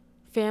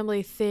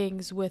family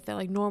things with them,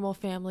 like normal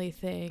family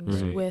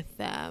things Right. with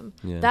them.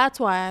 Yeah. That's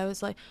why I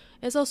was like,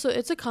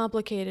 it's a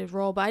complicated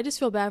role, but I just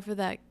feel bad for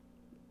that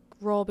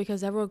role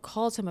because everyone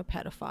calls him a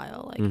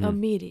pedophile like Mhm.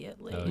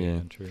 immediately. Oh, Yeah. yeah,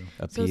 true.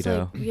 A So it's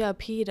pedo. like, yeah,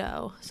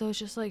 pedo. So it's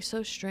just like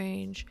so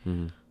strange.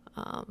 Mhm.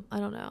 I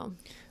don't know.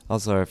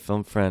 Also, our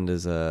film friend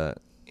is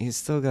he's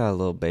still got a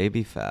little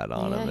baby fat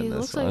on Yeah, him in he this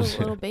looks one. like a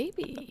little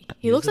baby.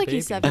 He He's looks a like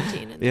he's baby.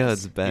 17 in Yeah,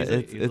 this. it's ba- He's a-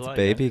 it's he's a it's lot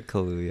baby younger.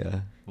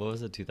 Kaluuya. What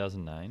was it,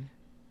 2009?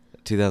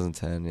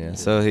 2010, yeah. Yeah.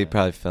 So he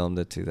probably filmed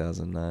it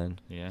 2009.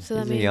 Yeah. So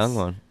that He's a young means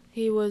one.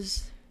 He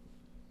was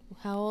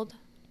how old?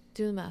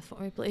 Do the math for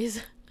me,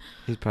 please.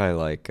 He's probably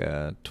like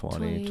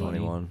 20,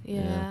 21.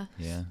 Yeah.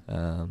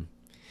 Yeah.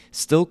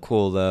 Still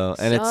cool though,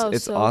 and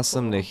it's So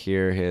awesome to cool.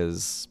 hear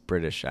his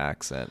British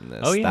accent in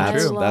this. Oh, yeah,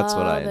 that's true. that's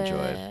what I love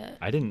enjoyed. it.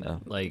 I didn't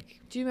Oh. like.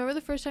 Do you remember the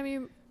first time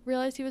you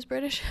realized he was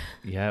British?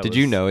 Yeah. it Did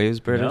you was- know he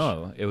was British?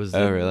 No, it was.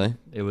 Oh, really?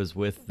 It was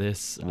with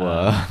this.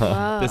 Whoa.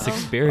 This Wow.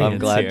 experience. I'm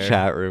glad here.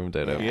 chat room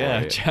did it. Yeah,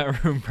 for you.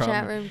 chat room. Problem.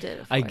 Chat room did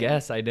it. For I you.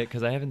 guess I did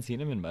because I haven't seen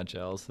him in much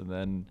else, and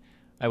then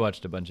I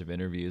watched a bunch of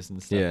interviews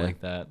and stuff Yeah.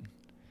 like that.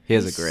 He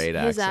has a great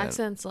His accent.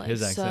 accent's like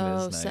His accent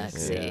so is nice.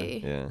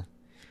 sexy. Yeah.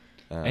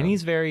 And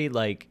he's very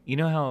like, you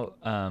know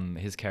how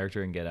his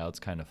character in Get Out's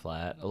kind of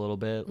flat a little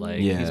bit, like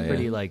Yeah, he's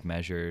pretty yeah. like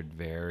measured,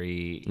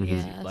 very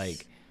Yes. like,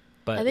 I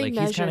but think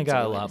like he's kind of measured's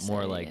got a a way to lot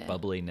more say it, like yeah.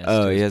 bubbliness.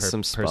 Oh, to he his has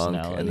some spunk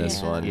personality. in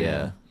this Yeah. one.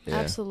 Yeah. Yeah.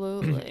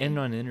 Absolutely. And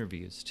on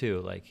interviews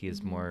too, like he Mm-hmm.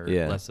 is more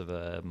Yeah. less of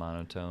a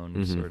monotone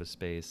Mhm. sort of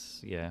space.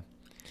 Yeah.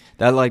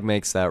 That like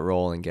makes that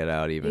role and Get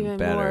Out even Even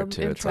better more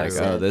too. It's like, oh,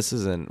 impressive. this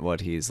isn't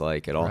what he's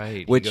like at all. Right,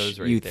 he Which goes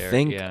right you there,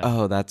 think, yeah.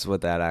 oh, that's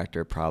what that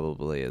actor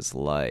probably is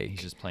like.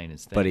 He's just playing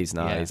his thing. But he's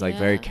not. Yeah. He's like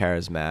very Yeah.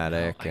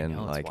 charismatic I and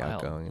know, it's like wild.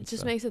 outgoing. It And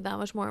just stuff. makes it that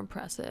much more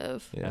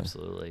impressive. Yeah.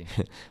 Absolutely.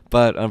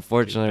 But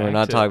unfortunately, we're Back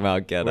not to- talking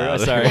about Get we're-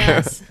 Out. Sorry,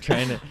 Yes.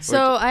 trying to.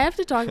 So I have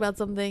to talk about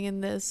something in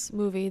this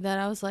movie that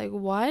I was like,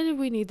 why did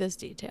we need this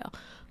detail?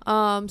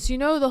 So you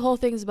know the whole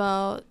thing's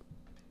about.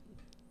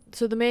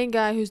 So the main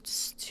guy who's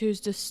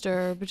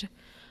disturbed,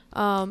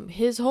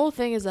 his whole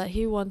thing is that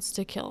he wants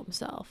to kill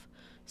himself.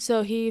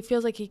 So he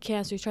feels like he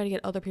can't. So he's trying to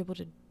get other people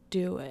to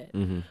do it.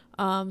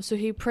 Mm-hmm. So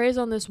he preys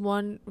on this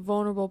one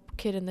vulnerable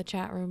kid in the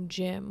chat room,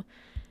 Jim,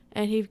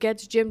 and he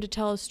gets Jim to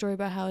tell a story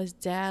about how his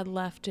dad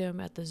left him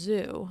at the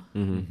zoo.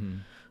 Mm-hmm. Mhm.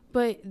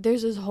 But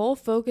there's this whole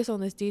focus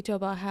on this detail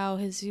about how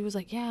he was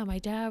like, yeah, my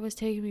dad was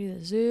taking me to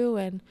the zoo.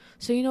 And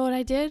so you know what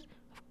I did?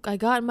 I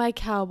got in my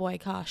cowboy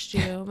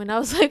costume. And I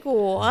was like,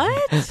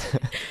 what?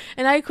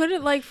 And I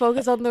couldn't like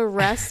focus on the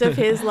rest of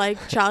his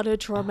like childhood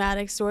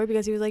traumatic story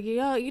because he was like, you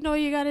know what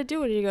you got to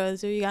do when you go to the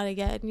zoo? You got to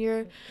get in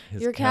your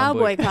His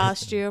cowboy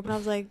costume. And I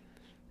was like,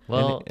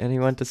 Well, and he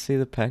went to see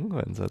the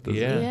penguins at the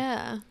Yeah. zoo.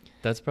 yeah.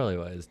 that's probably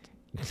why his.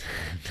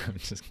 I'm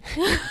just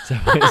kidding. So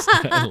his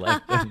dad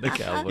left in the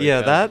cowboy.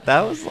 Yeah, costume.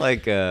 that was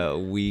like a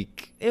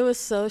weak. It was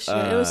so it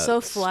was so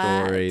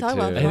flat. story, Talk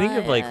about too. I think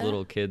of like flat.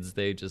 little kids,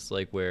 they just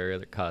like wear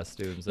their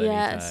costumes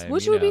Yes, anytime.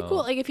 which you would be know. cool.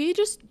 Like if he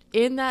just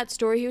in that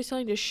story he was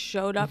telling just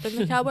showed up in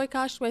the cowboy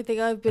costume, I think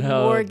I've been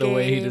How more the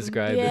way he game.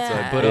 described it. So I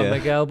Yeah. put on Yeah. my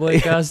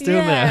cowboy costume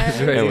and I was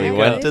Yeah. ready And to we go.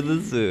 went to the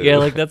zoo. Yeah,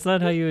 like that's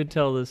not how you would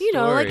tell this You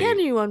know, like story.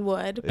 anyone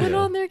would put Yeah.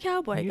 on their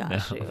cowboy You know.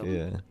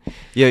 costume.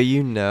 Yeah.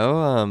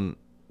 Yeah,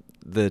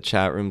 the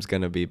chat room's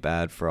gonna be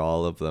bad for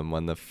all of them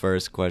when the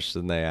first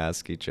question they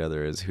ask each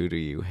other is, who do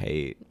you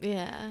hate?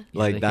 Yeah. they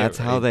Like get that's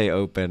how right. they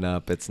open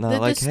up. It's not The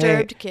like,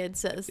 disturbed hey, kid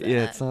says that.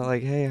 yeah, it's not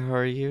like, hey, how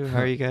are you? How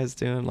are you guys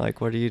doing? Like,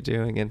 what are you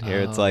doing in here?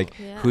 It's Oh. like,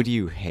 Yeah. who do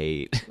you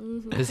hate?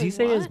 Mhm. Does he Like,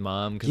 say his what?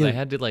 mom? Because Yeah. I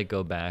had to like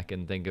go back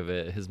and think of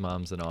it. His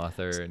mom's an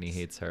author and he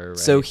hates her. Right?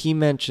 So he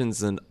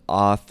mentions an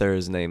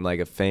author's name, like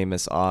a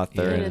famous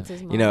author. Yeah. And And, it's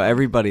his you know, mom.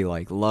 everybody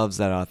like loves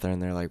that author,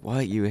 and they're like,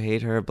 "What? You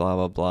hate her?" Blah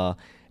blah blah.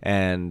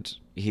 And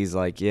he's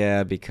like,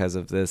 "Yeah, because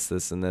of this,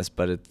 this, and this."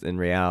 But in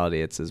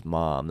reality, it's his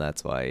mom.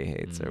 That's why he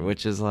hates her. Mhm.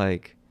 Which is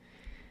like,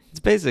 it's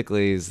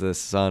basically he's the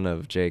son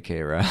of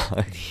J.K.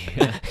 Rowling.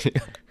 Yeah,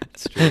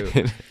 it's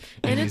true.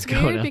 And he's it's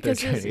going weird out there because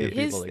trying to his- get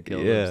people his- to kill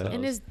Yeah. themselves.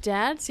 And his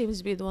dad seems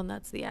to be the one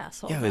that's the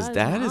asshole. Yeah, his not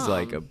dad is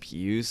like mom.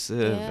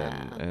 abusive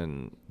Yeah.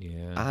 and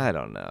yeah. I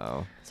don't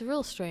know. It's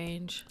real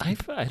strange.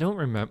 I don't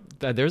remember.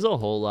 There's a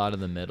whole lot in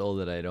the middle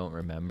that I don't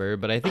remember,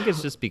 but I think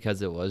it's just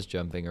because it was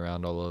jumping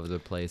around all over the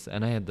place,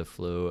 and I had the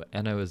flu,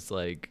 and I was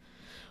like,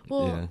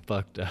 Well, Yeah.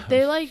 fucked up.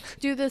 they like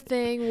do the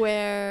thing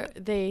where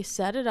they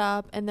set it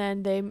up and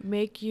then they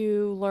make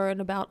you learn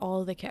about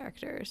all the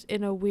characters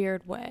in a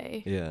weird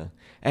way. Yeah.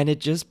 And it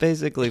just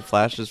basically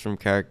flashes from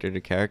character to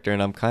character.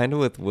 And I'm kind of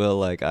with Will.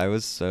 Like, I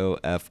was so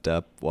effed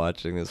up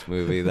watching this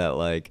movie that,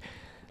 like,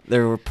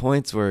 there were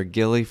points where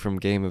Gilly from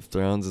Game of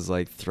Thrones is,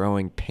 like,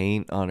 throwing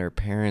paint on her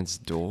parents'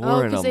 door.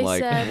 Oh, and 'cause I'm they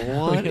like, said-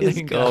 what They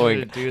is got her going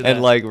to do that.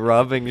 And, like,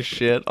 rubbing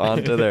shit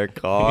onto their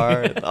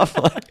car. And I'm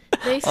like,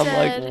 They I'm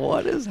said- like,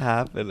 what is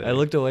happening? I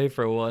looked away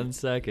for 1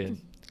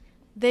 second.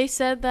 They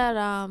said that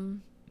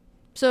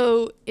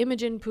so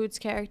Imogen Poots'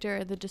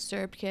 character, the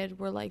disturbed kid,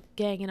 were like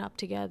ganging up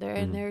together,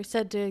 and Mhm. they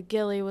said to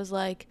Gilly was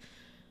like,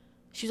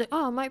 she's like,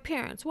 oh, my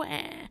parents, wah.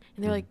 And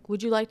they're Mhm. like,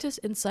 would you like to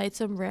incite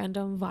some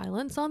random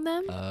violence on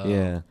them? Oh.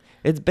 Yeah.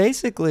 It's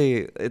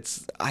basically,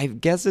 I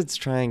guess it's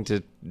trying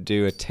to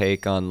do a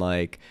take on,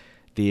 like,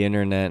 the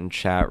internet and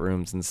chat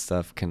rooms and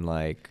stuff can,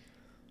 like,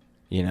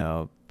 you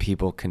know,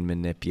 people can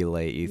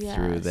manipulate you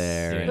through Yes.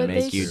 there Yeah, and But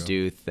make they you s-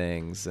 do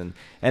things. And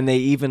they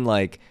even,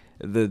 like,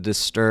 the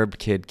disturbed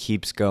kid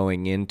keeps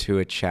going into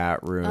a chat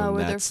room Oh,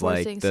 where they're that's like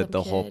forcing the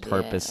some whole kid,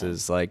 purpose yeah.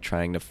 is like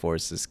trying to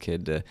force this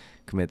kid to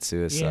commit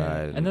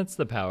suicide. And that's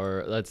the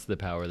power. That's the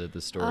power that the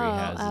story Oh,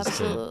 has, is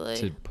absolutely.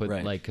 to put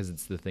Right. like, because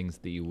it's the things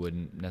that you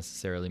wouldn't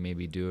necessarily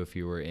maybe do if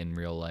you were in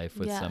real life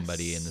with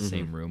somebody in the Yes.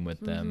 same Mhm. room with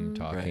them Mhm.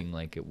 talking. Right.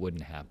 Like it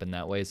wouldn't happen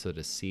that way. So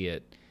to see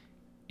it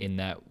in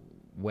that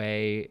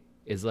way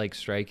is like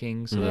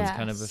striking. So that's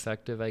kind of Yes.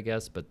 effective, I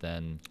guess. But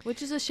then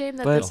Which is a shame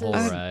that but this the whole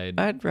is. ride.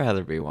 I'd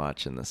rather be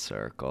watching The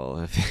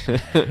Circle.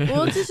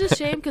 Well, it's just a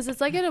shame because it's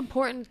like an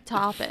important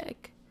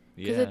topic.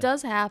 Because yeah. it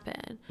does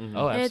happen. Mhm.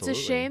 Oh, And it's a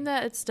absolutely. shame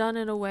that it's done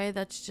in a way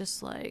that's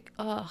just like,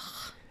 ugh.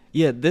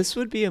 Yeah, this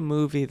would be a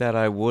movie that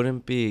I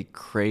wouldn't be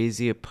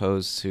crazy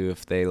opposed to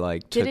if they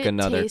like Did took it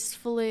another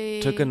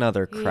tastefully.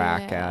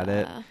 crack at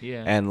it,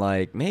 Yeah. and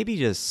like maybe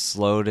just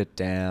slowed it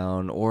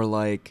down, or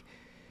like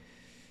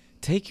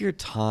take your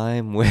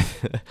time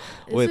with This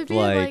with would be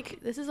like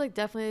this is like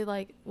definitely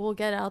like we'll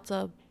get out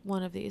to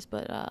one of these,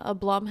 but a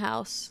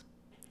Blumhouse.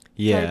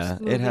 yeah,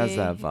 type it has movie,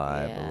 that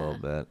vibe a yeah. little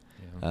bit.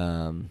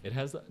 Yeah. It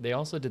has. They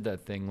also did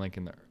that thing like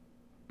in the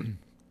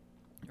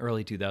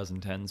early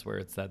 2010s where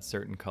it's that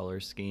certain color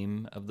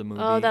scheme of the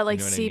movie. Oh, that you like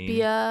know what I mean?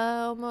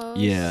 sepia almost.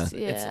 Yeah.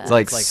 Yeah. It's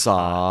like hot,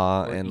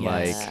 Saw or- and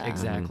yes, like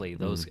exactly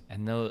those mm,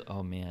 and those.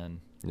 Oh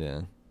man,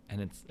 yeah.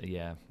 and it's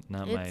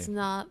not It's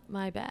not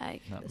my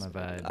bag. Not this my movie.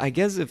 vibe. I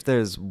guess if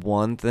there's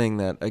one thing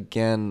that,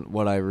 again,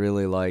 what I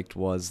really liked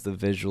was the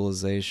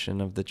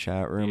visualization of the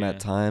chat room Yeah, at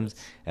times.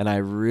 that's- And I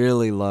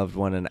really loved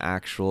when an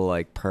actual,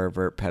 like,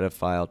 pervert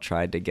pedophile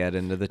tried to get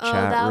into the Oh,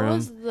 chat that room.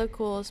 was the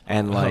coolest part.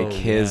 And, like, Oh,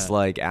 his, yeah.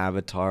 like,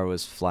 avatar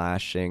was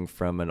flashing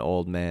from an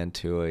old man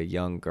to a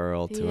young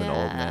girl to an old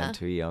Yeah. man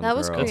to a young That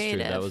was girl. That's true.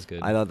 creative. That was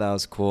good. I thought that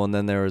was cool. And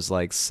then there was,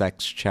 like,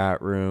 sex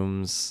chat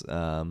rooms.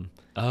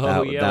 Oh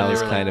that, yeah, that when was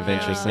they were, kind like, of counting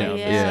interesting. down the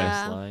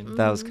Yeah. sex line.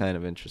 That was Mhm. kind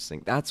of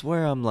interesting. That's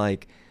where I'm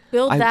like,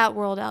 Build I- that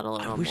world out a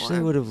little I more. wish they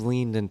would have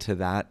leaned into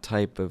that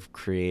type of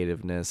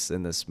creativeness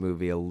in this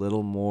movie a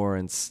little more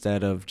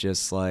instead of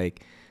just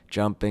like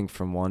jumping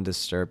from one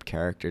disturbed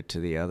character to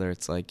the other.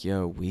 It's like,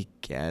 yo, we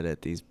get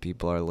it. These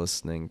people are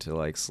listening to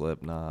like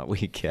Slipknot.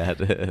 We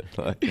get it.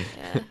 Like,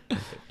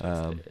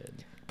 Yeah.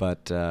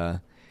 but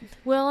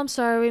Will, I'm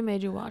sorry we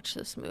made you watch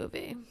this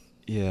movie.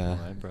 yeah.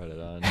 Oh, I brought it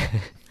on.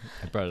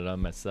 I brought it on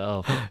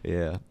myself.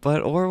 Yeah.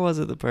 But or was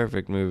it the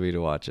perfect movie to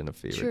watch in a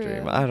fever True.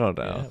 dream? I don't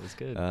know. Yeah, it was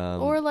good.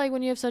 Or like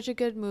when you have such a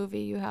good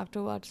movie, you have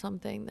to watch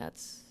something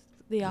that's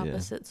the Yeah.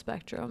 opposite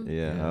spectrum.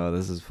 Yeah. Yeah. Oh,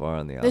 this is far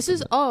on the This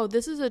is opposite.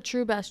 this is a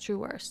true best, true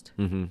worst,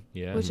 Mm-hmm.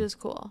 Yeah. which is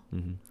cool.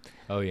 Mm-hmm.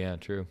 Oh yeah,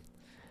 true.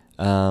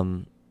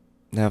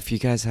 Now, if you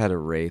guys had to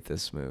rate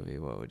this movie,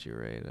 what would you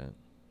rate it?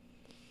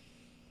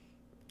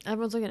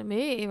 Everyone's looking at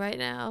me right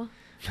now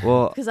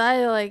Well, because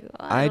I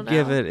I'd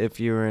give know. it, if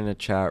you were in a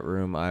chat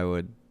room, I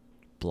would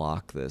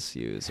block this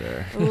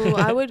user. Ooh,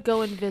 I would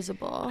go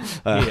invisible.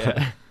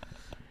 Yeah.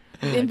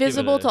 I'd give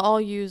Invisible it to all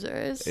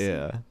users.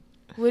 Yeah.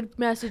 Would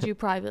message you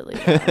privately.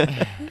 though.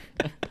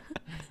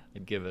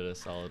 I'd give it a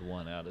solid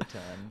 1 out of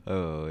 10.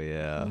 Oh,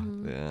 yeah.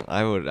 Mhm. Yeah.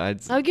 I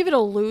would give it a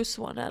loose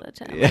 1 out of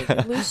 10. Yeah.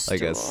 Like, loose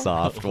Like a stool.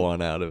 soft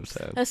 1 out of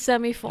 10. A A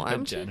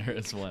semi-formed.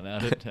 generous 1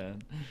 out of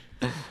 10.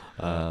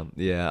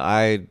 Yeah,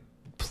 I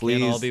please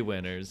Can't all be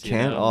winners. you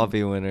can't know? all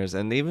be winners.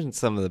 And even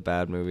some of the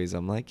bad movies,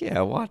 I'm like,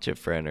 yeah, watch it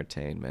for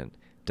entertainment.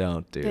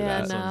 Don't do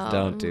Yeah, that. no.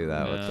 Don't do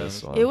that with No.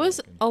 this one. It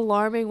was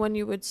alarming when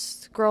you would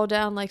scroll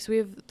down. Like, so we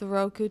have the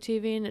Roku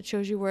TV, and it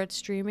shows you where it's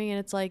streaming, and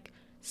it's like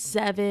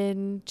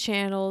 7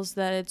 channels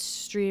that it's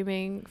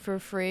streaming for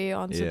free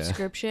on Yeah.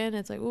 subscription.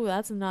 It's like, ooh,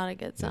 that's not a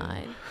good Yeah.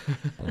 sign.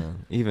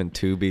 Even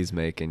Tubi's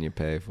making you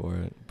pay for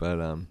it.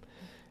 But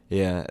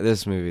yeah,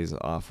 this movie's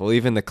awful.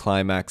 Even the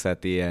climax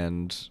at the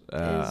end,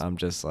 I'm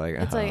just like,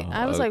 It's like- oh,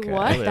 I was like, okay.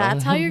 what?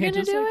 That's how you're They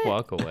gonna just, do like, it?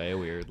 walk away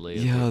weirdly.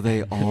 Yo,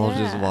 they all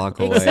just Yeah. walk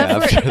away Except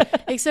after. for,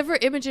 except for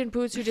Imogen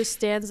Poots, who just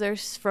stands there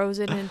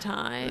frozen in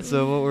time.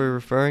 So what we're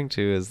referring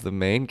to is the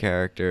main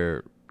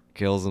character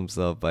kills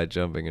himself by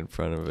jumping in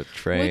front of a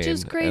train. Which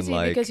is and, crazy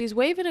like, because he's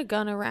waving a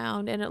gun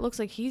around, and it looks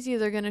like he's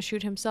either going to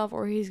shoot himself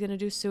or he's going to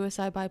do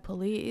suicide by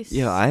police.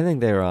 Yeah, I think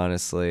they were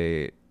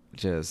honestly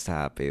just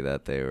happy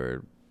that they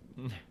were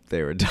done.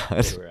 They were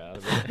out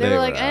of it. They were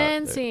like, out.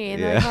 end scene.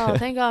 Yeah. Like, oh,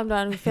 thank God I'm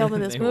done filming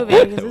this They movie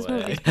walked because this away.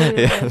 movie's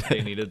clearly Yeah.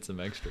 They needed some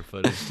extra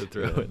footage to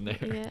throw in there.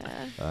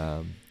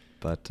 Yeah.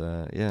 But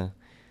yeah.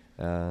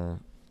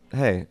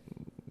 Hey,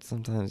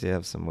 sometimes you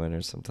have some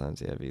winners,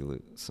 sometimes you have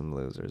some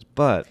losers.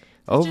 But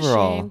It's a shame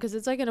overall, because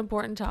it's like an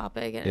important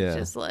topic, and Yeah. it's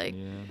just like,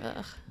 Yeah.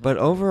 ugh. but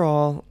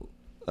overall,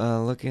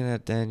 looking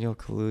at Daniel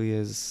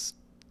Kaluuya's,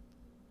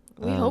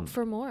 We hope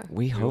for more.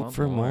 we hope want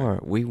for more. more.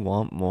 We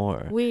want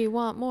more. We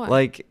want more.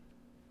 Like,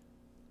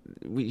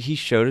 he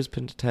showed his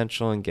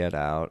potential in Get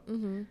Out.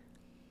 Mm-hmm.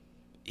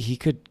 He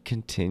could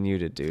continue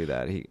to do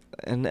that.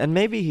 And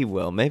maybe he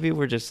will. Maybe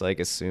we're just like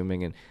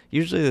assuming. And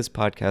usually this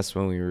podcast,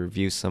 when we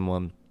review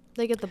someone,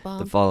 They get the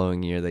bump. the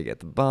following year they get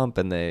the bump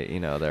and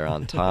they're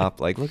on top.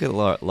 Like, look at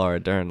Laura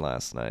Dern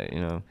last night.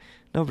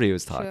 Nobody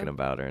was talking True.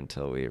 about her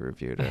until we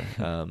reviewed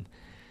her.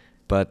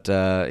 But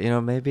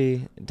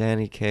maybe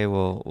Danny Kaye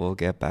will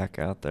get back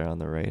out there on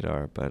the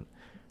radar. But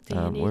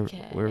Danny we're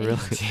Kaye. really.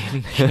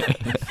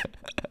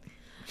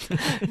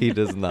 He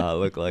does not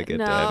look like a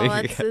no,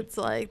 Danny it's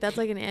Kaye. that's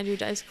like an Andrew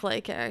Dice Clay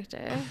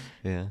character.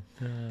 Yeah.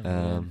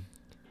 Yeah.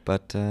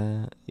 But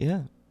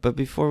yeah. But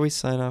before we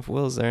sign off,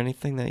 Will, is there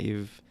anything that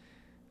you've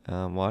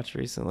watched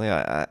recently?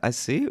 I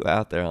see you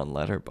out there on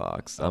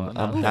Letterboxd. Oh,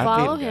 I'm no. Ooh, happy.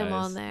 follow to- him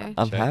guys. on there.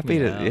 I'm Check happy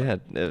me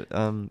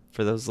to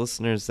for those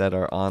listeners that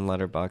are on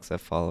Letterboxd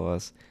that follow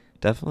us,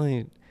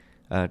 definitely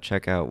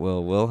check out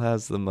Will. Will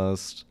has the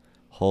most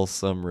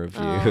wholesome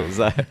reviews.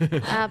 Oh,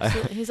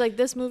 absolutely. He's like,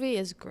 this movie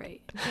is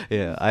great.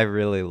 Yeah, I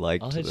really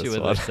liked I'll hit this you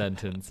with one. a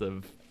sentence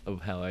of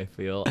of how I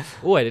feel.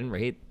 Oh, I didn't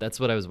rate. That's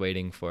what I was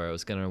waiting for. I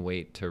was gonna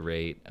wait to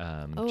rate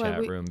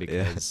chat room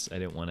because I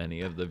didn't want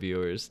any of the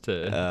viewers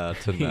to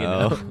to you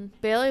know.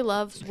 Bailey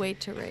loves wait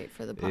to rate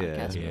for the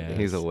podcast. Yeah. movies.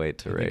 He's a wait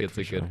to I rate. think it's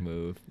for a good sure.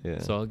 move. Yeah.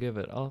 So I'll give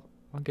it a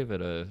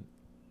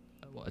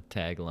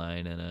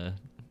tagline and a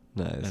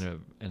Nice.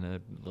 and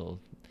a little.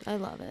 I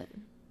love it.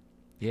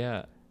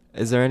 Yeah.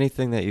 Is there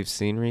anything that you've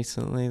seen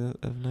recently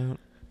of note?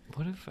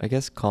 What if I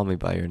guess Call Me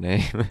by Your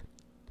Name.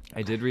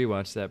 I did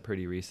rewatch that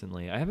pretty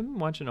recently. I haven't been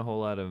watching a whole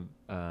lot of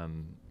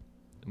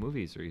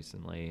movies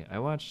recently. I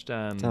watched.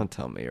 Don't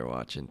tell me you're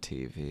watching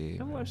TV. I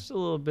man. watched a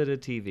little bit of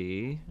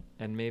TV,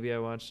 and maybe I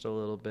watched a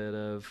little bit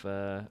of.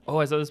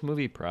 I saw this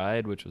movie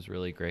Pride, which was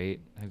really great.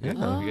 Have you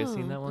guys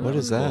seen that one? What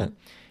is that?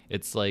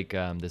 It's like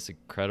this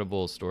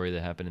incredible story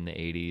that happened in the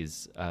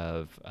 80s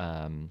of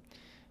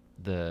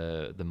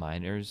the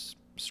miners'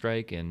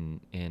 strike in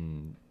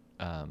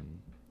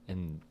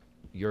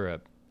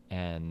Europe,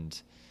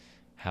 and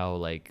how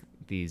like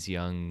these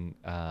young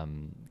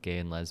gay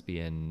and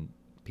lesbian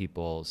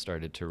people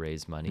started to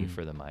raise money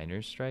for the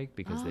miners' strike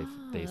because they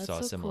that's saw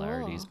so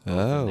similarities cool.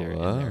 both in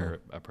their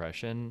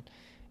oppression,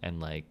 and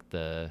like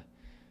the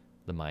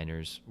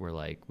miners were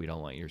like, we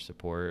don't want your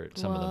support.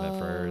 Some of them at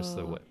first,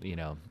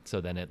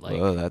 so then it like.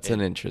 Whoa, that's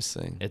an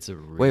interesting. It's a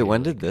Wait,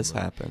 when really did good this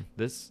movie. happen?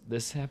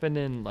 This happened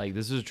in like,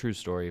 this is a true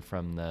story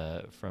from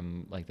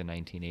like the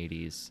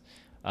 1980s,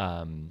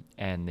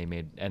 and they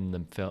made, and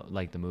the film,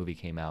 like the movie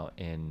came out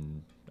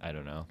in, I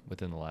don't know,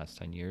 within the last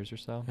 10 years or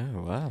so.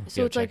 Oh wow.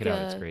 So Yeah, it's check like it out.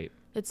 It's great.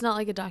 It's not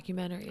like a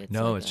documentary. It's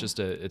No, like it's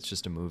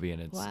just a movie,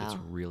 and it's Wow.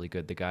 really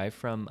good. The guy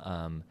from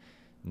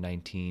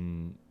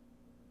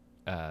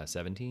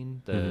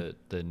 1917, the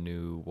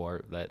new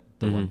war, that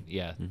the Mhm. one,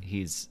 yeah, Mhm.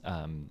 he's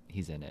in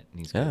it. And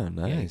he's Oh, good.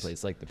 Yeah, he nice.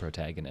 plays like the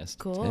protagonist.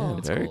 Cool. Yeah,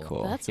 It's very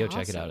cool. That's Yo,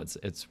 check it out.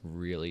 awesome. It's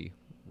really,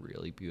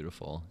 really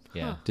beautiful.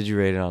 Yeah. Huh. Did you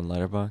rate it on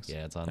Letterboxd?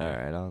 Yeah, it's on All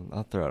there. right,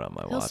 I'll throw it on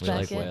my He'll watch. We spec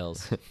like it.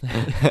 whales.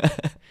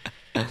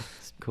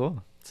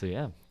 Cool. So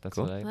yeah, that's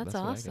Cool. what I. That's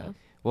what I got. awesome.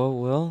 Well,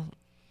 Will,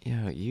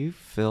 you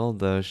filled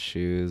those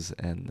shoes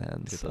and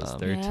then Dude, some. those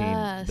 13.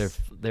 Yes.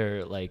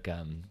 They're like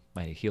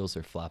my heels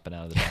are flopping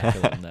out of the back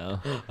of them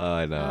now. Oh,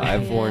 I know. Oh,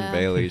 I've worn yeah.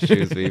 Bailey's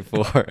shoes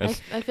before. I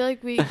feel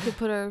like we could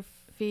put our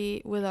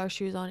feet with our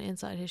shoes on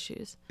inside his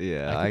shoes.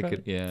 Yeah, I I could could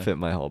probably- yeah. fit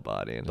my whole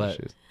body in his But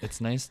shoes.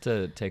 it's nice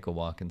to take a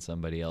walk in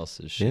somebody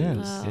else's shoes.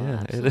 Yes, Oh,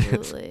 yeah, it is.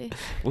 absolutely.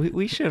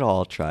 We should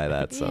all try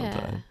that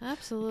sometime. Yeah,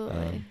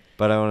 absolutely.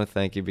 But I want to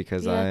thank you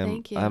because Yeah,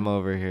 thank you. I'm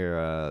over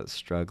here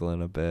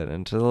struggling a bit,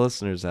 and to the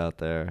listeners out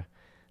there,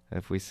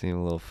 if we seem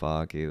a little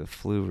foggy, the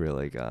flu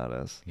really got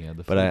us. Yeah,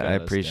 the But flu I got us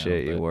down a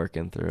appreciate you bit.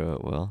 working through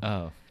it, Will.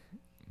 Oh,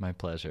 my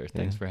pleasure.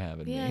 Thanks for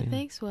having yeah, me.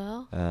 thanks,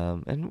 Will.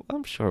 And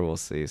I'm sure we'll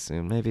see you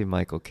soon. Maybe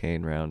Michael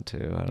Caine round 2. I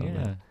don't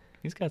Yeah, know.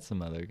 he's got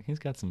some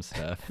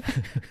stuff.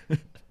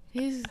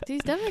 He's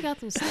definitely got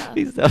some stuff.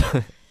 He's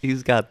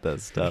got the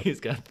stuff. He's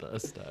got the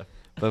stuff.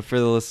 But for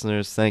the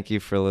listeners, thank you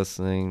for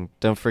listening.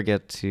 Don't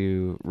forget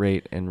to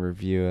rate and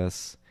review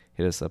us.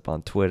 Hit us up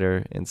on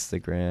Twitter,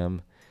 Instagram,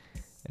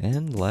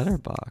 and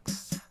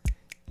Letterboxd.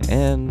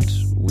 And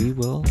we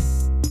will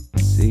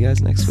see you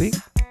guys next week.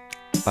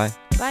 Bye.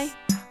 Bye.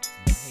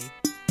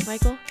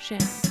 Michael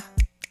Shannon.